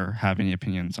listeners out there have any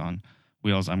opinions on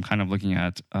wheels, I'm kind of looking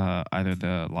at either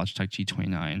the Logitech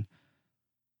G29,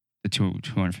 the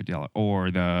 $250,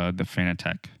 or the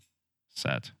Fanatec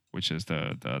set, which is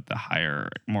the higher,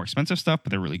 more expensive stuff,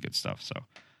 but they're really good stuff. So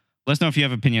let us know if you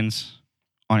have opinions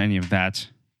on any of that.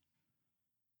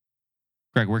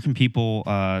 Greg, where can people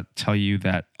tell you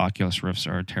that Oculus Rifts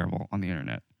are terrible on the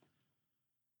internet?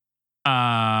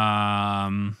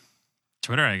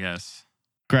 Twitter, I guess.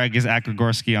 Greg is at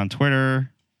Gregorski on Twitter.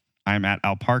 I'm at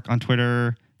Al Park on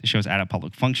Twitter. The show's at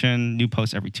Public Function. New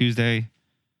posts every Tuesday.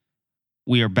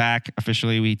 We are back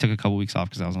officially. We took a couple weeks off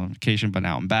because I was on vacation, but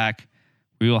now I'm back.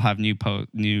 We will have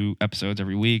new episodes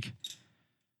every week.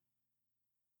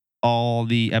 All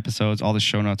the episodes, all the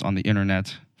show notes on the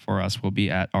internet for us will be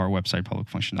at our website,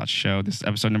 publicfunction.show. This is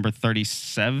episode number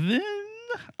 37.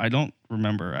 I don't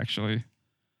remember, actually.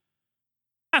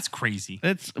 That's crazy.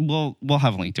 We'll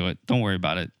have a link to it. Don't worry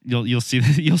about it. You'll see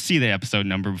the episode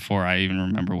number before I even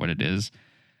remember what it is.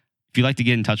 If you'd like to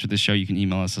get in touch with the show, you can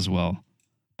email us as well.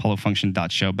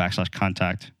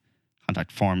 publicfunction.show/contact.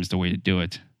 Contact form is the way to do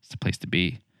it. It's the place to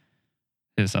be.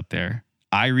 Hit us up there.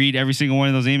 I read every single one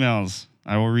of those emails.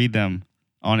 I will read them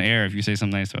on air if you say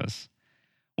something nice to us.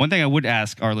 One thing I would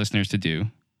ask our listeners to do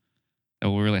that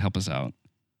will really help us out.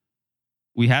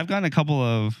 We have gotten a couple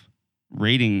of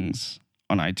ratings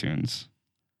on iTunes.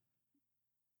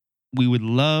 We would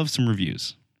love some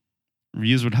reviews.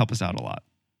 Reviews would help us out a lot.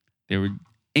 They would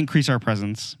increase our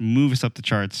presence, move us up the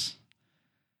charts.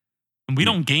 And we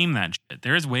don't game that shit.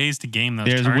 There's ways to game those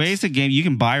charts. There's ways to game. You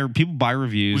can people buy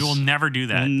reviews. We will never do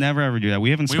that. We'll never ever do that.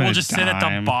 We haven't spent We will just sit at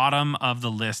the bottom of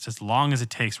the list as long as it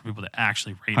takes for people to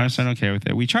actually rate us. 100% okay with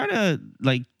it. We try to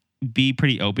like be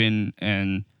pretty open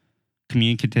and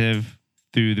communicative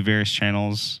through the various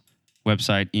channels.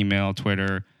 Website, email,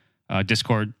 Twitter,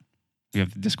 Discord. We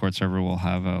have the Discord server. We'll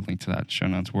have a link to that in show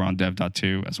notes. We're on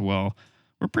dev.to as well.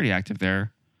 We're pretty active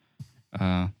there.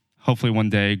 Hopefully one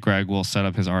day Greg will set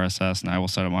up his RSS and I will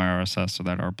set up my RSS so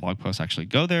that our blog posts actually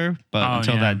go there. But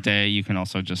until that day, you can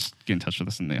also just get in touch with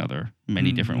us in the other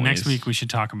many different ways. Next week we should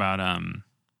talk about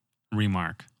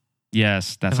Remark.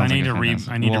 Yes, that's I need to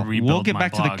rebuild. We'll get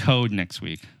back to the code next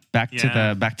week. Back to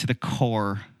the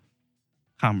core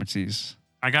competencies.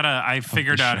 I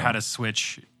figured out how to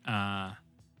switch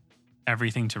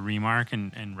everything to Remark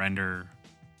and render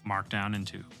Markdown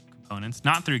into components.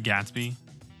 Not through Gatsby.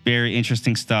 Very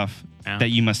interesting stuff that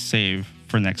you must save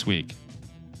for next week.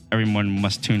 Everyone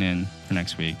must tune in for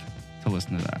next week to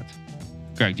listen to that.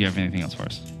 Greg, do you have anything else for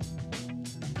us?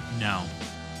 No.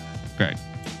 Greg,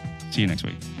 see you next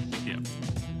week. Yeah.